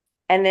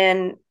 And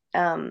then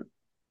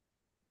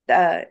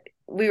uh,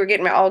 we were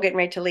getting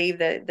ready to leave.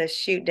 The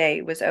shoot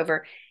day was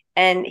over,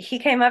 and he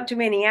came up to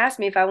me and he asked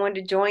me if I wanted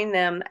to join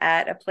them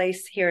at a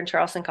place here in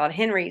Charleston called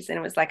Henry's, and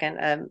it was like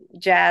a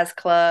jazz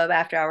club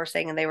after hours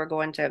thing, and they were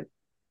going to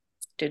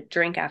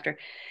drink after.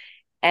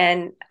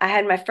 And I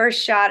had my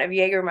first shot of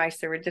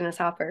Jägermeister with Dennis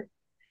Hopper.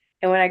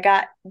 And when I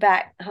got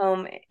back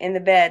home in the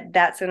bed,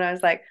 that's when I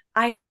was like,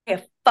 I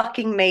have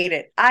fucking made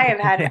it. I have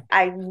had it.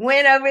 I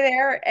went over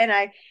there,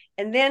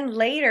 and then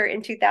later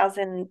in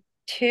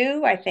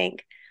 2002, I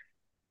think,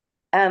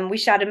 we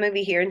shot a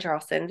movie here in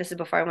Charleston. This is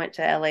before I went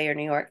to LA or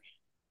New York.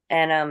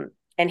 And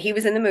he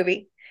was in the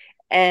movie.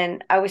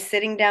 And I was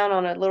sitting down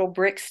on a little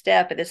brick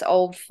step at this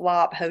old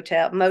flop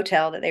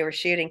motel that they were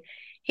shooting.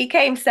 He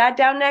came, sat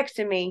down next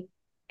to me,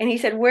 And he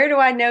said, "Where do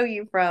I know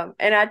you from?"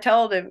 And I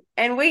told him,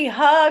 and we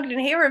hugged, and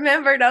he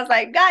remembered. I was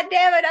like, "God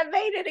damn it, I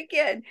made it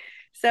again."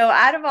 So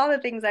out of all the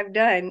things I've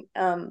done,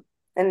 and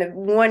the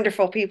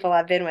wonderful people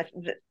I've been with,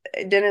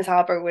 Dennis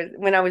Hopper was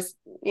when I was,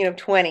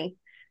 20.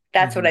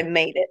 That's what Hmm. I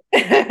made it.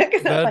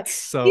 Because I was like, That's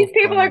so these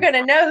people are funny. going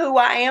to know who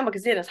I am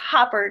because Dennis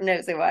Hopper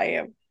knows who I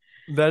am.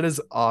 That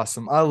is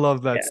awesome. I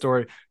love that Yeah.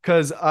 story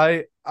because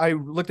I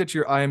looked at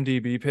your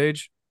IMDb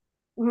page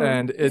Mhm.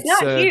 and It's it not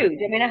said, huge.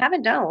 I mean, I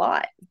haven't done a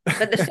lot,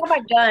 but the stuff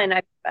I've done,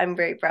 I'm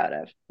very proud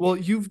of. well,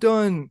 you've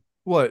done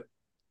what,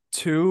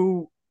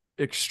 two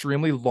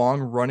extremely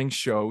long running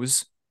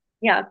shows,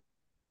 Yeah.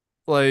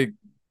 like,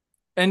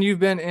 and you've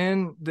been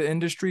in the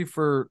industry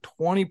for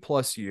 20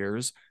 plus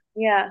years.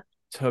 Yeah.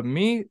 To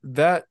me,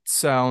 that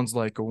sounds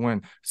like a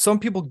win. Some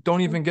people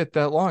don't even get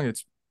that long.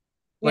 It's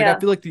like, I Yeah.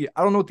 feel like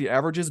I don't know what the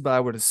average is, but I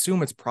would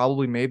assume it's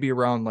probably maybe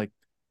around like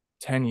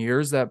 10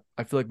 years that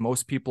I feel like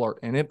most people are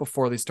in it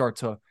before they start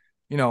to,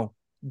 you know,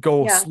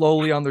 go Yeah.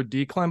 slowly on their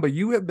decline. But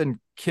you have been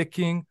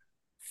kicking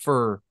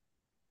for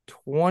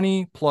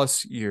 20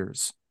 plus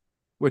years,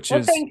 which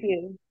Well, is, thank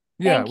you.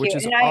 yeah, Thank you. which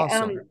is And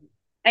awesome.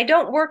 I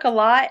don't work a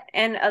lot,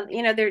 and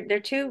they're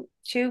two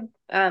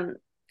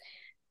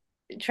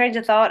trains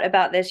of thought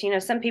about this.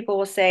 Some people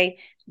will say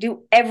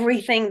do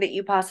everything that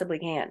you possibly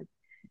can.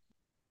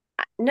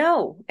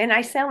 No, and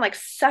I sound like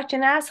such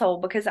an asshole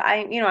because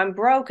I'm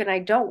broke and I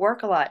don't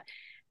work a lot.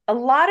 A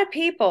lot of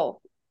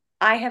people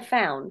I have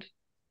found,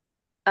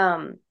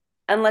 um,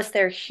 unless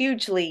they're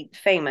hugely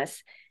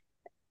famous,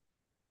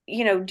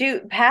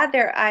 do pad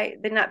their I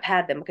they not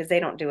pad them because they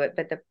don't do it,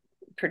 but the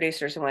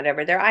producers and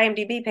whatever, their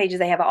IMDb pages,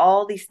 they have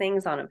all these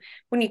things on them.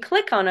 When you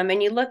click on them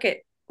and you look at,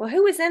 well,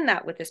 who was in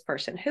that with this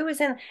person? Who was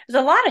in?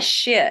 There's a lot of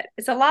shit.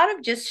 It's a lot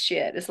of just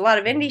shit. It's a lot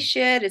of indie Mhm.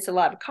 shit. It's a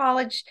lot of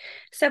college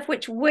stuff,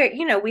 which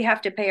we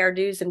have to pay our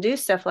dues and do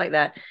stuff like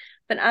that.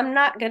 But I'm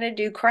not going to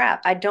do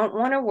crap. I don't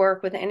want to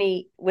work with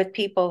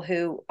people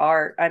who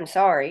are, I'm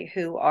sorry,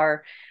 who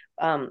are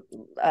um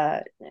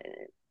uh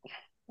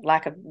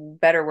lack of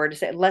better word to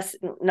say, less,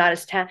 not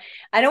as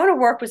I don't want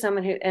to work with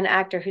someone an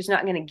actor who's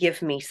not going to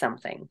give me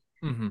something.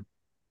 Mhm.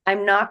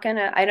 I'm not going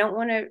to, I don't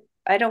want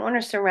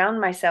to surround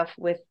myself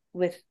with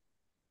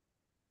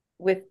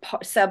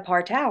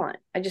subpar talent.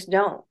 I just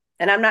don't.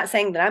 And I'm not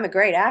saying that I'm a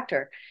great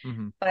actor,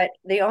 Mhm. but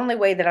the only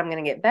way that I'm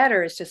going to get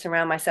better is to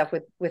surround myself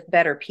with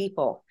better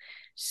people.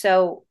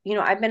 So,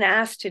 I've been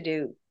asked to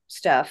do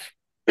stuff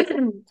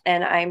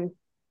and I'm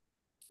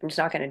just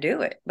not going to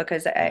do it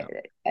because Yeah.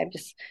 I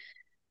just,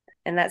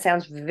 and that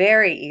sounds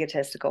very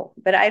egotistical,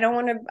 but I don't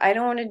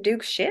want to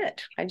do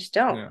shit. I just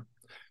don't. Yeah.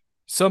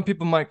 Some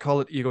people might call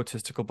it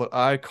egotistical, but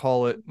I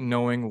call it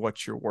knowing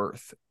what you're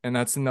worth. And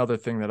that's another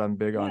thing that I'm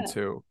big on Yeah.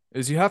 too,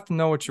 is you have to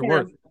know what you're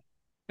Yeah. worth.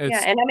 Yeah.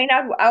 It's, And I mean,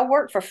 I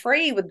work for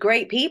free with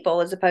great people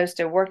as opposed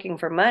to working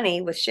for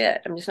money with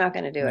shit. I'm just not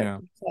going to do it. yeah.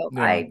 So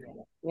Yeah.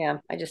 yeah,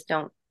 I just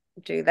don't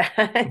do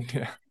that.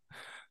 Yeah.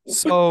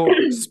 So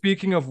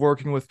speaking of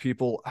working with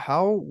people,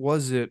 how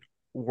was it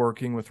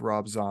working with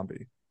Rob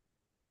Zombie?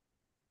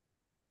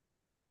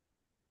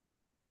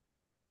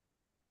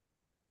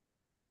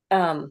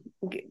 um,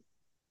 the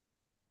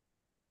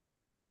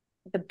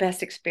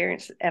best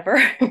experience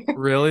ever.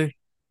 Really?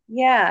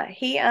 Yeah,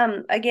 he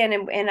again,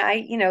 and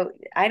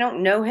I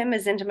don't know him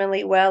as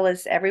intimately well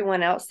as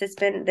everyone else that's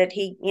been that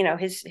he,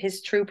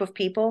 his troop of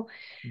people.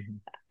 Mhm.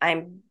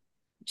 I'm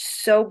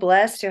so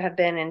blessed to have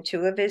been in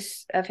two of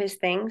his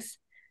things.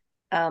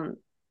 Um,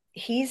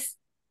 he's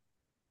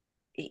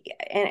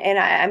and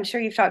I'm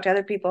sure you've talked to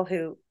other people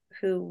who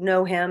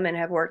know him and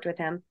have worked with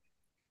him.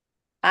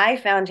 I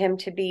found him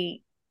to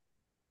be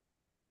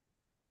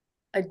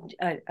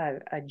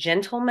a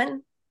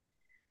gentleman.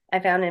 I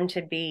found him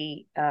to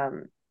be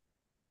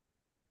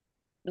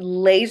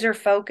laser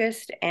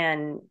focused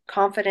and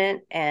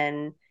confident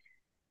and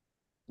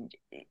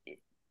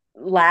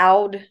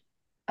loud,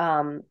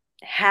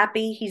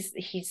 happy.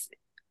 He's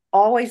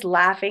always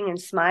laughing and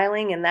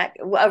smiling, and that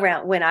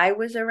around when I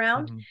was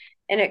around. Mhm.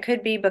 And it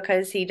could be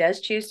because he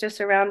does choose to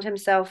surround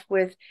himself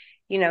with,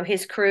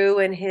 his crew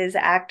and his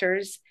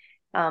actors,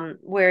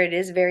 where it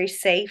is very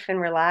safe and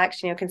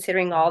relaxed,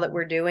 considering all that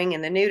we're doing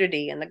and the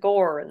nudity and the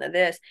gore and the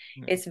this.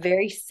 Yeah. It's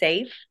very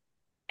safe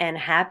and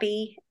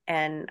happy.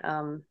 And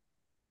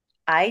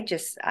I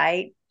just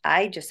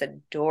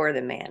adore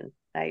the man.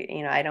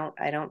 I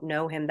don't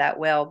know him that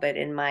well, but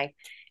in my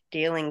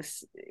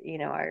dealings,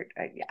 yeah.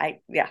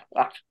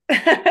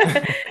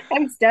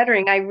 I'm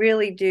stuttering. I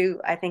really do.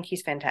 I think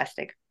he's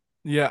fantastic.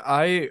 Yeah,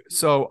 I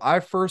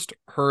first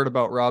heard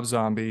about Rob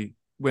Zombie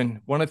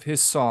when one of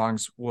his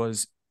songs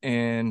was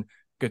in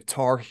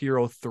Guitar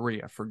Hero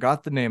 3. I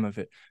forgot the name of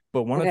it,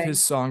 but one of Okay.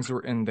 his songs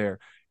were in there.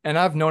 And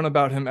I've known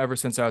about him ever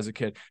since I was a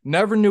kid.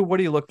 Never knew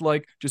what he looked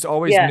like, just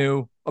always Yeah.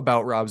 knew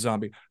about Rob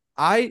Zombie.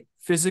 I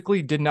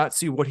physically did not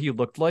see what he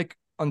looked like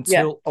Yeah.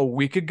 until a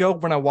week ago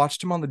when I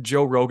watched him on the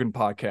Joe Rogan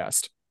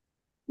podcast.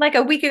 Like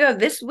a week ago,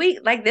 this week,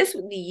 like this,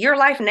 your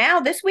life now,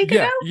 this week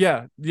ago. Yeah,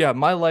 yeah, yeah.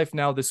 My life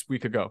now this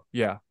week ago.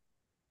 Yeah.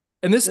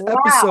 And this Wow.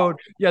 episode,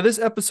 yeah, this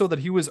episode that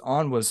he was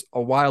on was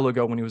a while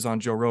ago when he was on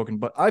Joe Rogan,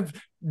 but I've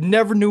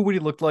never knew what he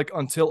looked like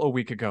until a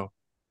week ago.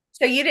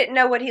 So you didn't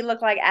know what he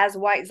looked like as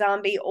White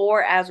Zombie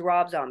or as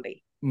Rob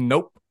Zombie?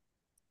 Nope,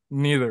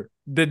 neither.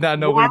 Did not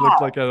know what he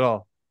looked like Wow. at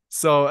all.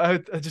 So I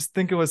just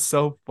think it was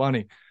so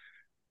funny.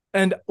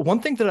 And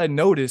one thing that I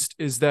noticed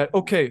is that,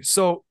 okay,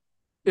 so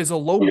is a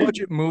low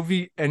budget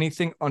movie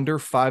anything under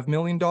 $5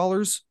 million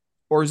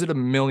or is it $1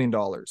 million?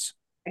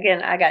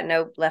 Again, I got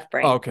no left Oh,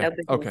 brain, okay. no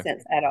business Okay.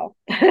 sense at all.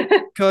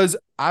 Because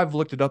I've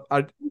looked it up.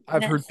 I've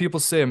heard Goodness. people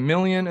say 1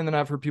 million and then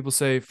I've heard people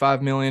say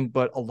 5 million,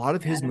 but a lot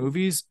of his Yeah.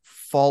 movies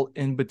fall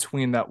in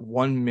between that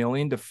 1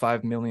 million to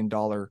 $5 million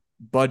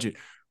budget,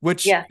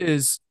 which Yeah.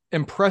 is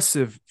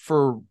impressive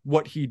for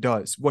what he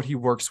does, what he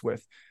works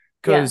with. Yeah.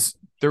 Because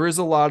there is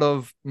a lot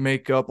of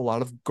makeup, a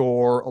lot of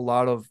gore, a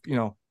lot of,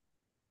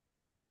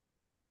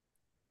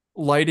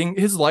 lighting.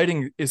 His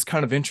lighting is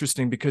kind of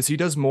interesting because he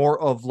does more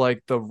of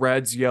like the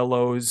reds,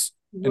 yellows,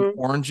 and Mhm.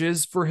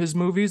 oranges for his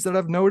movies that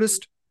I've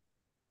noticed.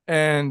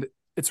 And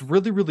it's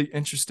really, really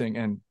interesting.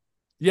 And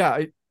yeah, I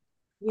would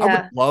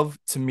Yeah. love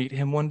to meet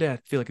him one day. I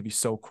feel like it'd be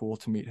so cool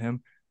to meet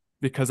him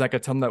because I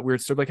could tell him that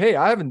weird story. Like, hey,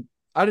 I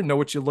didn't know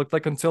what you looked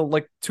like until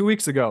like 2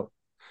 weeks ago.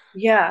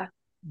 Yeah.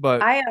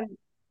 But I am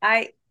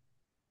I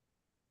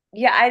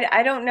yeah,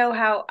 I don't know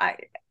how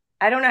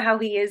I don't know how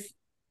he is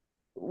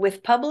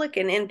with public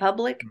and in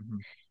public. mhm,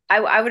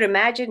 I would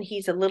imagine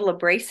he's a little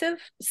abrasive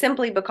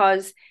simply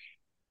because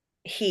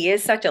he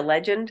is such a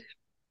legend,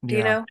 you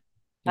yeah, know.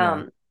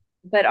 yeah,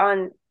 But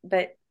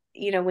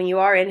when you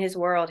are in his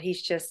world,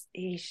 he's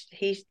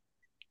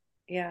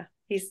yeah,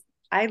 he's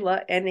I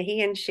love and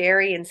he and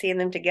Sherry and seeing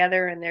them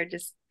together and they're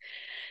just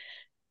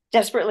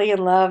desperately in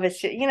love. It's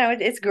just,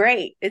 it's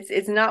great.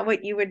 It's not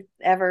what you would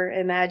ever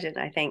imagine,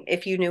 I think,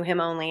 if you knew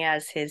him only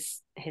as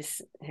his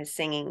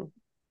singing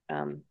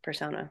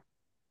persona.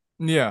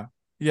 yeah,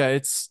 yeah.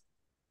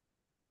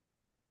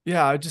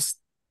 Yeah,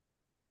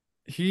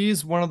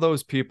 he's one of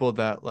those people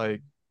that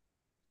like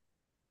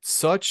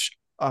such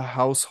a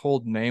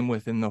household name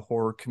within the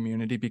horror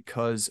community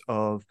because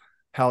of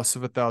House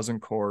of a Thousand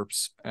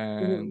Corpse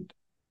Mm-hmm. and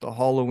the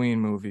Halloween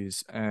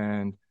movies.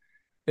 And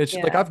it's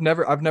like Yeah,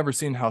 I've never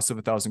seen House of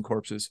a Thousand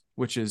Corpses,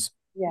 which is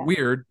yeah,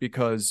 weird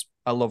because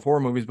I love horror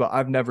movies, but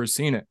I've never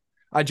seen it.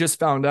 I just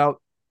found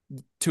out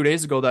 2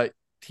 days ago that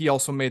he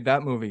also made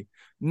that movie.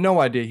 No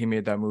idea he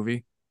made that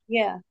movie.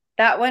 yeah.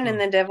 That one and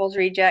Oh. the Devil's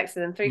Rejects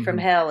and then Three from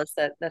Mm-hmm. hell is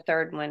the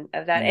third one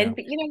of that. Yeah.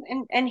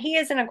 And he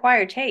has an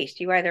acquired taste.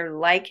 You either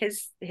like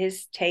his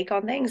take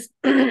on things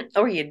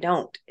or you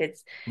don't.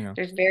 Yeah.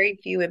 There's very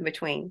few in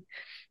between.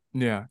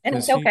 Yeah. And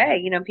it's Because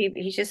okay.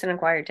 He's just an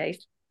acquired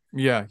taste.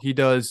 he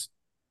does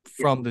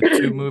from the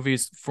two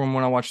movies from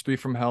when I watched Three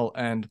from Hell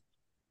and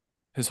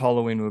his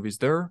Halloween movies.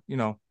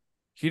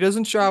 He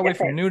doesn't shy away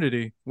from Different.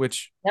 nudity,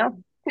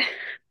 No,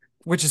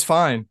 which is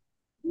fine.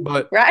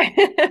 But right.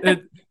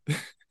 it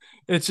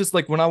it's just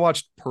like when I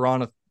watched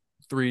Piranha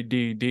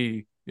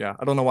 3DD. Yeah,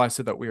 I don't know why I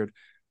said that weird.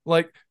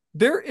 Like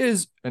there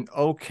is an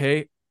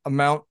okay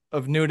amount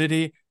of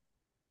nudity.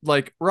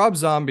 Like Rob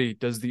Zombie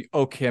does the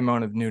okay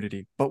amount of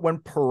nudity, but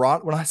when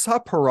I saw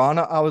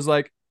Piranha, I was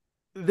like,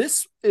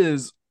 this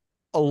is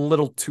a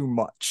little too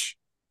much.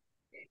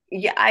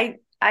 Yeah, I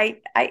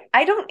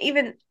don't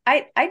even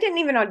I didn't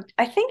even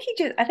I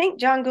think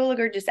John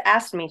Gulager just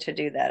asked me to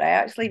do that. I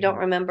actually don't Mhm.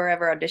 remember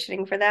ever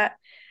auditioning for that.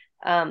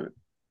 Um,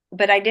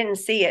 but I didn't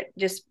see it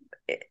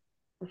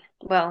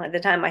well, at the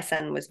time my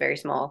son was very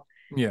small.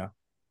 Yeah.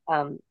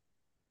 Um,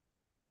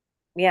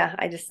 yeah,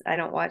 I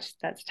don't watch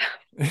that stuff.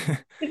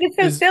 It's just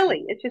so Is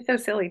silly. It's just so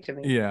silly to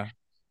me. Yeah.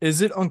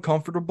 Is it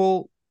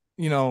uncomfortable,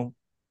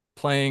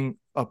 playing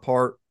a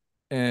part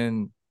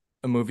in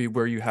a movie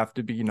where you have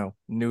to be,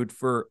 nude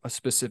for a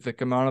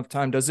specific amount of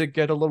time? Does it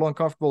get a little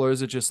uncomfortable or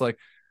is it just like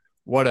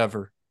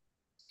whatever?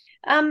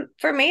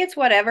 For me it's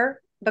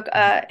whatever. But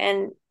Mhm.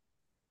 and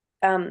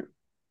um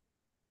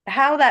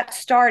how that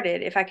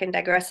started, if I can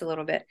digress a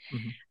little bit.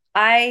 Mhm.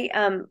 I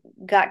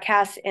got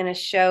cast in a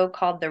show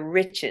called The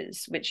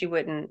Riches, which you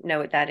wouldn't know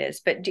what that is.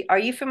 But are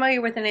you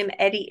familiar with the name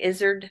Eddie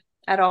Izzard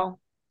at all?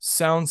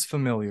 Sounds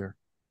familiar.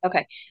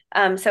 Okay.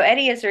 So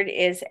Eddie Izzard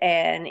is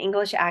an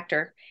English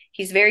actor.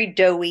 He's very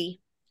doughy.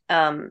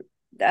 Um,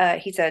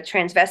 he's a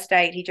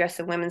transvestite. He dresses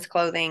in women's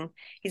clothing.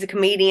 He's a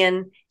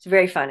comedian. He's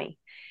very funny.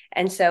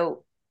 And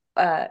so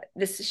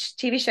this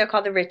TV show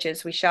called The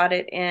Riches, we shot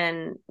it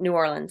in New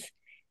Orleans.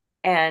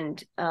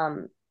 And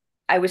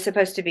I was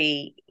supposed to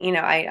be,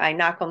 I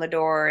knock on the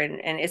door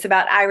and it's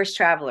about Irish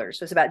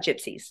travelers. It's about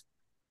gypsies.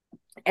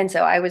 And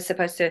so I was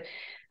supposed to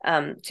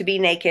be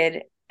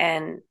naked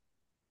and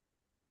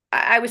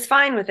I was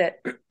fine with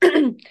it.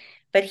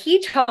 But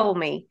he told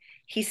me,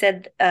 he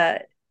said,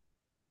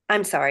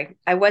 I'm sorry,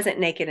 I wasn't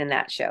naked in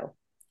that show.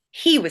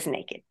 He was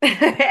naked.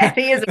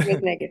 He is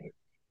was naked.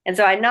 And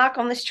so I knock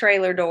on this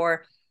trailer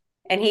door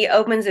and he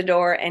opens the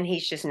door and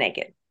he's just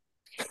naked.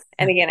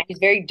 And again, he's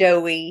very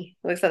doughy.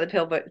 Looks like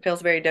the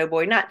Pillsbury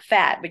Doughboy, not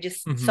fat, but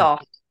just Mhm.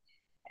 soft.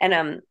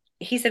 And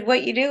he said,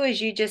 "What you do is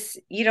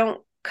you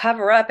don't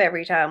cover up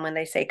every time when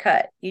they say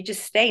cut. You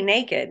just stay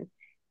naked,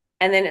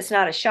 and then it's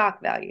not a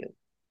shock value.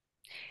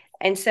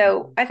 And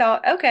so I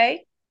thought,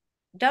 okay,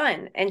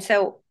 done. And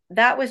so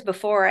that was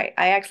before I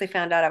actually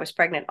found out I was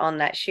pregnant on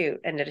that shoot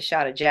and did a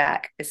shot of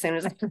Jack as soon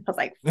as I was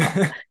like,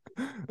 fuck.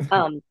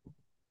 Um,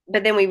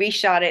 but then we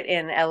reshot it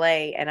in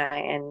LA, and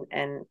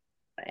I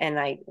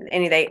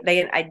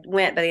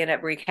went, but they ended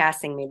up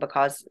recasting me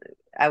because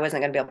I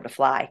wasn't going to be able to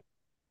fly.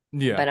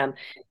 Yeah.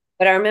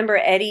 But I remember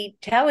Eddie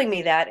telling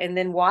me that, and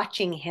then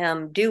watching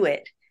him do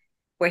it,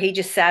 where he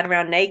just sat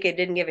around naked,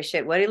 didn't give a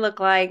shit what he looked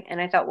like. And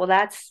I thought, well,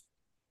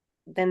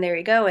 then there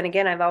you go. And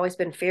again, I've always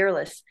been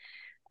fearless.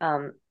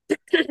 Um,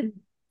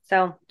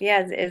 so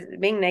yeah,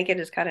 being naked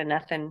is kind of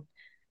nothing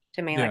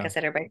to me. Like I Yeah.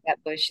 said, everybody's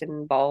got bush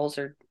and balls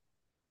or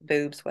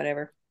boobs,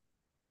 whatever.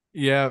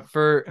 Yeah.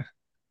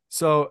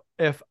 So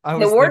if I The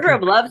was thinking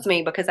wardrobe loves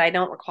me because I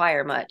don't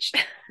require much.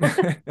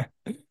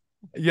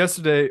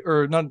 yesterday,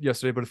 or not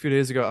yesterday, but a few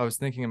days ago, I was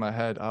thinking in my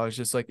head, I was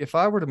just like, if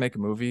I were to make a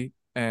movie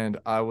and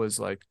I was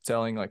like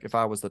telling, like, if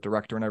I was the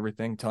director and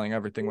everything, telling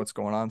everything what's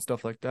going on,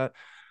 stuff like that,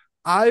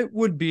 I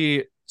would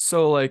be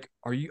so like,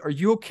 are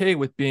you okay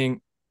with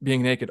being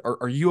naked?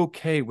 Are you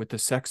okay with the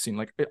sex scene?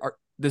 Like,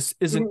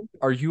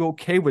 are you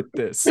okay with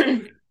this?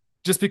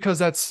 Just because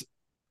that's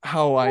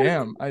how I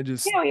am. I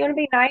just, You want to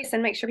be nice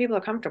and make sure people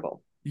are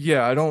comfortable.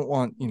 yeah, I don't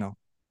want,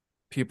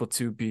 people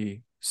to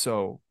be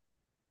so,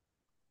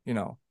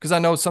 because I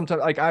know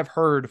sometimes, like, I've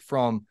heard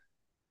from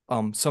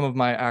some of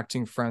my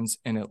acting friends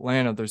in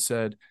Atlanta, they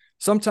said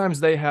sometimes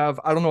they have,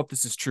 I don't know if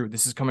this is true,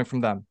 this is coming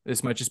from them,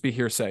 this might just be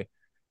hearsay,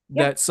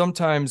 Yeah. that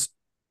sometimes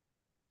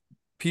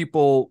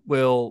people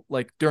will,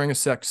 like, during a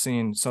sex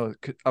scene, so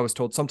I was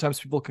told sometimes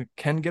people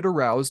can get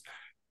aroused,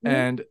 Mm-hmm.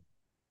 and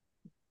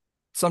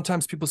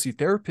sometimes people see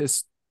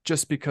therapists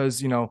just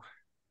because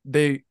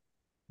they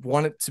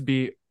want it to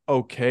be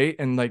okay,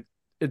 and like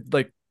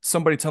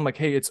somebody tell them, like,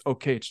 hey, it's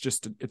okay, it's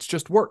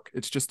just work,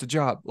 it's just a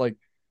job, like,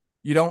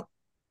 you don't,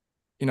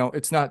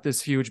 it's not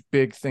this huge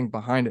big thing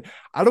behind it.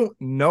 I don't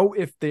know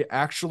if they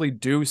actually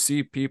do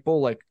see people,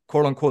 like,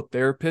 quote unquote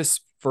therapists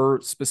for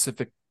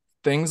specific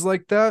things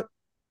like that.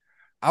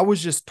 I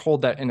was just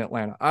told that in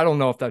Atlanta. I don't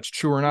know if that's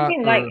true or You not,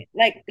 mean or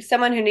like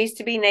someone who needs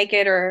to be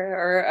naked,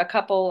 or a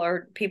couple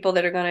or people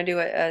that are going to do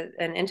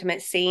an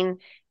intimate scene,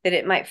 that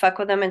it might fuck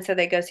with them, and so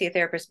they go see a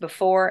therapist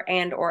before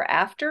and or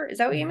after? Is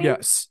that what you mean?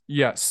 yes,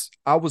 yes.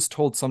 I was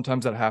told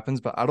sometimes that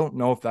happens, but I don't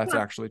know if that's Huh.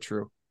 actually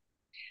true.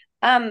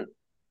 Um,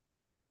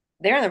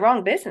 they're in the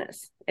wrong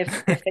business if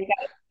they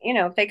got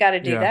if they got to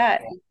do Yeah.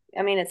 that.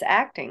 I mean, it's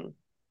acting.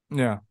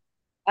 Yeah.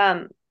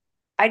 Um,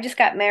 I just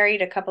got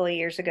married a couple of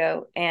years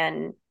ago,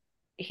 and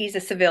he's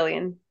a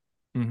civilian,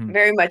 Mm-hmm.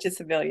 very much a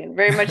civilian,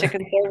 very much a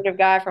conservative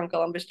guy from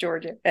Columbus,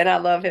 Georgia, and I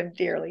love him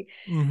dearly.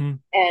 Mm-hmm.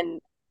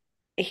 And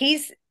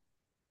he's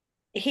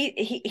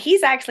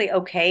he's actually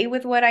okay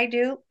with what I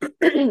do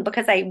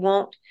because I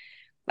won't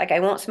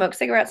smoke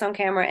cigarettes on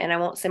camera, and I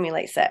won't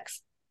simulate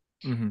sex.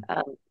 Mm-hmm.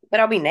 Um, but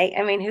I'll be naked.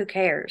 I mean, who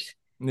cares?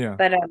 Yeah.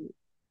 But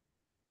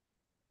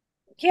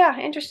yeah,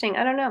 interesting.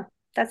 I don't know.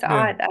 That's Yeah.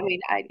 odd. I mean,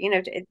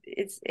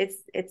 it's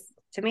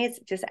to me, it's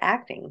just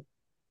acting.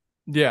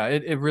 Yeah.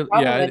 It really,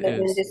 Problem yeah, it with it,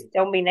 then is. just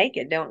don't be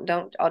naked.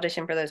 Don't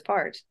audition for those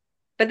parts.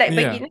 But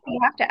Yeah. you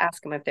have to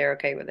ask them if they're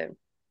okay with it.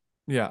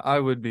 Yeah. I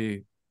would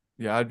be,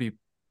 yeah, I'd be,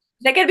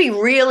 They got to be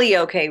really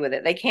okay with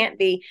it. They can't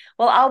be,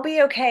 well, I'll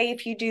be okay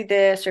if you do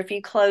this or if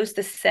you close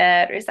the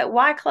set. Or it's like,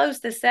 why close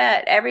the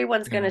set?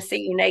 Everyone's going yeah. to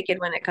see you naked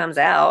when it comes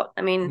out.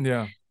 I mean,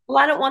 Yeah. well,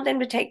 I don't want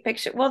them to take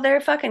pictures. Well,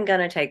 they're fucking going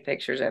to take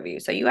pictures of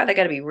you. So you either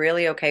got to be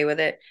really okay with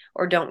it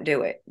or don't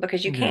do it,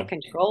 because you Yeah. can't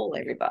control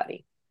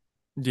everybody.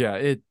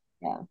 Yeah.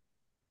 Yeah.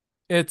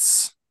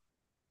 It's,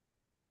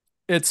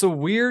 it's a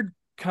weird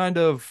kind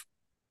of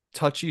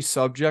touchy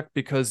subject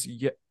because,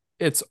 yeah,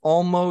 it's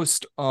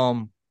almost,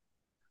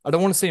 I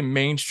don't want to say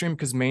mainstream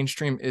because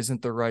mainstream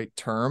isn't the right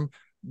term,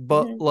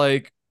 but Mhm.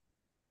 like,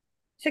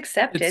 It's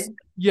accepted. it's,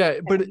 yeah,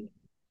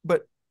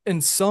 but in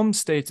some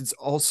states it's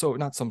also,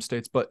 not some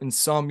states, but in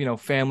some,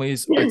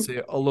 families, I'd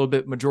say a little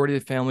bit, majority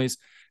of families,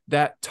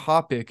 that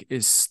topic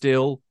is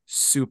still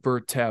super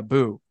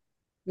taboo.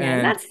 Yeah, and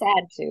And that's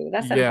sad too.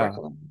 That's yeah,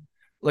 unfortunate.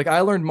 like,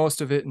 I learned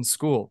most of it in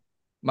school.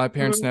 My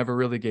parents Mhm. never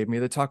really gave me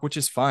the talk, which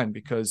is fine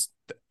because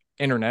the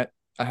internet,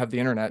 I have the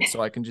internet,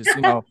 so I can just,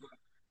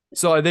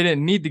 so they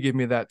didn't need to give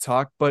me that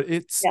talk, but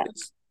it's Yeah.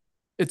 it's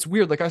it's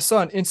weird. Like, I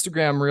saw an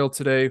Instagram reel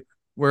today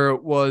where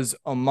it was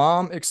a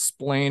mom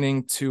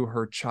explaining to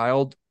her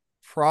child,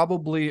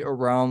 probably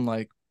around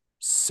like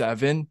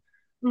 7,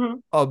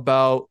 Mhm.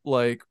 about,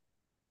 like,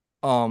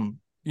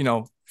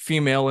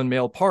 female and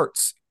male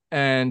parts.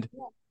 And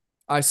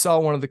I saw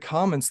one of the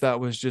comments that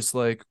was just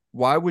like,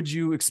 why would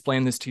you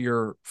explain this to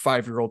your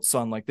 5-year-old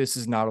son? Like, this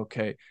is not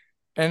okay.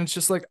 And it's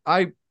just like,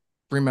 I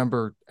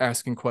remember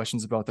asking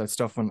questions about that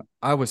stuff when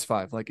I was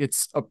 5. Like,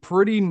 it's a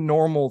pretty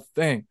normal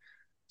thing.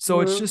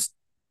 So it's Mhm. just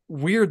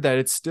weird that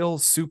it's still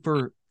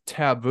super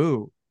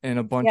taboo in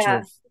a bunch Yeah.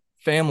 of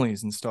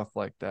families and stuff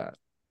like that.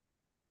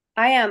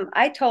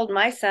 I told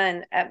my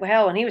son,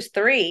 well, when he was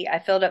 3, I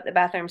filled up the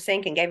bathroom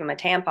sink and gave him a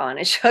tampon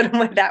and showed him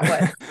what that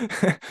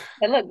was.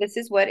 And look, this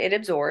is what it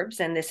absorbs,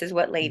 and this is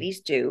what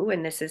ladies do,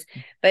 and this is.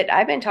 But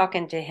I've been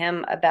talking to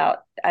him about,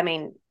 I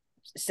mean,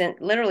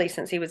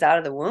 since he was out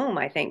of the womb,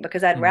 I think,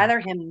 because I'd Mhm. rather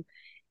him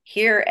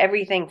hear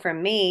everything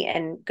from me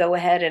and go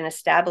ahead and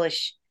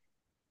establish,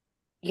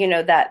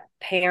 that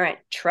parent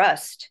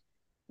trust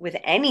with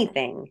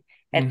anything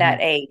at that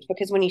Mhm. age.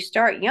 Because when you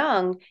start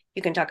young,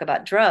 you can talk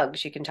about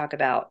drugs, you can talk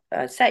about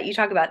you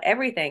talk about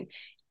everything.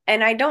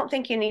 And I don't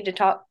think you need to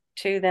talk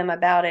to them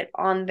about it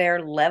on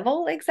their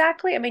level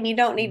exactly. I mean, you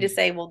don't need to Mhm.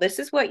 say, well, this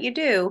is what you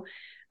do.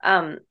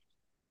 Um,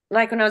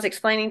 like when I was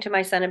explaining to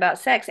my son about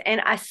sex,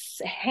 and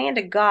hand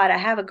to God, I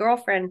have a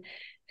girlfriend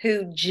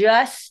who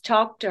just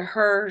talked to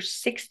her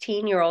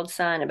 16-year-old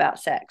son about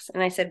sex.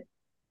 And I said,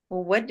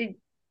 well, what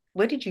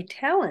did you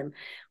tell him?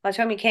 Well, I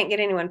told him he can't get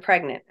anyone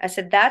pregnant. I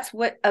said, that's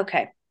what,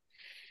 okay.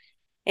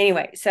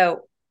 Anyway,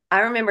 so I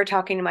remember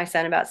talking to my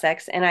son about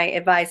sex, and I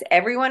advise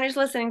everyone who's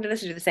listening to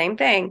this to do the same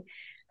thing.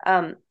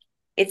 Um,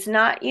 it's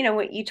not,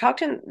 what you talk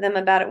to them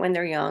about it when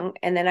they're young.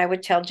 And then I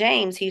would tell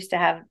James, he used to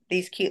have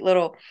these cute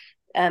little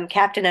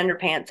Captain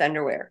Underpants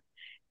underwear,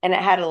 and it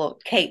had a little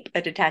cape,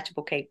 a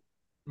detachable cape.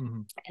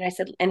 Mhm. And I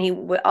said, and he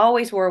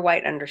always wore a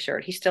white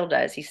undershirt. He still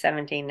does. He's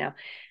 17 now,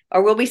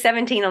 or will be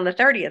 17 on the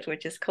 30th,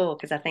 which is cool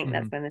because I think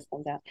that's Mhm. when this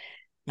comes out.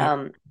 Yep.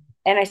 Um,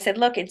 and I said,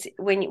 look, it's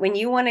when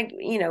you want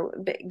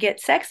to, get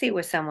sexy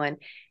with someone,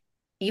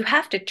 you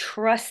have to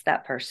trust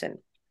that person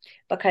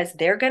because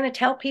they're going to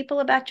tell people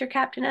about your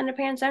Captain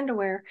Underpants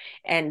underwear,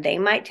 and they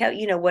might tell,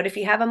 what if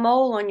you have a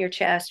mole on your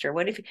chest, or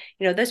what if,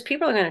 those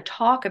people are going to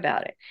talk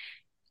about it.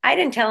 I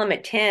didn't tell him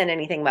at 10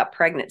 anything about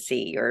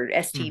pregnancy or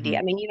STD.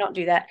 I Mhm. mean, you don't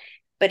do that.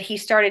 But he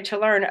started to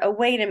learn, oh,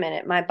 wait a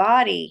minute, my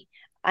body,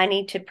 I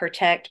need to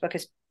protect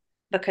because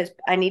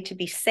I need to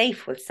be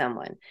safe with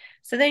someone.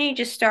 So then you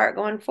just start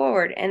going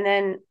forward. And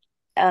then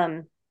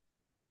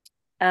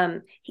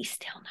he's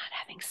still not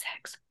having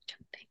sex.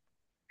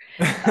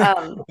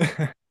 Um,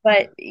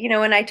 but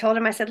and I told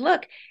him, I said,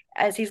 look,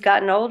 as he's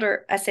gotten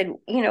older, I said,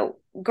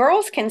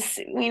 girls can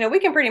see, we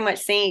can pretty much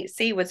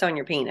see what's on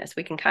your penis.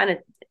 We can kind of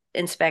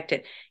inspect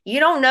it.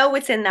 You don't know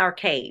what's in our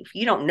cave.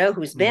 You don't know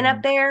who's been up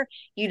Mhm. there.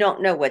 You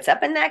don't know what's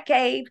up in that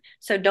cave.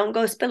 So don't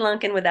go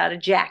spelunking without a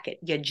jacket.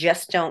 You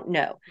just don't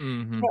know.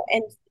 Mhm.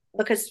 And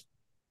because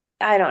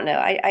I don't know,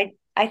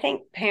 I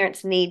think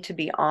parents need to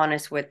be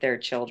honest with their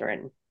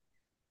children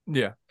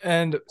Yeah.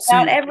 And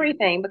about see,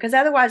 everything, because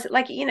otherwise,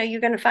 like,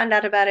 you're going to find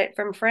out about it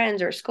from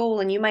friends or school,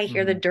 and you might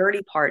hear the mhm.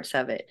 dirty parts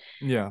of it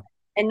Yeah.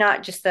 and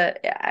not just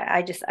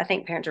I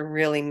think parents are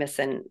really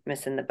missing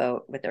the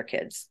boat with their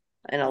kids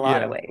in a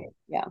lot of Yeah. ways.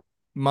 Yeah.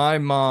 My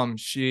mom,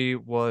 she I'm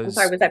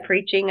sorry, was was I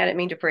preaching? I didn't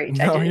mean to preach.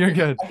 I no, just you're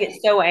good. I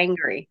get so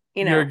angry,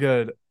 You're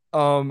good.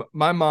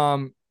 My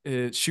mom,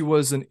 she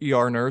was an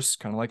ER nurse,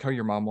 kind of like how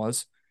your mom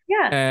was.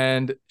 Yeah.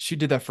 And she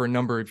did that for a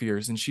number of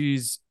years. And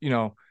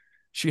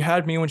she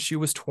had me when she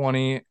was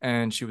 20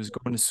 and she was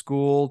going to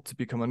school to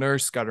become a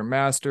nurse, got her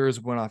master's,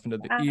 went off into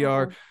the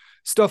ER, Wow.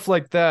 stuff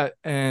like that.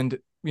 And,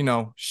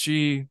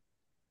 she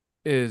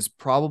is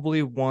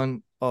probably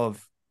one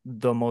of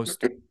the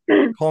most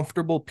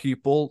comfortable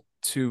people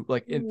to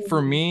like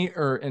for Mhm. me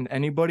or in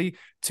anybody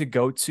to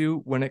go to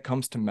when it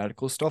comes to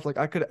medical stuff. Like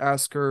I could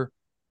ask her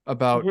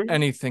about Mhm.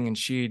 anything and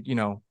she'd,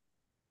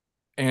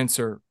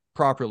 answer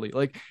properly.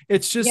 Like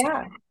it's just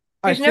Yeah.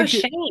 I There's no think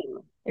it shame.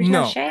 There's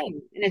no no,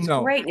 shame. And it's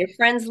no. great. And your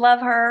friends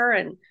love her.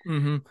 And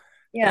Hmm.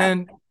 yeah.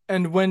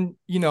 And when,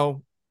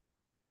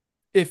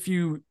 if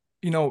you,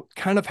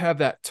 kind of have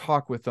that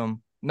talk with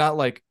them, not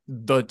like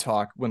the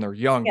talk when they're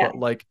young, Yeah. but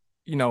like,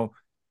 you know,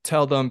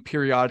 tell them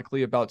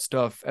periodically about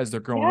stuff as they're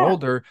growing Yeah.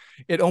 older,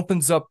 it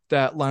opens up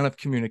that line of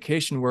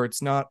communication where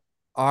it's not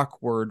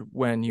awkward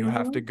when you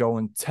have to Hmm. go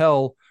and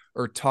tell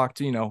or talk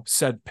to,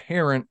 said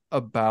parent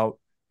about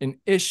an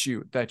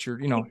issue that you're,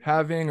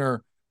 having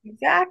or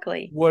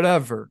Exactly.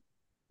 whatever.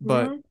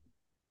 But Hmm.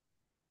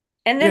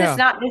 And then it's yeah,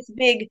 not this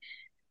big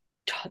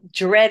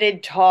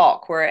dreaded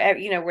talk where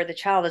where the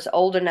child is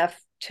old enough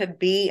to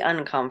be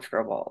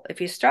uncomfortable. If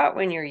you start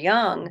when you're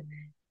young,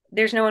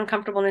 there's no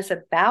uncomfortableness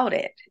about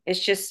it. It's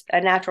just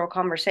a natural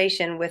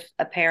conversation with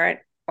a parent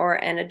or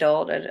an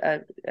adult,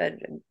 a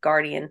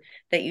guardian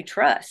that you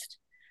trust,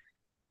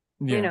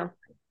 you yeah, know,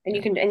 and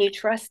yeah, you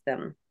trust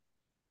them.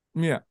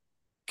 yeah.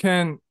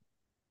 Can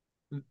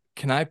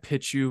can I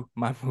pitch you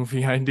my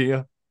movie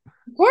idea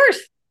Of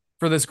course.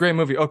 for this great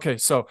movie? Okay,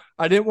 so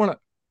I didn't want to.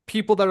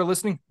 People that are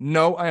listening,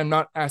 no, I am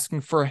not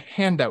asking for a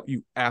handout,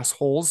 you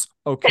assholes.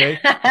 Okay,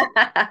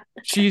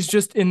 she's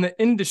just in the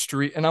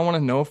industry, and I want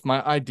to know if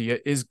my idea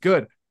is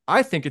good.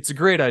 I think it's a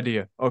great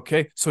idea.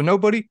 Okay, so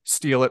nobody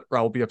steal it, or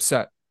I'll be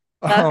upset.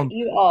 Fuck Um,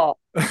 you all.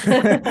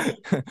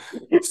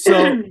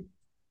 so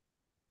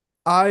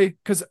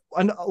because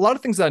a lot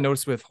of things that I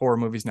notice with horror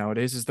movies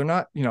nowadays is they're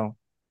not,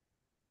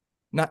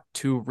 not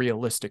too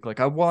realistic. Like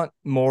I want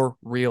more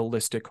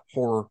realistic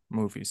horror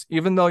movies.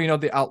 Even though,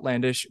 the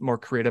outlandish, more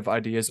creative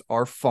ideas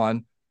are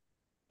fun,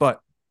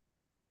 but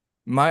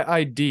my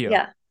idea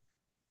Yeah.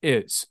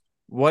 is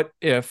what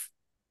if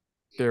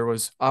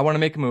I want to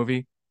make a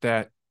movie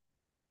that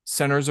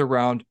centers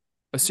around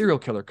a serial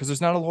killer, because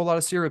there's not a whole lot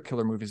of serial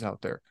killer movies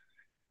out there.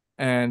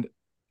 And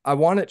I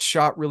want it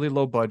shot really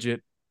low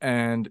budget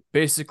and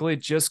basically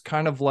just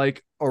kind of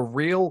like a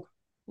real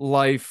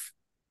life,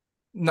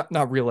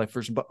 not real life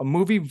version, but a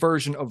movie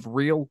version of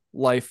real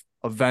life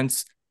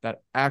events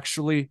that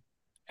actually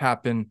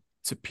happen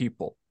to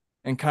people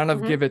and kind of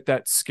Mm-hmm. give it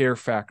that scare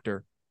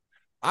factor.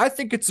 I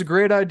think it's a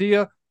great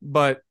idea,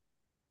 but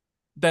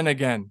then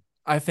again,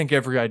 I think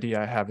every idea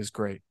I have is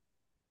great.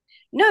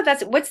 No,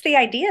 that's what's the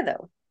idea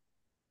though?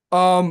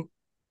 Um,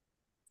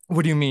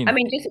 what do you I mean?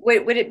 mean, just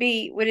would it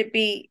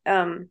be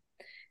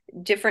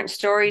different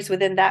stories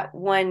within that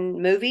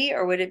one movie,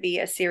 or would it be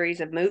a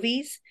series of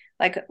movies?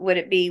 Like, would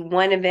it be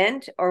one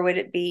event, or would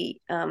it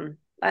be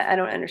I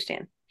don't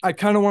understand. I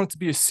kind of want it to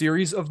be a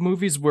series of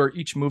movies where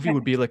each movie would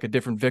Okay. be like a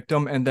different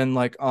victim, and then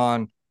like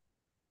on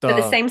So the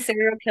the same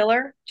serial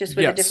killer, just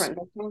with a yes, different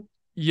victim?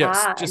 yes,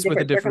 Ah, and just with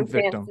a different different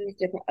victim. circumstances,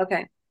 different.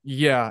 Okay.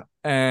 Yeah,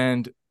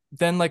 and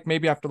then like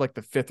maybe after like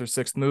the fifth or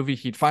sixth movie,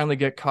 he'd finally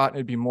get caught, and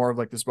it'd be more of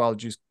like this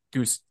wild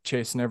goose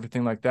chase and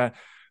everything like that.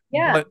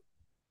 Yeah. But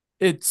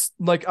it's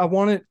like I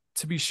want it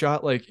to be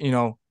shot like,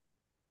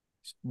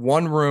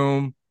 one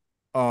room,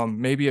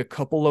 maybe a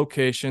couple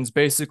locations.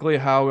 Basically,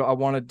 how I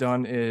want it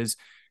done is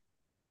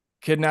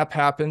kidnap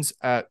happens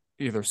at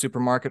either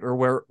supermarket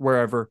or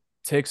wherever,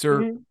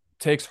 Hmm.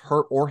 takes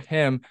her or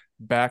him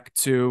back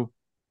to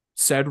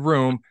said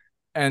room,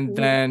 and Hmm.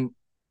 then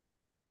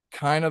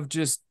kind of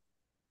just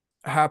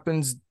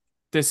happens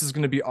this is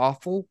going to be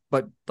awful,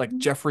 but like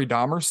Jeffrey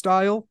Dahmer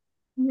style.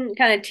 Hmm.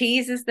 Kind of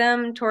teases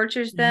them,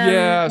 tortures them,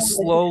 Yeah, kind of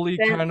slowly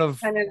suspense, kind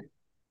of. kind of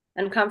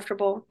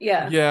uncomfortable.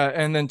 Yeah. Yeah,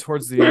 and then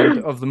towards the end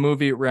of the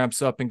movie it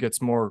ramps up and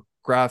gets more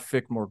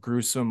graphic, more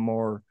gruesome,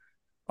 more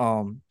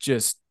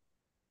just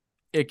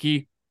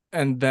icky,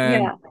 and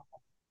then Yeah.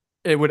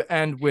 it would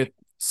end with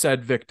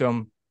said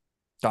victim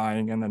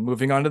dying and then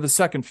moving on to the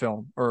second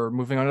film or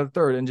moving on to the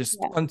third, and just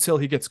Yeah. until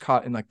he gets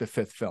caught in like the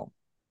fifth film.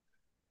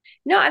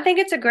 No, I think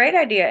it's a great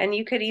idea, and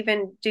you could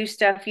even do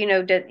stuff.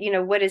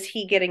 What is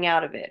he getting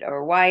out of it,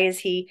 or why is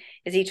he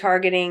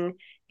targeting?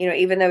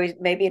 Even though he's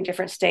maybe in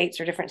different states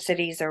or different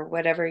cities or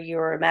whatever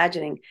you're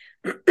imagining,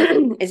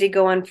 is he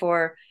going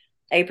for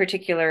a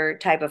particular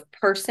type of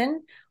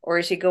person, or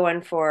is he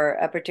going for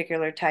a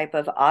particular type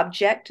of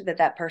object that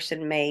that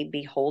person may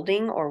be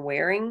holding or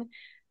wearing?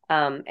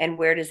 And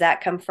where does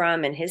that come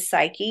from in his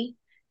psyche?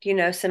 So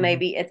Mhm.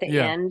 maybe at the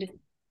Yeah, end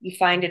you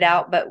find it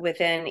out, but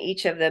within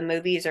each of the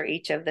movies or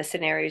each of the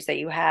scenarios that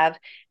you have,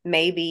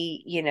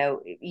 maybe you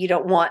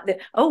don't want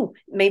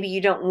maybe you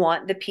don't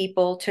want the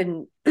people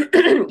to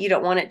you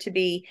don't want it to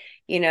be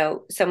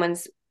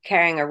someone's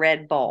carrying a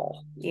red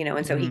ball,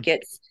 and so he mm-hmm.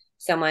 gets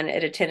someone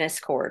at a tennis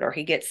court, or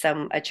he gets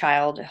a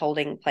child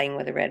playing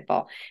with a red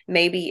ball.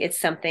 Maybe it's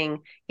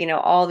something,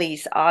 all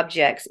these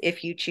objects,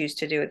 if you choose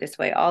to do it this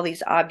way, all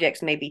these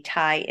objects maybe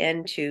tie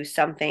into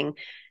something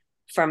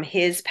from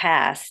his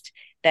past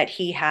that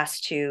he has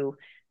to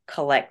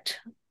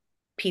collect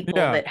people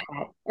Yeah, that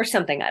have, or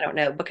something. I don't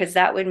know, because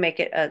that would make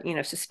it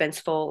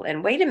suspenseful.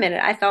 And wait a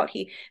minute, I thought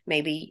he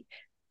maybe,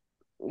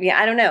 yeah,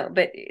 I don't know,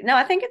 but no,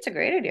 I think it's a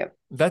great idea.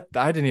 that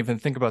I didn't even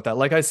think about that.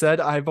 Like I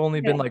said, I've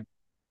only been Yeah. like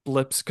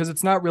blips because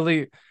it's not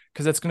really,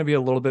 because that's going to be a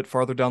little bit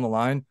farther down the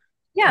line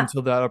Yeah.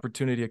 until that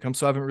opportunity comes.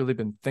 So I haven't really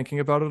been thinking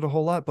about it a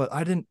whole lot, but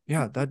I didn't.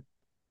 Yeah,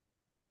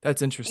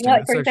 that's interesting.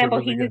 Like That's for actually example,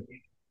 really good.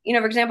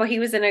 for example, he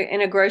was in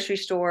a grocery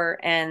store,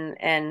 and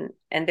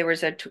there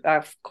was a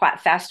quite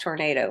fast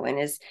tornado, and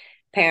his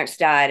parents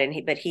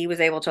died, but he was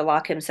able to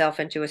lock himself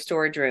into a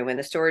storage room, and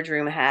the storage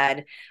room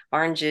had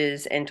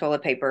oranges and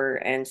toilet paper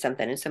and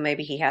something, and so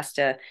maybe he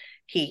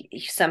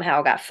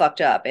somehow got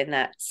fucked up in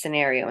that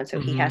scenario, and so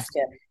he Hmm. has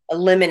to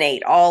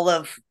eliminate all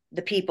of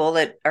the people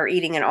that are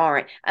eating an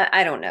orange.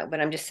 I don't know,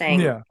 but I'm just saying,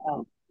 Yeah,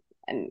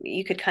 and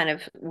you could kind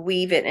of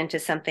weave it into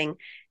something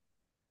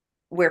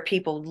where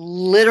people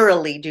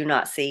literally do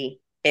not see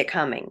it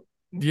coming,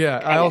 yeah.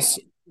 kind of.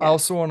 I Yeah.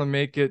 also want to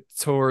make it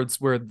towards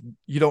where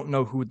you don't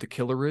know who the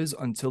killer is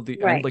until the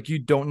end. Right. Like you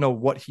don't know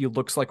what he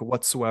looks like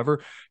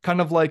whatsoever.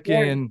 Kind of like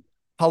Yeah. in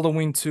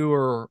Halloween 2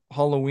 or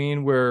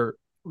Halloween, where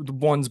the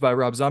ones by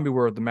Rob Zombie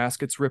where the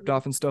mask gets ripped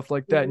off and stuff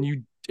like that, and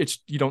Mhm.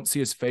 you don't see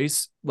his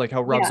face, like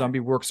how Rob Yeah. Zombie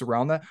works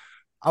around that.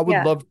 I would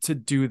Yeah. love to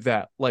do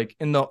that. Like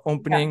in the Yeah.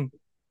 opening,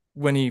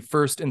 when he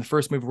first in the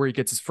first movie where he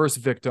gets his first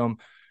victim,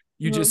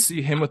 you just Mhm.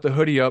 see him with the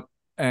hoodie up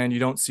and you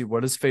don't see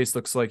what his face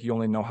looks like. You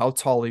only know how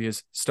tall he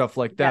is, stuff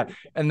like Yeah. that.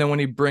 And then when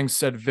he brings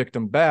said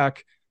victim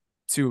back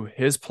to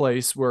his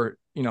place where,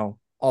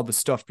 all the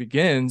stuff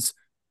begins,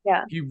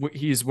 Yeah.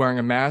 he's wearing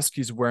a mask,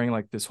 he's wearing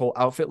like this whole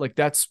outfit. Like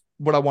that's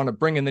what I want to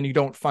bring. And then you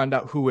don't find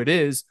out who it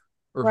is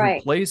or who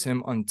Right. plays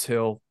him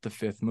until the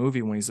fifth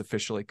movie when he's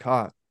officially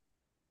caught.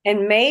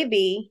 And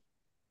maybe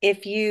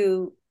if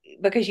you,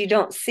 because you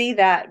don't see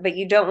that, but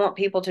you don't want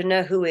people to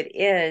know who it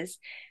is,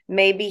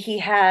 maybe he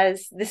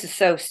has, this is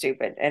so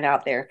stupid and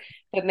out there,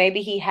 but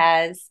maybe he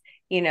has,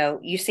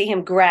 you see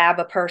him grab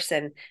a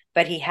person,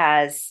 but he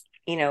has,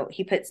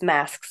 he puts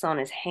masks on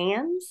his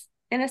hands.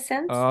 in a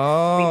sense. He paints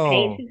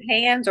Oh. his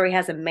hands, or he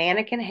has a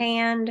mannequin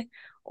hand,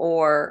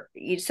 or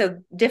so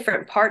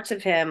different parts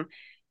of him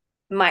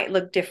might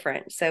look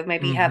different. So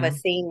maybe you have a Mm-hmm.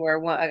 scene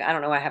where I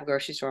don't know, I have a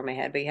grocery store in my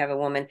head, but you have a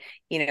woman,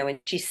 and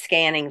she's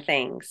scanning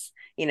things,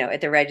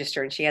 at the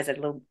register, and she has a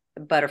little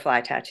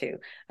butterfly tattoo.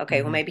 Okay,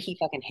 well Mm-hmm. maybe he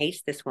fucking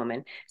hates this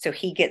woman, so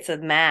he gets a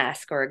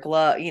mask or a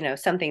glove,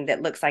 something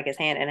that looks like his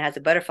hand and has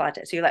a butterfly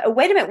tattoo. So you're like, oh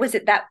wait a minute, was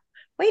it that?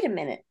 Wait a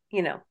minute,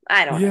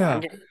 I don't know.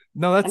 Yeah.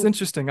 No, that's I'm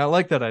interesting. I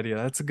like that idea.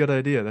 That's a good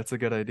idea. That's a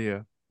good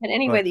idea. and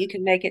any way But that you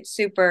can make it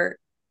super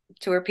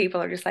to where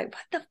people are just like,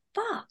 what the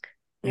fuck,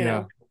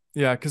 yeah.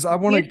 Yeah, because I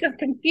want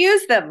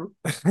confuse them.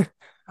 to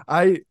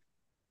I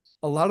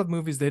a lot of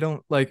movies they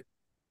don't like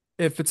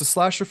if it's a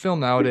slasher film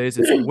nowadays,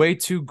 it's way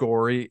too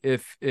gory.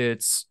 If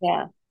it's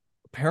Yeah.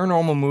 a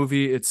paranormal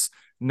movie, it's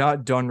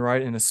not done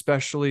right. And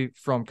especially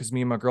from because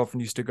me and my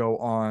girlfriend used to go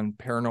on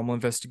paranormal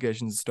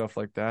investigations and stuff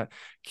like that.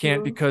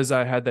 Can't Mhm. because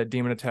I had that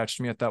demon attached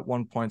to me at that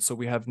one point. So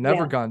we have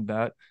never Yeah. gotten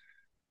that.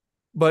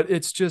 But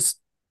it's just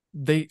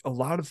a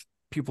lot of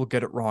people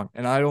get it wrong.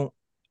 And I don't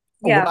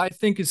what Yeah. I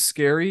think is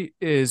scary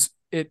is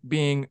it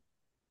being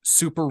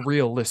super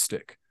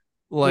realistic.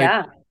 Like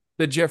Yeah.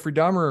 the Jeffrey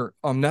Dahmer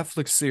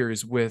Netflix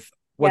series with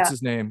what's Yeah.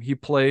 his name? He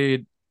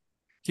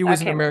I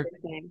was an can't remember American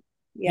his name.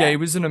 yeah, Yeah. he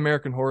was an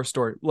American Horror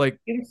Story. Like,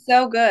 He was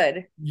so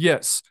good.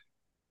 yes,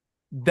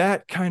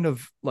 that kind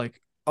of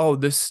like, oh,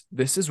 this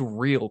is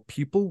real.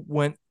 People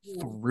went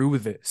Yeah. through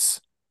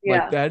this.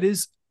 Like Yeah. that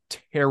is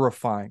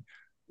terrifying.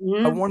 I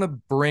Mhm. want to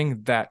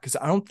bring that because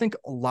I don't think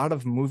a lot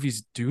of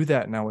movies do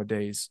that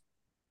nowadays.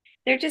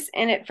 They're just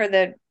in it for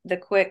the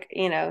quick,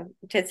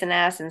 tits and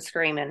ass and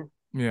screaming.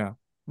 Yeah.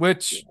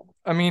 Which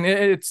I mean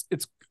it's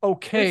Which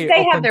okay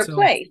they up have their until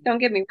place. Don't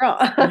get me wrong.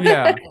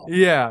 yeah,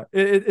 yeah.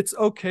 It's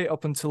okay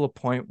up until a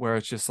point where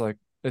it's just like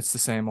it's the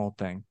same old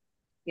thing.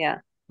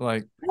 Yeah.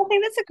 Like, I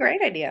think that's a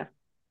great idea.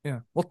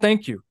 yeah. Well,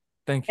 thank you.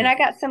 Thank And you. I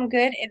got some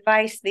good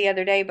advice the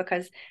other day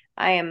because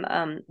I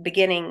am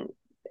beginning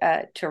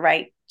to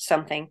write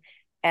something,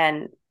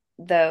 and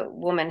the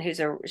woman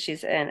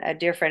she's a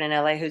dear friend in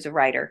LA who's a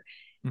writer,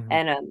 Hmm.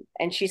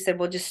 and she said,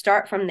 well, just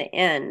start from the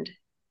end.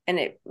 And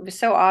it was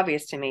so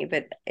obvious to me,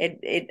 but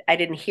it I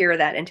didn't hear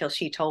that until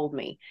she told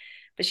me.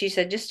 But she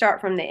said, just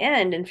start from the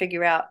end and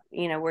figure out,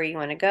 where you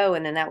want to go,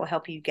 and then that will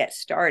help you get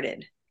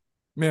started.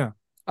 Yeah.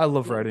 I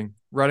love Yeah. writing.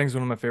 Writing is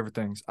one of my favorite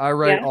things. I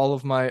write Yeah. all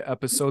of my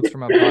episodes for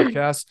my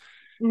podcast.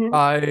 Mhm.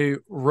 I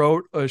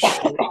wrote a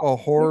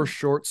horror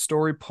short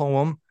story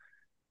poem,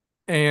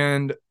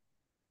 and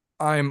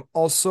I'm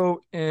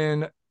also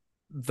in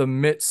the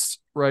midst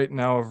right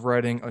now of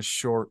writing a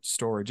short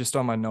story just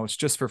on my notes,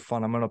 just for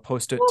fun. I'm gonna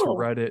post it to Cool.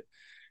 Reddit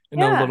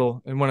in a Yeah.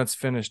 little and when it's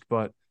finished.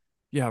 But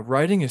yeah,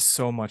 writing is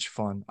so much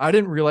fun. I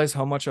didn't realize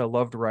how much I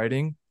loved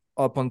writing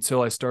up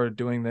until I started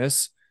doing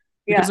this.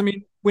 Because I Yeah.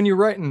 mean, when you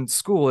write in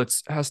school,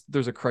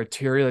 there's a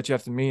criteria that you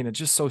have to meet, and it's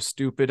just so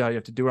stupid how you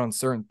have to do it on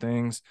certain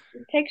things.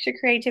 It takes your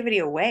creativity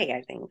away,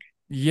 I think.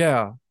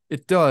 Yeah,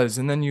 it does.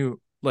 And then you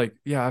like,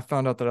 yeah, I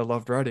found out that I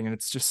loved writing, and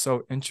it's just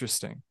so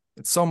interesting.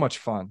 It's so much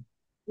fun.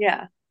 Yeah.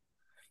 Well,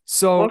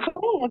 So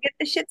cool. We'll get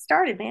this shit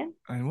started, man.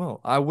 I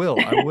will.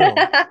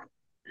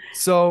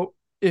 So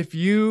if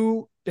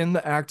you in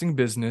the acting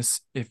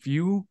business, if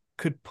you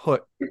could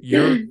put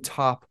your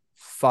top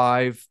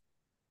five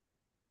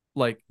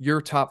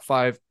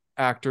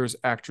actors,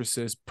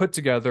 actresses put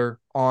together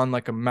on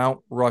like a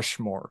Mount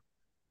Rushmore,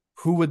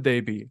 who would they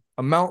be?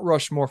 A Mount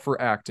Rushmore for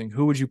acting.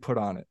 Who would you put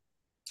on it?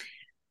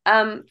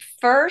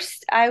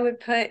 First, I would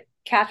put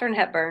Katharine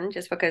Hepburn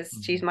just because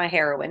she's Mm-hmm. my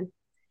heroine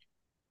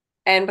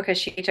and because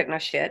she took no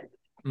shit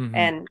Mm-hmm.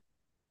 and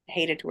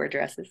hated to wear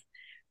dresses.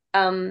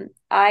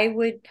 I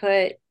would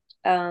put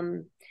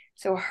um,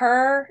 so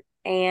her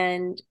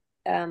and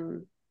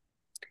um,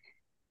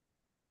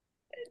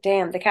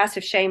 damn the cast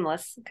of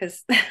Shameless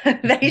because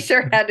they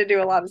sure had to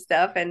do a lot of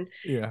stuff and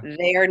Yeah.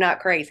 they are not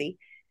crazy.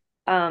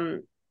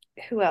 Um,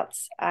 who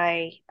else?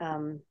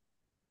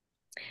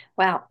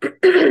 Wow,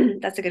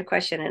 that's a good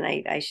question, and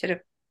I should have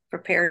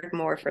prepared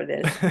more for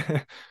this.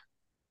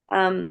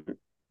 Um,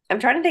 I'm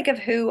trying to think of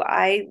who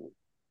I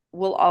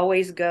will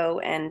always go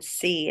and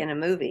see in a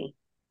movie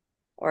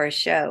or a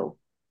show.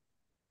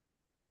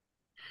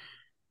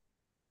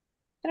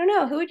 I don't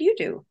know. Who would you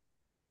do?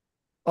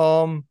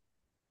 um,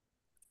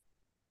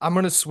 I'm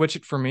gonna switch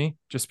it for me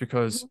just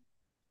because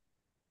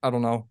I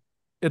don't know.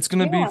 It's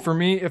gonna be Yeah, for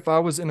me if I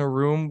was in a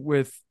room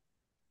with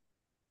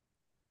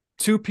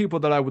two people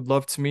that I would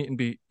love to meet and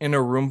be in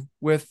a room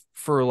with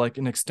for like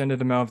an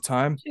extended amount of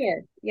time.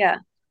 sure. Yeah,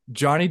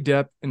 Johnny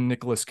Depp and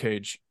Nicolas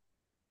Cage.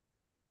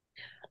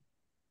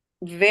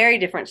 very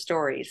different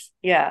stories.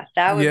 Yeah,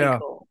 that would be Yeah,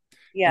 cool.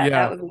 Yeah, that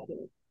yeah. would be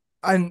cool.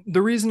 And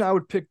the reason I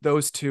would pick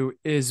those two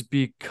is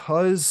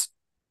because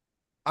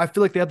I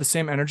feel like they have the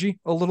same energy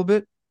a little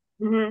bit,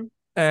 Yeah,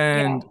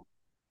 and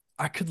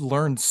I could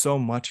learn so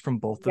much from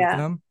both of yeah.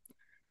 them.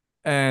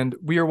 And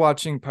we were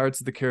watching Pirates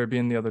of the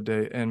Caribbean the other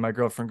day, and my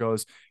girlfriend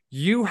goes,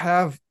 "You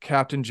have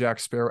Captain Jack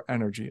Sparrow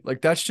energy.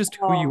 Like that's just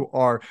who Oh, you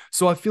are."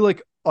 So I feel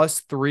like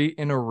us three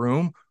in a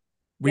room,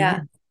 we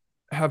yeah. would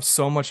have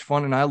so much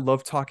fun, and I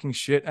love talking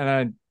shit, and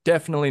I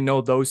definitely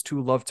know those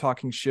two love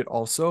talking shit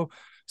also.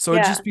 So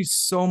it'd Yeah. just be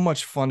so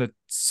much fun to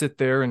sit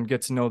there and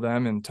get to know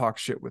them and talk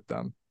shit with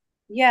them.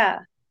 Yeah.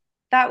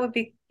 That would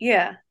be,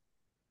 yeah,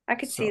 I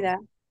could see So, that.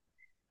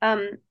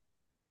 Um,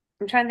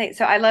 I'm trying to think.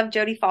 So I love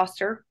Jodie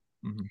Foster.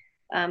 mhm.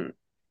 Um,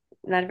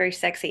 not a very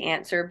sexy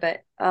answer,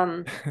 but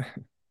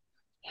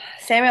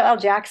Samuel L.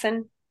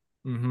 Jackson,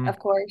 Hmm. of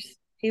course.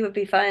 He would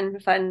be fun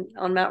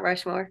on Mount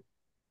Rushmore.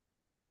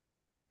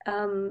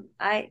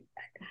 I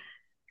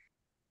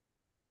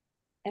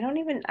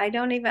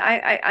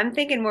I'm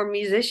thinking more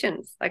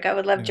musicians. Like I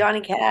would love Yeah.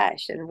 Johnny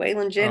Cash and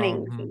Waylon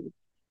Jennings Mhm. and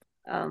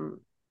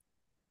um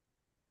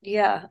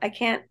yeah, I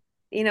can't,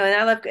 and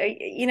I love,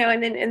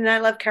 and I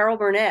love Carol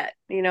Burnett,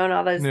 and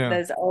all Yeah.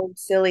 those old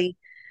silly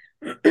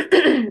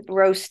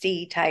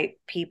roasty type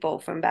people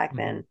from back Hmm.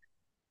 then.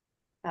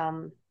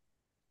 Um,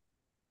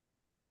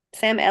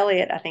 Sam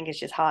Elliott, I think is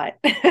just hot.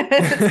 So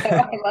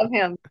I love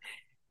him.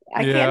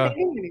 I can't Yeah.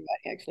 think of anybody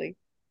actually.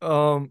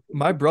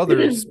 My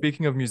brother,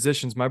 speaking of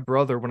musicians, my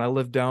brother, when I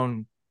lived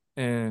down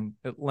in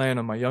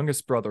Atlanta, my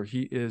youngest brother,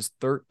 he is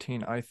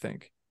 13, I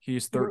think.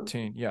 He's Mhm.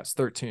 13. Yes,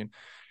 13.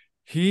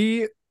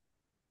 He,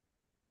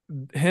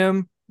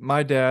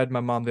 my dad, my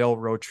mom, they all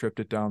road tripped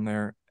it down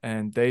there,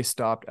 and they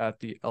stopped at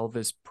the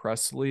Elvis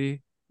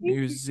Presley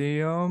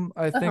Museum.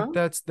 I think Uh-huh.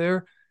 that's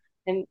there.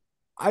 And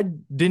I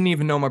didn't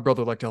even know my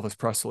brother liked Elvis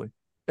Presley.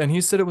 And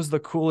he said it was the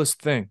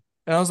coolest thing.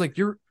 And I was like,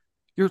 you're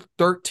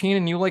 13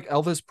 and you like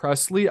Elvis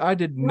Presley? I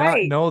did not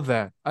right. know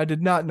that. I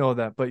did not know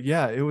that. But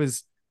yeah, it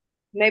was,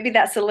 Maybe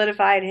that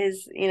solidified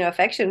his,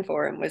 affection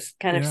for him was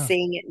kind of yeah.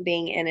 seeing it and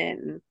being in it.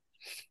 And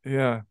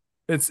Yeah.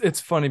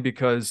 It's funny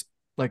because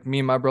like me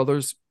and my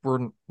brothers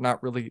were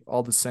not really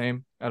all the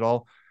same at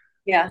all.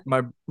 yeah.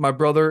 My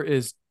brother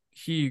is,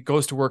 he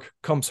goes to work,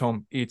 comes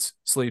home, eats,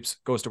 sleeps,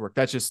 goes to work.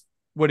 That's just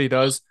what he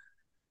does.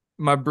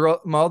 My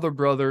other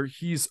brother,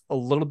 he's a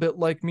little bit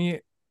like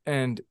me,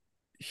 and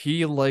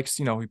he likes,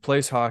 he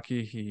plays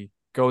hockey, he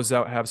goes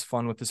out, has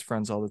fun with his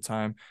friends all the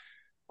time.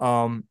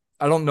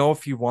 I don't know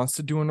if he wants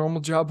to do a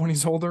normal job when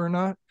he's older or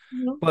not,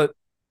 Mhm. but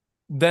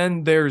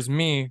then there's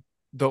me,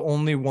 the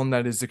only one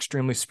that is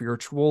extremely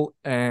spiritual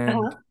and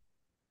Uh-huh.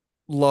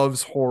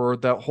 loves horror,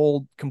 that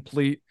whole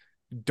complete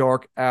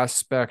dark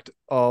aspect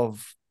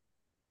of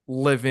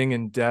living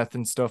and death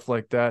and stuff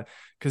like that.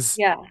 Because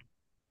Yeah.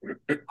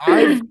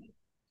 I've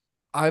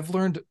I've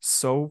learned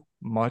so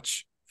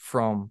much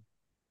from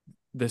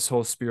this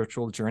whole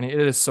spiritual journey. It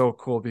is so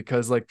cool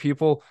because like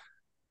people,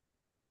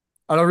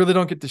 I don't really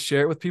don't get to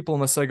share it with people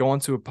unless I go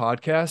onto a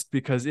podcast,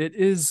 because it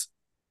is,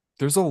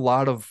 there's a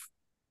lot of,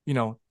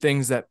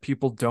 things that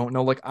people don't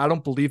know. Like I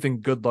don't believe in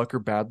good luck or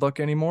bad luck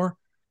anymore.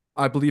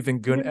 I believe in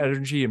good Mhm.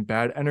 energy and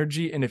bad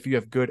energy. And if you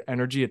have good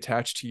energy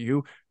attached to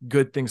you,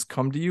 good things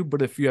come to you.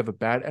 But if you have a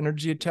bad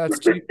energy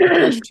attached to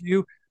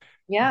you,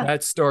 Yeah.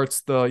 that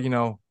starts the,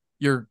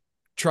 you're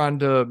trying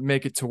to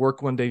make it to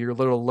work one day, you're a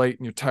little late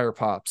and your tire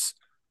pops.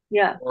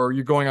 Yeah. Or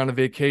you're going on a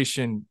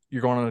vacation,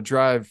 you're going on a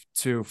drive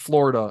to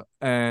Florida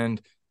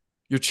and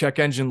your check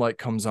engine light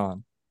comes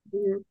on.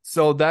 Mhm.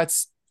 So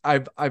that's,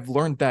 I've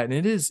learned that,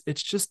 and it's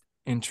just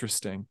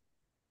interesting.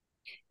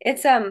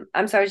 It's I'm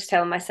sorry, just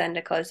telling my son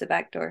to close the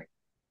back door.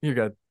 You're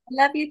good.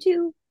 I love you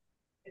too.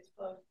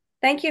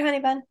 Thank you, honey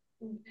bun.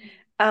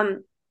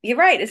 Um, you're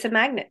right. It's a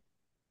magnet.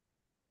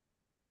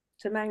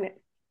 It's a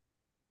magnet.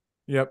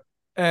 Yep.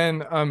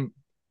 And I'm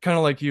kind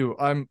of like you.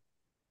 I'm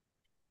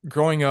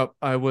growing up,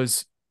 I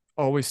was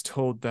always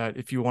told that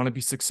if you want to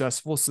be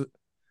successful,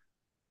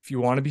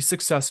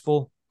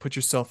 put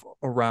yourself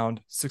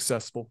around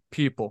successful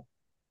people.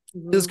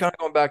 This is Mhm. kind of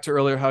going back to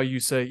earlier how you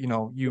say,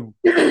 you,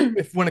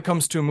 if when it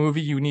comes to a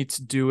movie, you need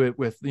to do it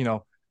with,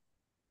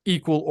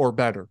 equal or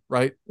better,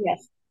 right?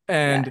 Yes. Yeah.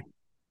 And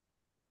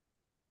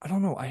I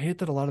don't know, I hate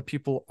that a lot of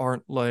people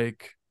aren't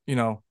like,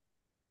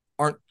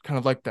 aren't kind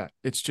of like that.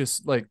 It's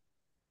just like,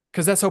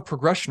 because that's how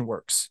progression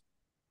works.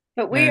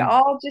 But we And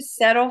all just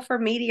settle for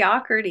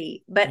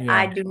mediocrity. But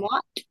I yeah, do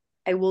not.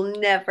 I will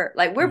never.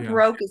 Like we're yeah.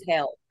 broke as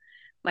hell,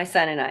 my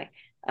son and I.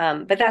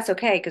 But that's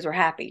okay because we're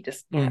happy.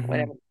 Just Hmm.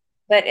 whatever.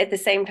 But at the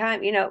same time,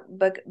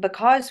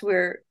 because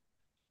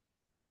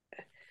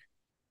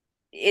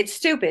it's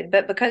stupid,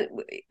 but because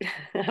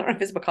I don't know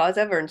if it's because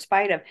of or in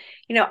spite of,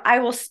 I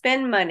will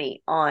spend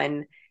money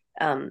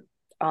um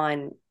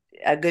on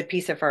a good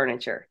piece of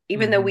furniture,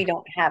 even though Hmm. we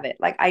don't have it.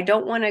 Like I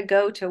don't want to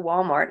go to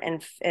Walmart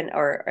and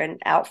or an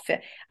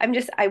outfit.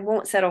 I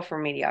won't settle for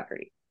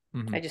mediocrity.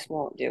 Hmm. I just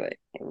won't do it.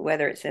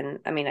 Whether it's in,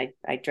 I mean,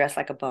 I dress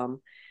like a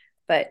bum,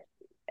 but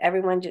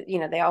everyone just,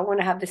 they all want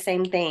to have the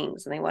same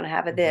things and they want to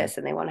have a Hmm. this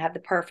and they want to have the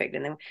perfect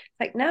and then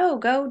like no,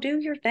 go do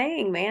your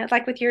thing, man. It's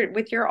like with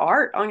your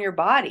art on your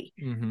body.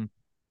 Hmm.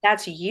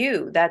 That's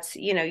you. That's,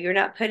 you're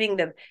not putting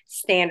the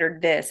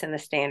standard this and the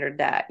standard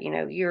that.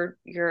 You're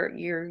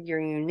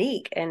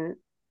unique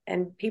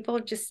and people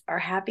just are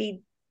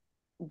happy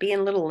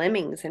being little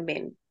lemmings and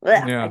being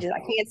bleh, Yeah. I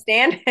can't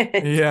stand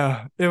it.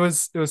 Yeah, it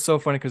was so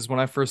funny because when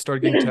I first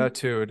started getting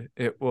tattooed,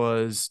 it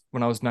was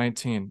when I was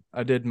 19.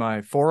 I did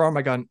my forearm.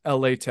 I got an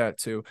LA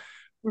tattoo.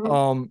 Mhm.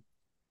 Um,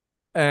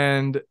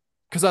 And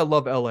because I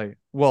love LA.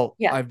 Well,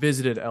 Yeah. I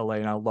visited LA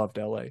and I loved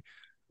LA.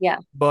 Yeah.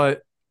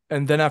 But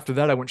and then after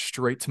that I went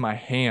straight to my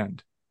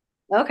hand,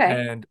 Okay.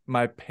 and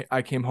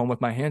I came home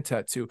with my hand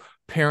tattoo.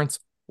 Parents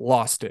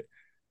lost it.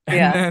 And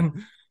Yeah.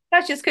 then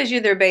That's just because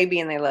you're their baby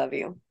and they love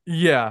you.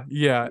 yeah,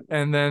 yeah.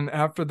 And then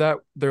after that,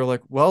 they're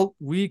like, well,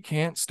 we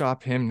can't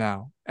stop him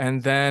now.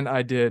 And then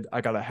I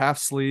got a half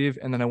sleeve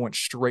and then I went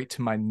straight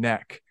to my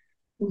neck.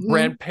 Hmm.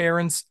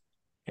 Grandparents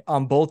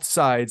on both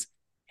sides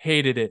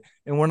hated it.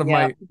 And one of Yeah.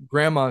 my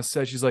grandmas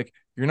said, she's like,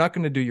 you're not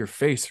going to do your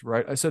face,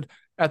 right? I said,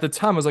 at the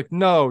time, I was like,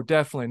 no,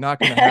 definitely not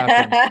going to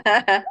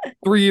happen.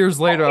 3 years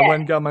later, I Yeah. went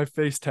and got my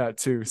face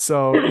tattoo.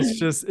 So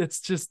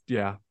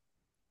yeah,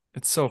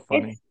 it's so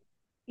funny. It's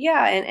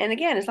yeah, and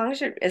again, as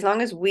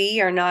long as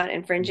we are not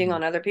infringing Mhm.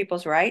 on other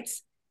people's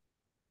rights,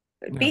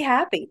 Yeah, be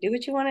happy. Do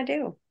what you want to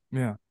do.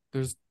 yeah.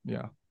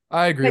 Yeah,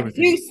 I agree But with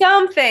you. do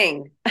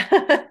something.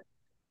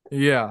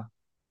 Yeah.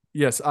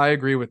 Yes, I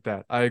agree with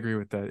that. I agree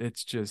with that.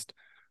 It's just,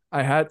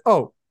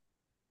 oh,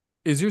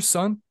 is your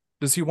son,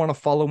 does he want to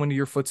follow into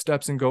your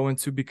footsteps and go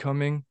into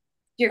becoming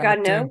Dear God,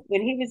 acting? no.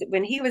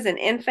 When he was an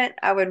infant,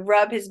 I would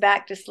rub his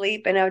back to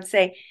sleep and I would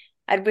say,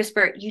 I'd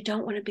whisper, "You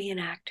don't want to be an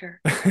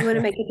actor. You want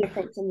to make a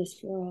difference in this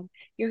world.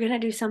 You're gonna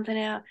do something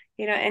out,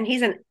 you know." And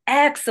he's an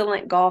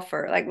excellent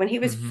golfer. Like when he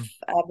was Hmm.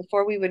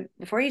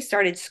 before he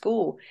started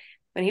school,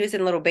 when he was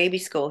in little baby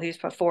school, he was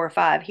 4 or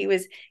 5. He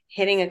was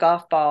hitting a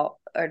golf ball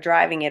or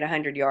driving it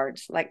 100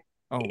 yards. Like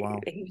Oh, wow.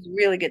 he was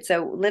really good.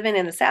 So living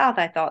in the South,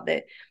 I thought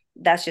that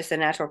that's just a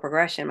natural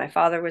progression. My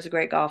father was a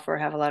great golfer.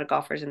 I have a lot of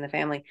golfers in the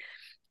family.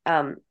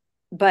 Um,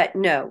 but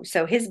no,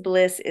 so his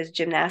bliss is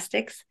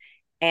gymnastics,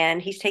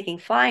 and he's taking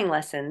flying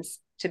lessons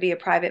to be a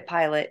private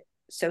pilot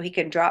so he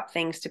can drop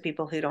things to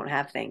people who don't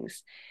have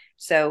things.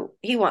 So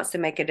he wants to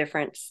make a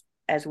difference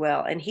as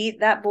well. And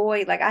that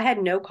boy, like I had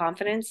no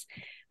confidence.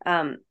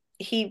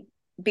 He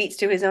beats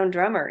to his own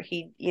drummer.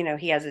 He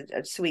has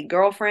a sweet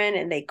girlfriend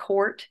and they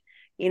court.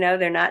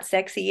 They're not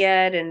sexy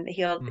yet, and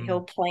he'll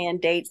Hmm. plan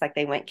dates like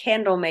they went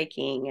candle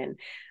making and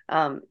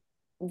um,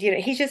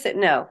 he's just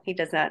no, he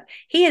does not.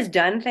 He has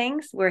done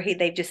things where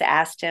they've just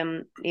asked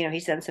him.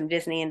 He's done some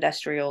Disney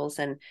industrials,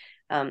 and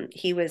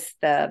he was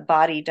the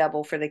body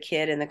double for the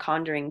kid in The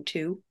Conjuring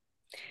 2.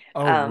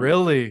 Oh, Um,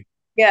 really?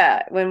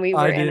 yeah, when we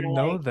were I in didn't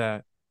know LA.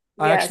 that.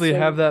 I Yeah, actually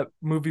have so that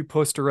movie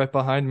poster right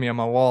behind me on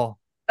my wall.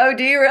 oh,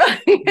 do you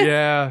really?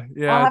 Yeah,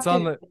 yeah, I'll have to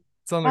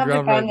it's on the I'll have to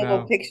ground right find a little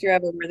now. picture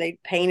of him where they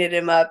painted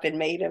him up and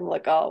made him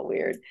look all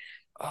weird.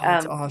 Oh,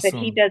 that's But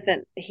he awesome.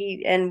 doesn't.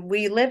 And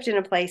we lived in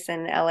a place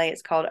in LA.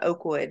 It's called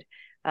Oakwood,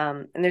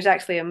 and there's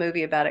actually a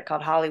movie about it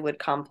called Hollywood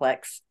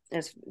Complex.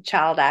 It's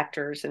child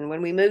actors, and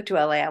when we moved to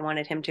LA, I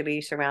wanted him to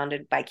be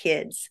surrounded by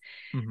kids,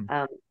 Hmm.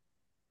 um,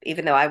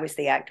 even though I was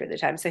the actor at the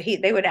time. So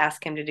they would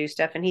ask him to do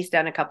stuff, and he's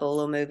done a couple of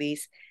little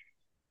movies.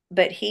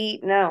 But he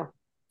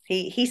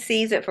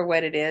sees it for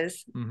what it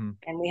is, Hmm.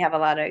 and he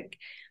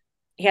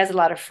has a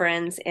lot of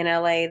friends in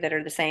LA that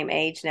are the same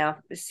age now,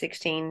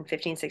 16,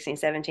 15, 16,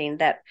 17,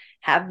 that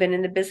have been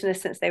in the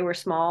business since they were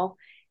small.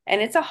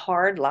 And it's a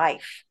hard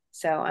life.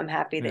 So I'm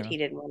happy that Yeah. he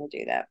didn't want to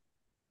do that.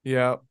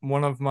 Yeah.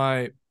 One of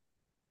my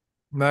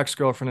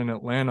ex-girlfriend in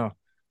Atlanta,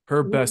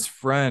 her Mm-hmm. best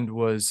friend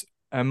was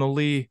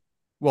Emily.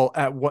 Well,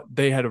 at what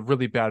they had a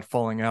really bad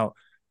falling out,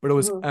 but it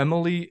was Mm-hmm.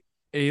 Emily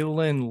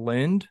Aylen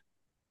Lind.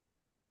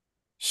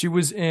 She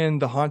was in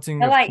The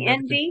Haunting of Connecticut.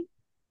 Lindy.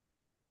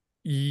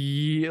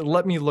 Yeah,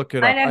 let me look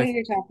it I up. know who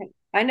you're talking.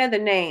 I know the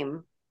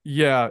name.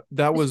 Yeah,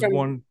 that Just was from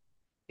one.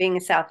 being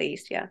in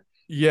Southeast, yeah.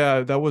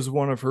 Yeah, that was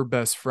one of her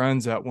best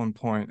friends at one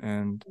point,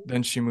 and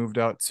then she moved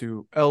out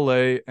to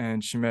LA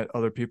and she met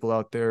other people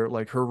out there.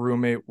 Like her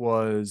roommate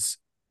was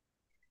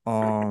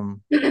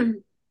um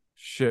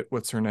shit,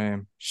 what's her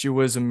name? She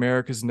was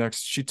America's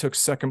Next. She took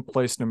second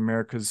place in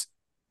America's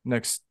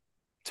Next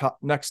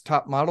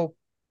top model.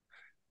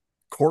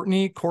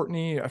 Courtney,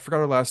 I forgot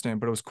her last name,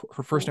 but it was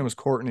her first name was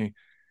Courtney.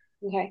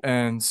 Okay.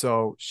 And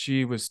so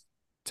she was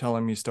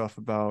telling me stuff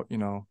about,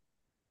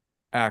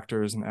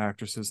 actors and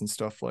actresses and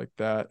stuff like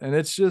that. And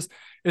it's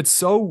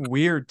so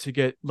weird to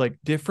get like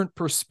different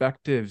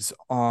perspectives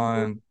Mm-hmm.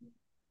 on,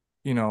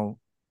 you know,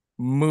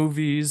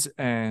 movies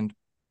and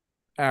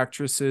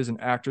actresses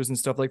and actors and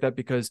stuff like that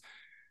because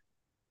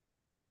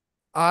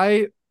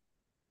I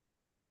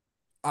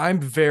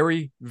I'm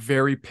very,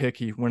 very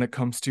picky when it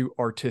comes to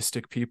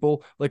artistic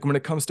people. Like when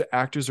it comes to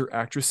actors or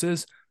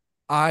actresses,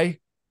 I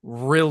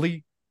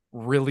really,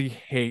 really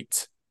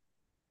hate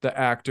the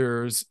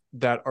actors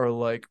that are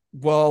like,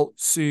 well,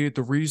 see,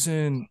 the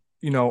reason,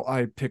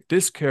 I picked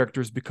this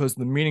character is because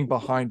the meaning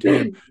behind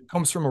him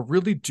comes from a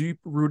really deep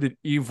rooted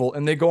evil.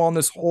 And they go on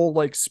this whole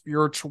like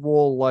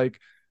spiritual, like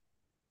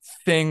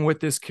thing with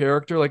this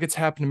character. Like it's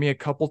happened to me a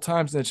couple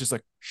times. And it's just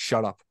like,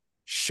 shut up,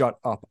 shut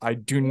up. I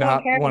do We don't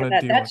not care want about to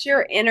that. deal with. That's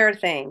your inner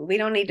thing. We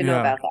don't need to know Yeah.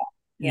 about that.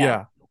 Yeah.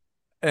 Yeah.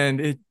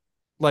 And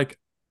like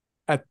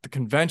at the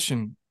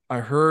convention, I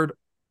heard,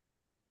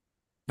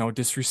 no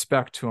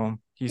disrespect to him.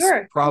 He's Sure.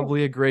 Sure.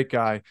 probably a great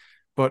guy,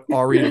 but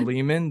Ari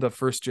Lehman, the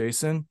first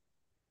Jason,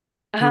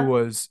 who Uh-huh.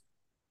 was,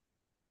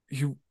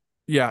 who,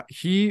 Yeah, Is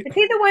he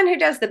the one who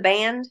does the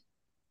band?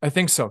 I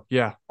think so.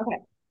 Yeah, Okay.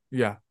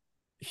 yeah.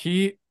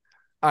 He,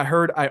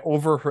 I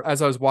overheard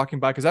as I was walking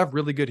by because I have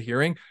really good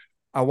hearing. Me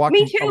I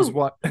was too.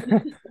 what,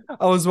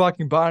 I was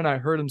walking by and I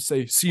heard him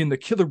say, "Seeing the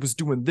killer was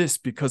doing this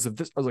because of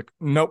this." I was like,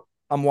 "Nope,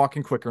 I'm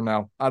walking quicker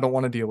now. I don't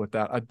want to deal with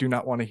that. I do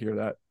not want to hear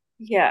that."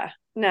 Yeah.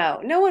 No,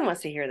 no one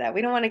wants to hear that.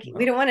 We No.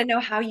 don't want to know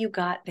how you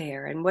got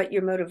there and what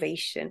your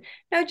motivation.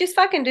 No, just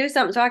fucking do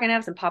something so I can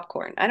have some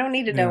popcorn. I don't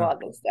need to know Yeah, all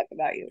this stuff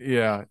about you.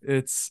 yeah.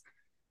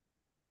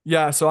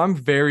 Yeah. So I'm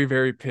very,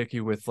 very picky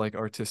with like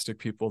artistic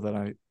people that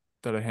I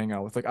hang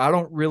out with. Like I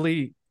don't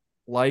really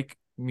like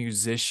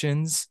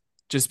musicians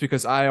just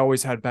because I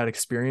always had bad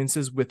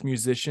experiences with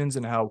musicians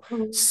and how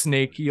Mhm.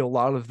 snaky a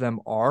lot of them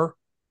are.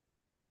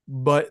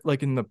 But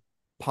like in the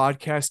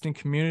podcasting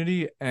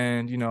community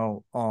and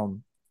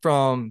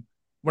from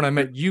when I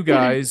met you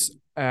guys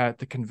at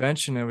the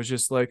convention, it was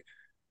just like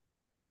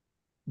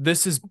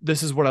this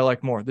is what I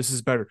like more. This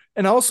is better.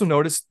 And I also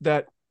noticed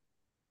that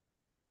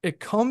it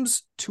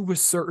comes to a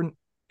certain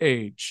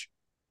age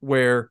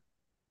where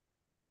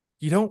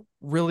you don't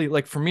really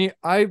like for me,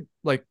 I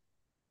like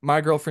my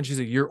girlfriend, she's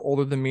a year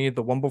older than me.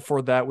 The one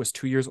before that was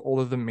 2 years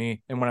older than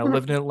me. And when I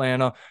lived in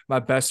Atlanta, my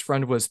best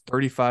friend was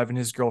 35 and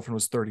his girlfriend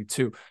was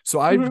 32. So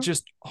I've Mhm.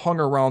 just hung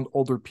around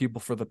older people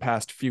for the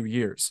past few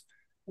years.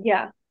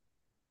 Yeah.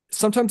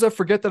 Sometimes I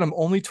forget that I'm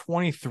only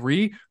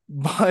 23,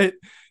 but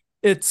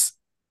it's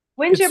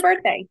When's your it's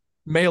birthday?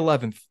 May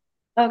 11th.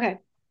 Okay.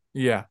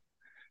 Yeah.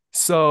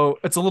 So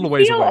it's a You little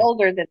ways feel away.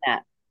 older than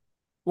that.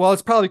 Well,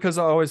 it's probably because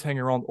I always hang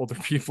around older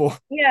people.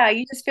 Yeah,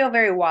 you just feel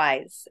very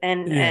wise Yeah.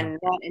 and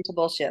not into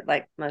bullshit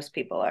like most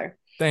people are.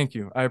 Thank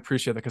you. I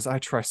appreciate that because I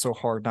try so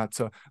hard not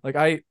to like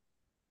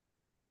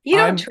You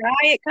don't I'm try,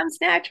 it comes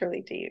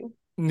naturally to you.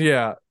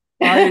 yeah.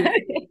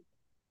 I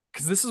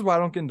because this is why I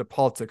don't get into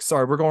politics.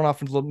 Sorry, we're going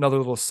off into another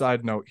little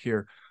side note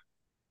here.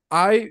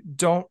 I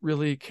don't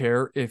really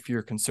care if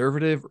you're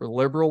conservative or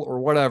liberal or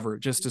whatever,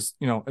 just as,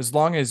 as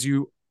long as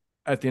you,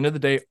 at the end of the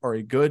day, are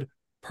a good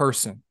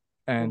person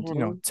and,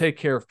 Hmm. take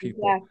care of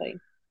people. Exactly.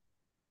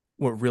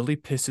 What really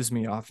pisses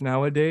me off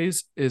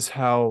nowadays is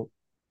how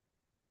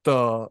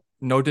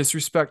no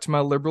disrespect to my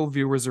liberal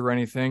viewers or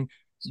anything,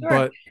 Sure.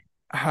 but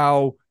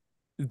how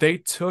they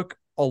took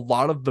a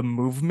lot of the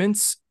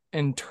movements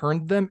and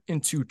turned them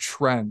into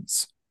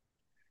trends.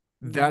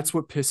 Hmm. That's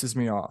what pisses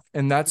me off.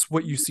 And that's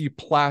what you see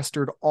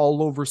plastered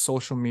all over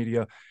social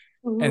media.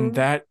 And Hmm.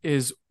 that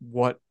is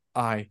what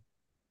I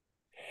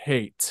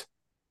hate.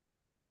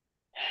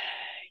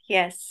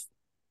 Yes.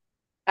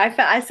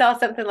 I saw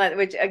something like,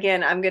 which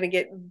again, I'm going to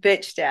get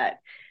bitched at,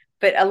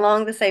 but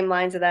along the same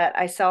lines of that,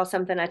 I saw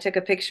something. I took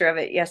a picture of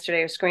it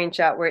yesterday, a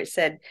screenshot where it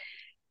said,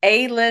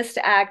 A-list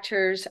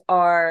actors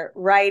are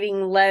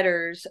writing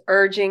letters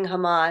urging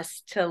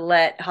Hamas to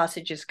let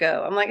hostages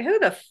go. I'm like, who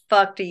the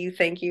fuck do you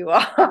think you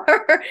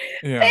are?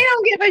 They Yeah.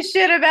 don't give a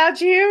shit about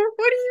you.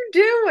 What are you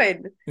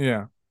doing?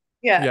 Yeah.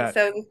 Yeah. Yeah.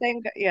 So the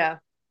same, yeah.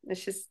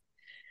 It's just,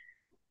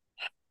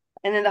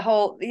 and then the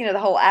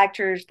whole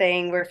actors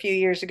thing where a few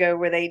years ago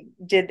where they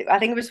did, I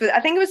think it was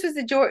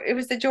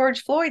the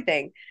George Floyd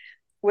thing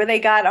where they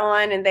got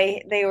on and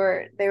they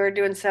were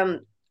doing some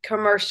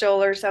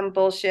commercial or some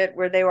bullshit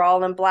where they were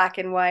all in black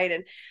and white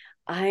and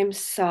I'm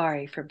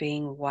sorry for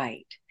being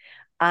white.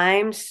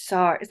 I'm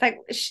sorry. It's like,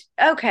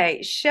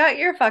 okay, shut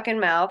your fucking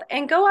mouth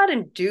and go out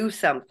and do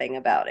something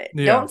about it.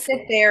 Yeah. Don't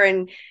sit there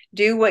and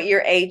do what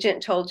your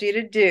agent told you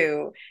to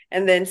do.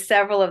 And then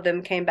several of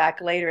them came back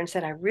later and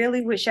said, I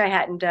really wish I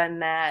hadn't done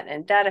that.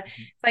 And that,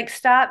 like,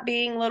 stop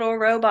being little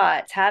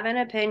robots, have an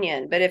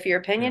opinion. But if your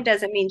opinion Yeah.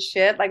 doesn't mean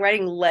shit, like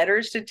writing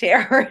letters to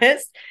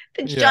terrorists,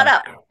 then shut Yeah.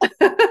 up.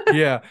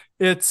 Yeah.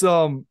 It's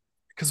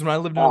because when I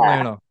lived in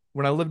Atlanta,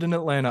 when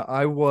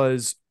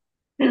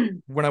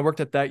I worked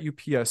at that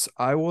UPS,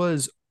 I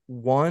was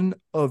one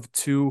of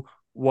two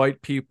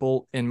white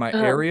people in my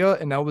area,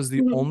 and I was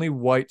the only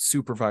white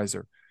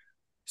supervisor.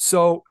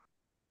 So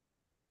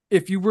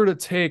if you were to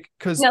take,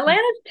 because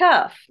Atlanta's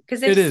tough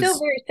because it it's still is,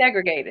 very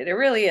segregated. It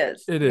really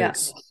is. it Yeah.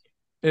 is,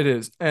 it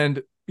is,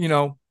 and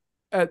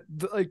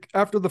like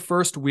after the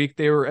first week,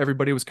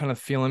 everybody was kind of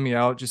feeling me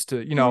out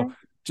Mhm.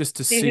 just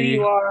to See who you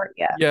see, are.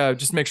 Yeah. yeah,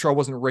 just make sure I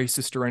wasn't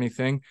racist or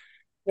anything.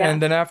 Yeah.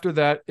 And then after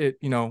that,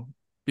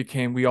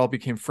 we all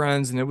became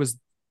friends and it was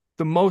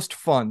the most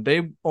fun. They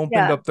opened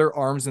Yeah. up their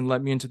arms and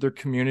let me into their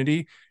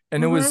community.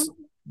 And it was Hmm.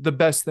 the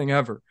best thing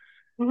ever.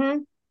 Hmm.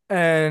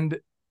 And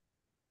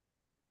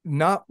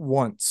not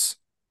once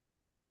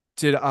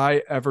did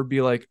I ever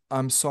be like,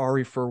 I'm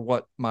sorry for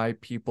what my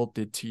people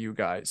did to you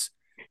guys.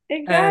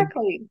 And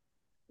Exactly.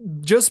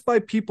 just by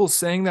people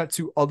saying that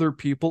to other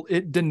people,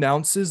 it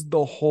denounces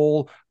the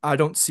whole I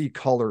don't see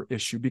color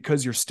issue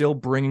because you're still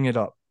bringing it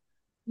up.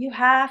 You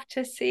have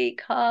to see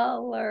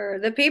color.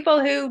 The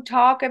people who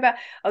talk about,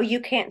 oh, you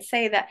can't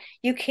say that.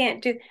 You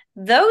can't do,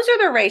 those are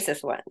the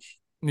racist ones.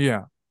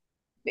 Yeah.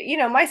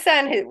 My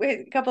son,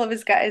 a couple of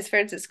his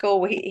friends at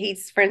school,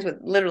 he's friends with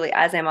literally,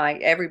 as am I,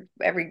 every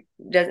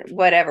doesn't,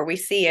 whatever. We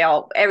see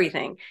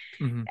everything.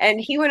 Mm-hmm. And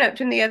he went up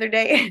to him the other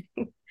day.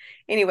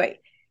 Anyway,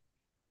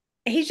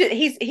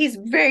 he's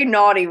very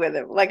naughty with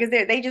him. Like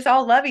they just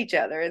all love each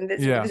other. And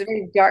this Yeah.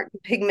 very dark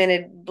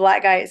pigmented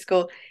black guy at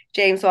school.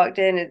 James walked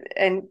in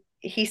and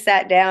he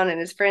sat down and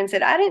his friend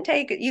said, I didn't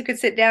take it. You could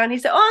sit down. He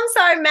said, oh, I'm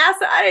sorry,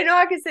 Massa. I didn't know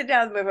I could sit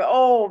down.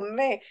 Oh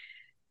man.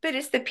 But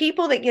it's the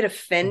people that get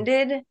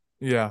offended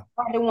Yeah.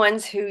 are the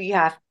ones who you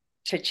have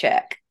to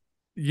check.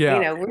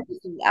 Yeah. We're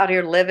just out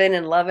here living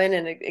and loving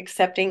and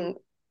accepting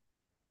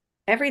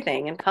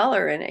everything and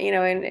color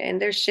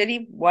and there's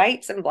shitty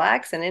whites and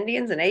blacks and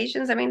Indians and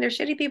Asians. I mean, there's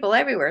shitty people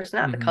everywhere. It's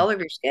not the Hmm. color of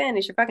your skin,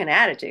 it's your fucking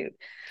attitude.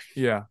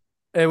 Yeah.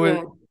 It was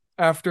Yeah.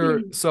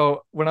 after,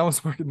 so when I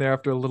was working there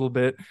after a little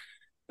bit,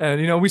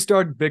 and we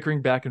started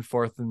bickering back and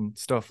forth and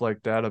stuff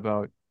like that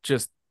about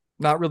just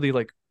not really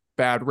like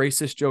bad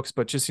racist jokes,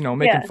 but just,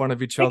 making Yeah. fun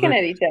of each Picking other.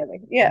 at each other.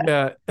 Yeah.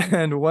 Yeah.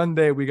 And one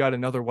day we got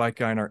another white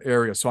guy in our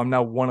area. So I'm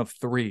now one of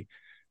three.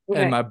 And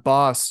Okay. my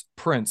boss,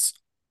 Prince,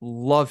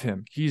 love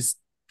him.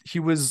 He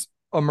was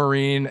a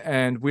Marine,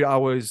 and we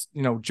always,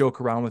 joke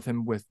around with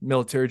him with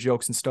military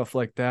jokes and stuff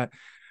like that.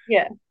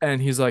 Yeah.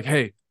 And he's like,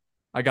 hey,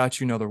 I got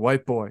you another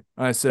white boy.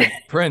 And I said,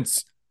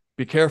 Prince,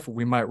 be careful,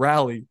 we might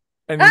rally.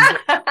 And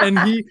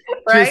he just,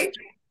 Right.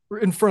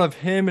 in front of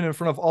him and in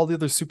front of all the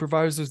other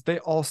supervisors, they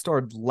all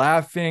started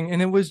laughing.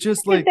 And it was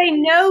just Because like, they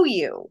know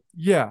you.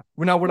 yeah.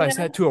 Well, now, would I You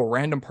say it know? to a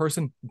random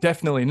person?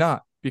 Definitely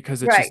not,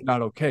 because it's just Right.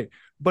 not okay.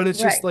 But it's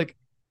just Right. like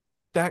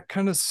that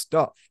kind of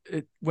stuff.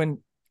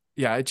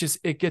 Yeah,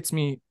 it gets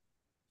me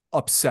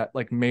upset,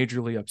 like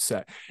majorly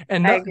upset.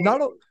 And I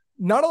not agree.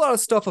 not a lot of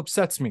stuff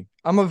upsets me.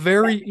 I'm a Yeah.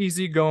 very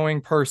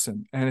easygoing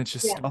person, and it's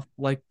just Yeah. stuff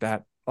like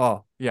that.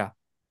 Oh, yeah,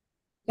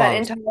 That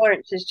bothers.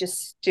 intolerance is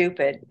just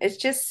stupid. It's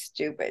just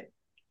stupid.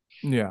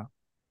 Yeah,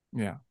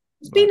 yeah.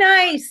 Just be But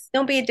nice.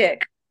 Don't be a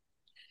dick.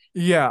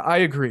 yeah, I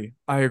agree.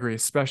 I agree,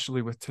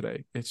 especially with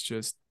today. It's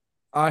just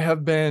I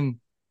have been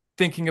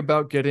thinking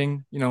about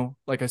getting,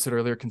 like I said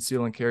earlier,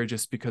 conceal and carry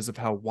just because of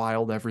how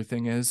wild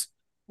everything is.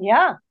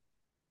 Yeah.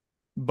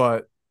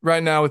 But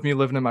right now, with me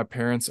living in my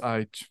parents,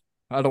 I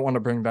don't want to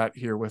bring that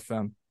here with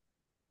them.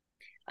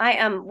 You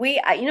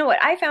know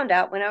what I found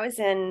out when I was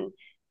in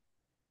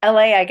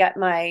LA, I got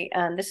my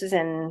this was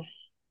in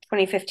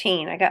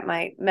 2015. I got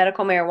my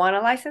medical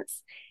marijuana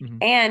license, Mhm.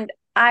 and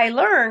I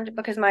learned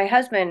because my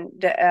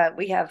husband,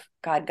 we have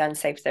gun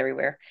safes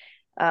everywhere,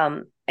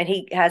 and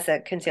he has a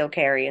concealed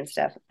carry and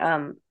stuff.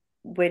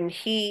 When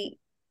he,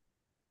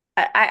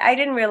 I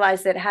didn't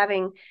realize that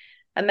having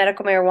a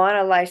medical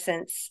marijuana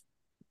license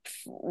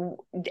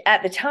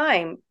at the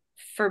time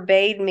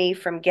forbade me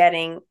from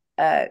getting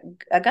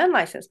a gun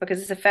license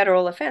because it's a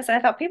federal offense. And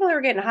I thought people who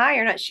are getting high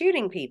are not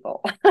shooting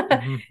people.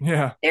 Mhm.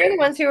 Yeah. They're the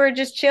ones who are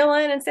just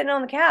chilling and sitting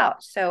on the couch.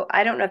 So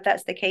I don't know if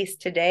that's the case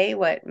today,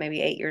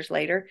 maybe 8 years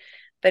later.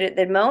 But at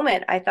the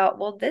moment, I thought,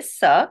 well, this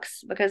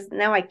sucks because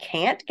now I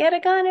can't get a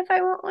gun if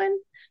I want one.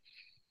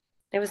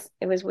 It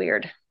was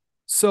weird.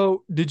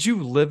 So, did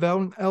you live out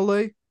in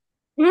LA?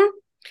 Mhm.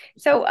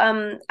 So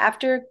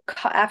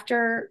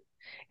after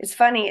it's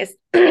funny,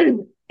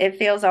 it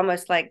feels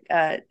almost like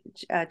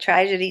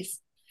tragedies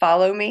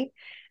follow me.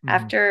 Hmm.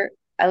 After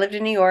I lived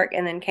in New York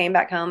and then came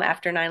back home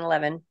after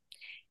 9/11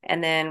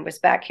 and then was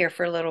back here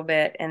for a little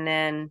bit and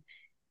then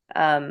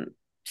um,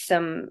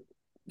 some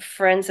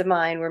friends of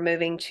mine were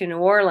moving to New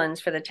Orleans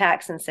for the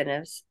tax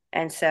incentives,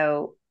 and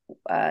so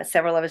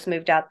several of us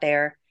moved out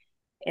there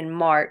in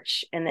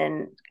March, and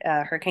then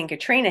Hurricane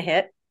Katrina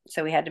hit,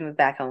 so we had to move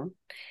back home.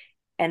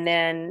 And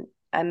then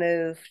I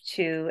moved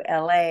to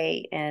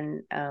LA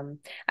and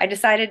I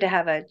decided to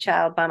have a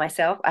child by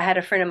myself. I had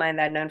a friend of mine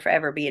that I'd known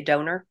forever be a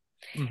donor.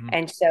 Hmm.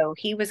 And so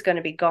he was going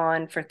to be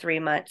gone for 3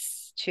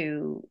 months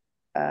to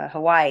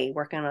Hawaii,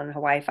 working on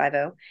Hawaii 50.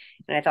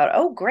 And I thought,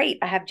 oh, great.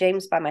 I have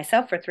James by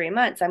myself for 3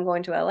 months. I'm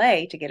going to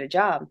LA to get a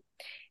job.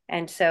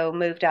 And so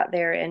moved out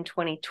there in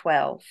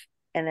 2012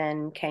 and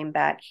then came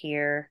back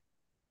here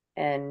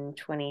in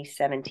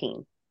 2017.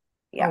 Oh,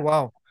 Yeah.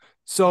 wow.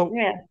 So,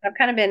 Yeah. I've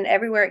kind of been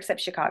everywhere except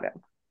Chicago.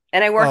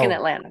 And I work in oh,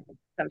 Atlanta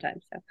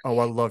sometimes. So oh,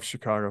 I love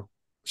Chicago.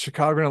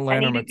 Chicago and I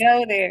Atlanta need to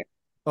go there.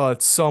 oh,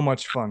 it's so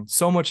much fun.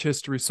 So much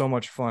history, so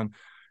much fun.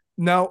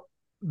 Now,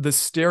 the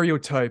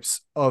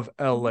stereotypes of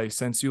LA,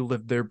 since you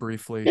lived there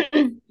briefly,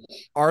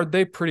 are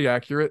they pretty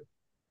accurate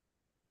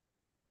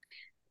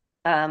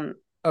um,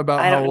 about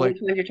I don't how know like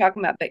which one you're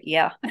talking about, but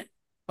yeah.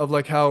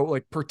 how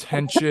like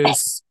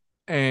pretentious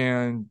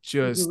and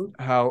just Hmm.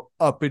 how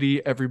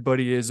uppity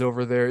everybody is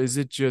over there? Is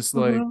it just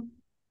like, Hmm.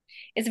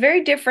 It's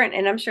very different,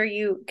 and I'm sure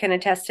you can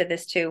attest to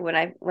this too. When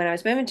I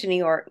was moving to New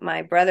York,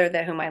 my brother,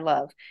 that whom I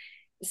love,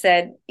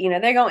 said,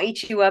 they're gonna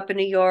eat you up in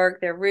New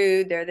York. They're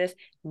rude. They're this.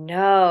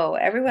 No,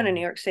 everyone in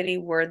New York City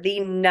were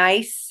the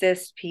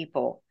nicest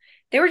people.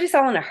 They were just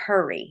all in a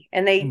hurry,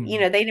 and hmm,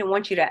 they didn't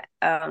want you to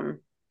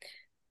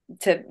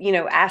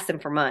ask them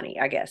for money,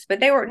 I guess. But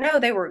they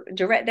were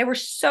direct. They were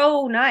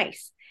so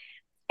nice.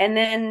 And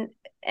then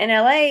in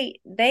LA,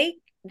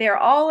 they're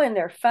all in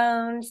their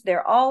phones.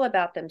 They're all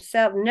about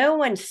themselves. No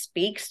one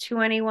speaks to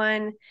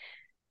anyone.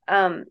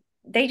 Um,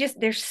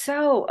 they're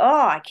so,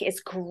 oh, I can't,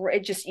 it's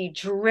great. Just, you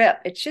drip.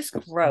 It's just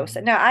gross.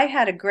 Mhm. Now, I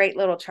had a great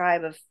little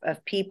tribe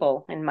of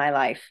people in my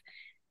life,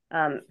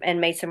 and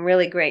made some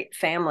really great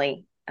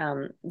family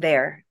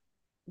there.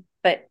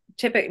 But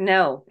typically,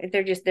 no,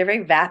 they're very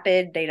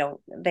vapid.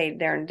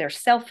 They're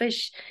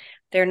selfish.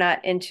 They're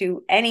not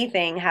into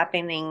anything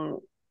happening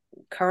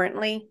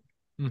currently,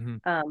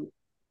 Mhm. um,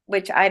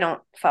 which I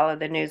don't follow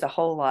the news a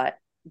whole lot,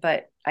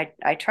 but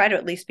I try to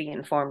at least be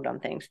informed on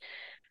things.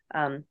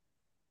 Um,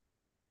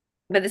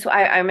 but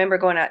I remember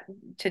going out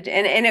and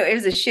it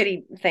was a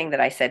shitty thing that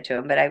I said to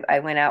him, but I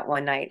went out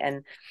one night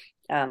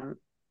um,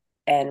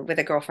 and with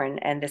a girlfriend,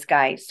 and this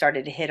guy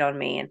started to hit on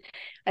me, and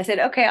I said,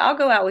 okay, I'll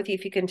go out with you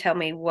if you can tell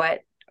me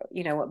what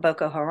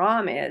Boko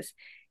Haram is.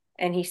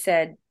 And he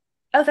said,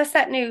 oh, that's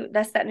that new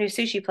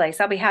sushi place.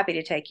 I'll be happy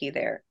to take you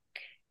there.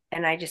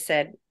 And I just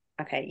said,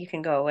 okay, you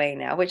can go away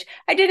now, which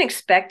I didn't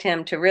expect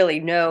him to really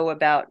know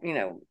about,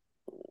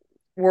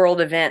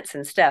 world events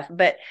and stuff,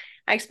 but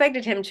I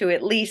expected him to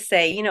at least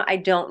say, I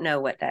don't know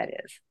what that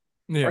is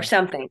or Yeah.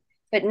 something.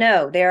 But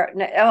no, they're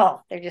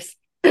just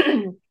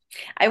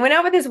I went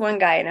out with this one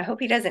guy, and I hope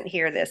he doesn't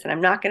hear this, and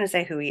I'm not going to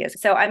say who he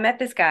is. So I met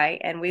this guy,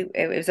 and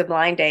it was a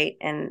blind date,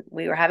 and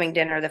we were having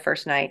dinner the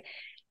first night,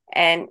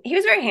 and he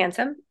was very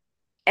handsome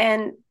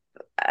and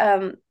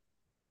um,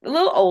 a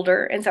little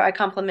older. And so I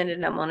complimented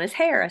him on his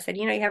hair. I said,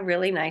 you have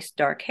really nice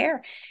dark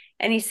hair.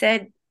 And he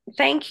said,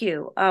 thank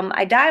you.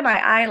 I dye my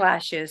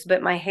eyelashes,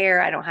 but my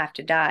hair I don't have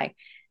to dye.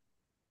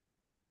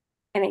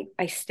 And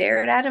I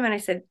stared at him and I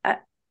said,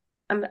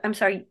 I'm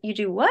sorry, you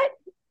do what?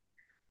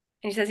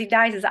 And he says he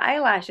dyes his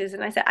eyelashes.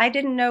 And I said, I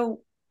didn't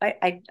know.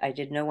 I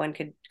didn't know one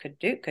could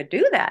do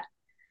that.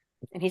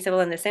 And he said, well,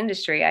 in this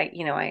industry, I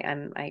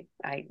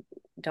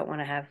don't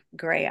want to have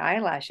gray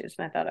eyelashes.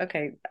 And I thought,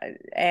 okay,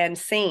 and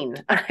scene.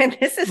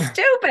 This is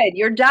stupid.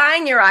 You're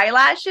dyeing your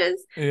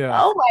eyelashes. Yeah.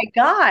 Oh my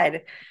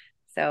God.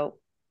 So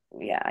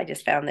yeah, I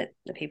just found that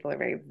the people are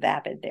very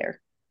vapid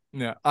there.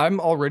 Yeah. I'm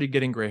already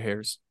getting gray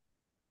hairs.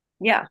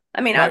 Yeah.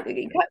 I mean, My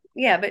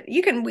yeah, but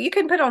you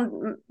can put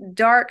on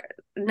dark,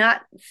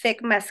 not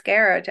thick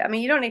mascara. I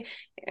mean, you don't need,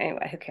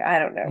 anyway, okay, I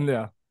don't know.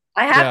 yeah.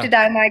 I have to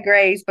Yeah. dye my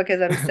grays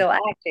because I'm still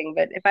acting,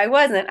 but if I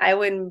wasn't, I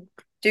wouldn't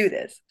do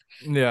this.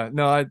 Yeah.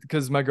 No, I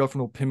because my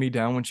girlfriend will pin me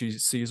down when she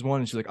sees one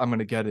and she's like, I'm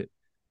gonna get it.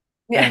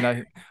 Yeah.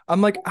 And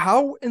I'm like,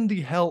 how in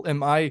the hell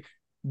am I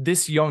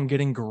this young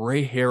getting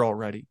gray hair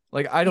already?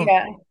 Like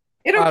Yeah.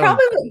 It'll I don't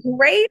probably look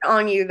great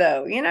on you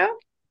though.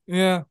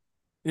 yeah.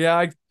 Yeah,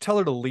 I tell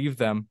her to leave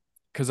them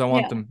because I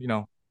want Yeah.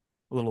 them,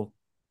 a little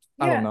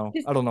I don't Yeah. know.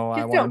 Just I don't know why I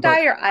just want don't them, dye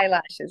but your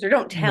eyelashes or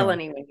don't tell no.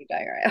 anyone you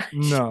dye your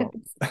No.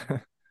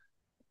 eyelashes.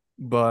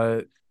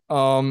 But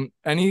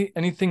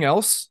anything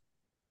else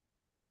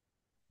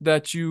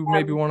that you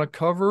maybe Um, want to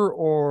cover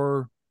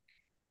or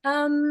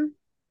um,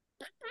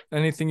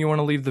 anything you want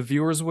to leave the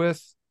viewers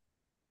with?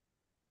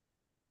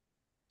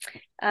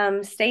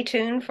 stay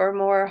tuned for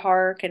more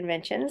horror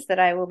conventions that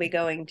I will be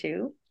going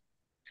to.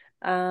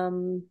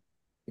 Um,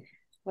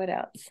 what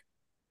else?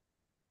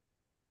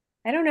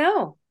 I don't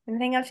know.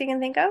 Anything else you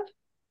can think of?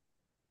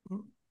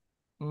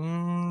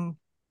 Mm,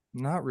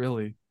 not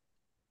really.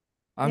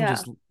 I'm Yeah.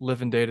 just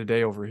living day to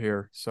day over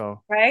here,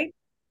 so Right?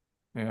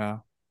 yeah.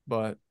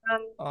 But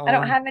I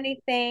don't um have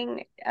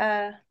anything.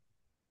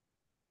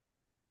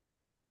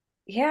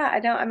 Yeah, I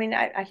don't. I mean,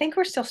 I think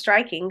we're still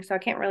striking, so I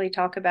can't really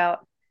talk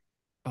about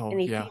oh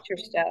any yeah,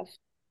 future stuff.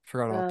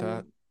 forgot about that.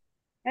 Um,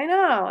 I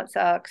know it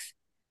sucks,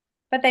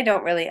 but they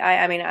don't really.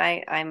 I mean,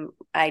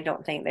 I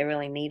don't think they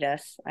really need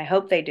us. I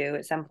hope they do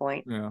at some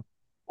point. Yeah.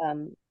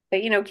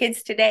 But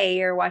kids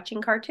today are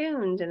watching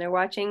cartoons and they're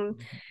watching.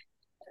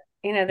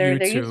 They're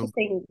used to YouTube.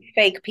 seeing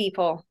fake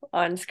people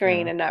on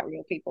screen Yeah. and not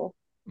real people.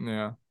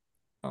 Yeah.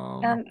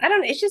 I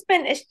don't.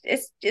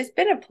 It's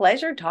been a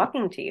pleasure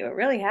talking to you. It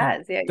really Oh,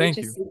 has. Yeah, thank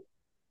you. it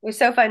was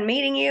so fun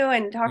meeting you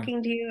and Yeah.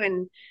 talking to you.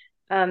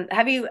 And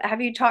have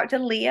you talked to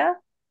Leah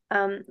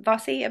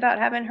Vossi about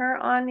having her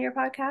on your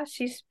podcast?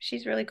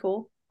 She's really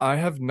cool. I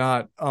have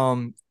not.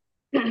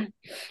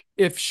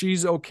 If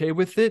she's okay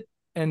with it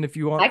and if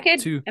you want I could.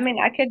 to I mean,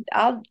 I could.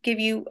 I'll give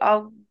you.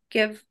 I'll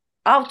give.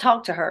 I'll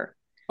talk to her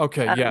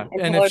okay, yeah.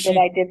 and And tell if her that she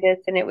I did this,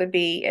 and it would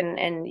be and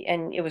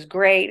it was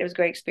great. It was a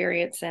great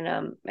experience,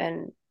 and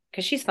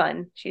because she's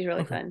fun. She's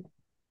really okay, fun.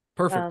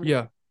 perfect. Um,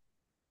 Yeah.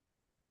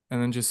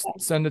 And then just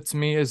send it to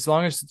me. As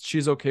long as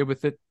she's okay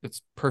with it,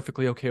 it's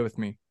perfectly okay with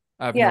me.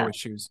 I have no yeah.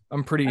 issues.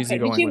 I'm pretty Okay. Did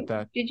easygoing with you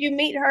that. did you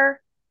meet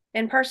her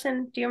in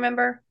person? Do you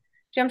remember?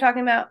 Do you know what I'm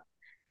talking about?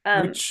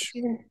 Which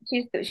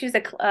She's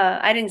the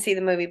I didn't see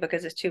the movie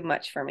because it's too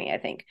much for me, I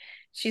think.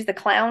 She's the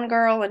clown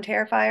girl in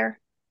Terrifier.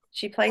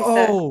 She plays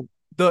the oh,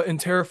 the in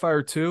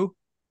Terrifier 2.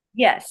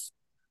 yes.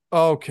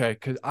 Okay,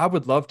 because I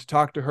would love to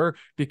talk to her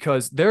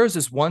because there's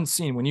this one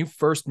scene when you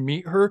first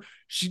meet her,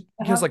 she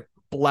has Uh-huh. like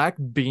black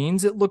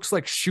beans, it looks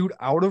like shoot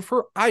out of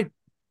her. Out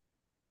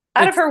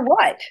of It's her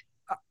what?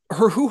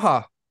 her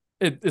hoo-ha.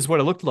 It is what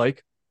it looked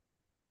like.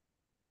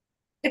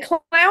 The clown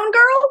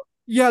girl?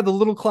 Yeah, the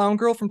little clown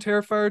girl from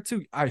Terrifier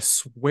 2. I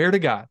swear to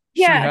God,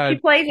 she Yeah, she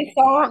had, plays a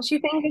song. She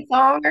sings a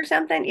song or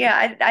something.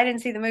 Yeah, I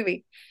didn't see the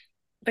movie,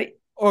 but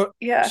or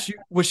yeah, she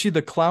was she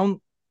the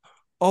clown.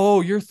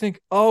 Oh, you're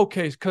thinking, oh,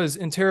 okay, because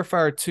in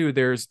Terrifier 2,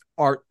 there's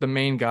Art, the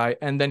main guy,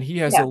 and then he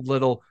has yeah. a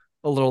little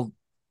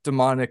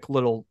demonic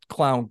little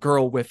clown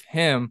girl with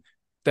him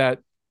that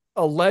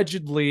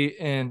allegedly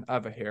in I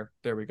have a hair.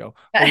 There we go.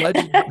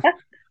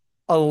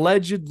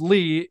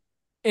 Allegedly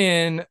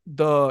in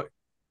the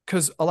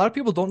because a lot of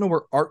people don't know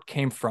where Art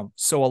came from.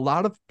 So a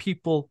lot of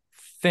people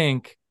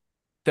think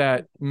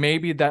that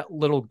maybe that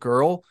little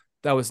girl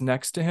that was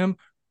next to him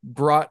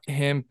brought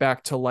him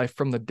back to life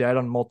from the dead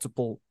on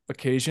multiple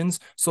occasions.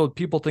 So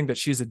people think that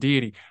she's a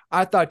deity.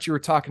 I thought you were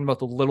talking about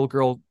the little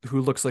girl who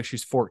looks like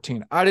she's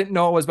 14. I didn't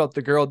know it was about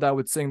the girl that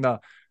would sing the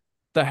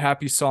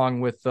happy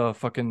song with the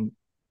fucking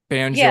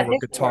banjo Yeah, or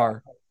this girl.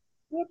 guitar.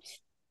 Whoops.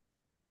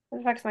 What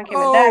the fuck's my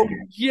camera? That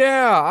Oh,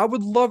 yeah, I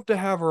would love to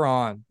have her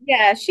on.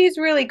 Yeah, she's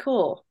really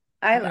cool.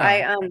 I Yeah.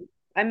 I um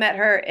I met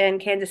her in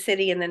Kansas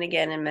City and then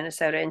again in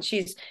Minnesota, and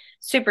she's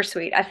super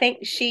sweet. I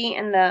think she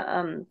and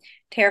the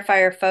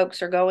Terrifier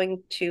folks are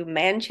going to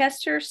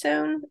Manchester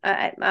soon,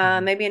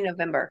 Mhm. maybe in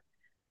November.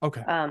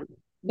 Okay. Um,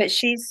 but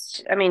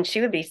I mean,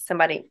 she would be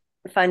somebody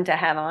fun to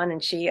have on,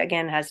 and she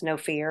again has no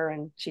fear,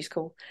 and she's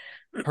cool.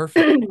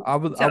 Perfect. I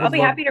So I'll would be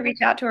love. happy to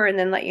reach out to her and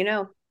then let you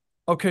know.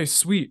 Okay,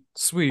 sweet,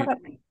 sweet.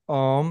 Okay.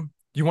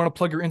 You want to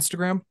plug your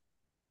Instagram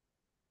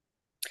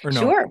or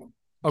no? Sure,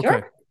 Okay.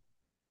 sure.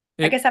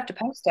 I It guess I have to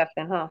post stuff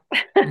then, huh?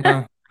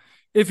 nah,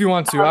 if you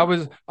want to.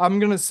 Um, I'm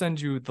gonna send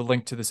you the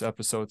link to this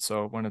episode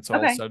so when it's all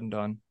okay. said and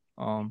done.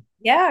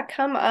 Yeah,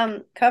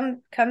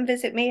 come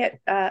visit me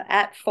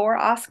at 4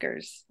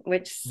 Oscars,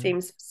 which Yeah.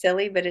 seems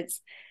silly, but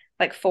it's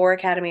like 4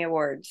 Academy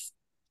Awards.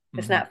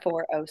 It's Hmm. not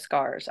 4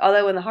 Oscars.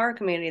 Although in the horror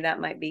community that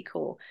might be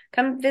cool.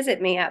 Come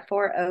visit me at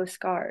 4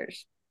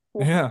 Oscars.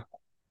 Yeah.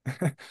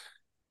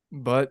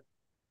 But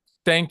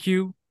thank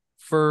you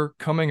for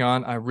coming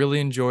on. I really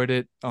enjoyed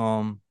it.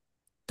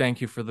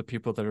 Thank you for the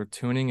people that are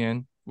tuning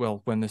in.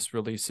 Well, when this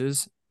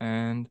releases.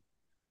 And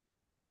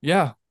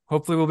yeah,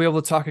 hopefully we'll be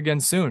able to talk again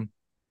soon.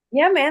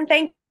 Yeah, man,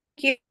 thank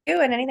you.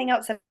 And anything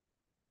else that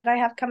I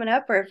have coming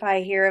up, or if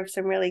I hear of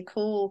some really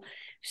cool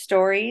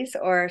stories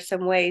or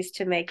some ways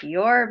to make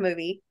your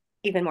movie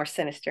even more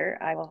sinister,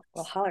 I will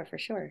holler for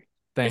sure.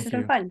 This has Thank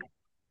been you. fun.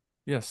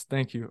 Yes,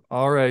 thank you.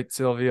 All right,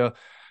 Sylvia.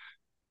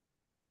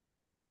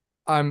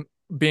 I'm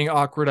being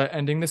awkward at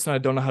ending this and I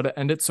don't know how to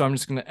end it, so I'm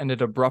just going to end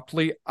it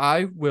abruptly.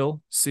 I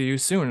will see you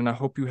soon, and I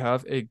hope you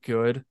have a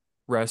good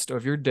rest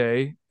of your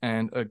day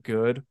and a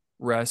good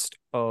rest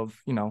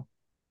of,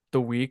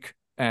 the week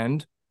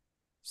end.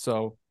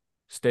 So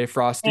stay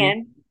frosty.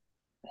 And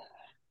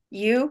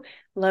you,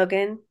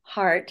 Logan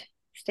Hart,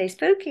 stay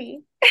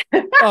spooky.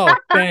 Oh,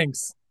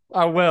 thanks.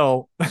 I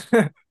will.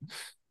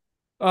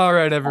 All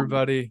right,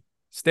 everybody.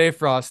 Stay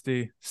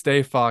frosty,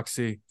 stay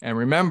foxy, and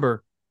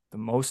remember the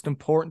most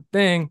important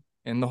thing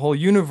in the whole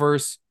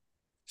universe,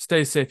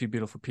 stay safe, you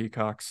beautiful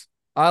peacocks.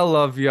 I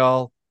love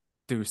y'all.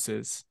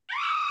 Deuces.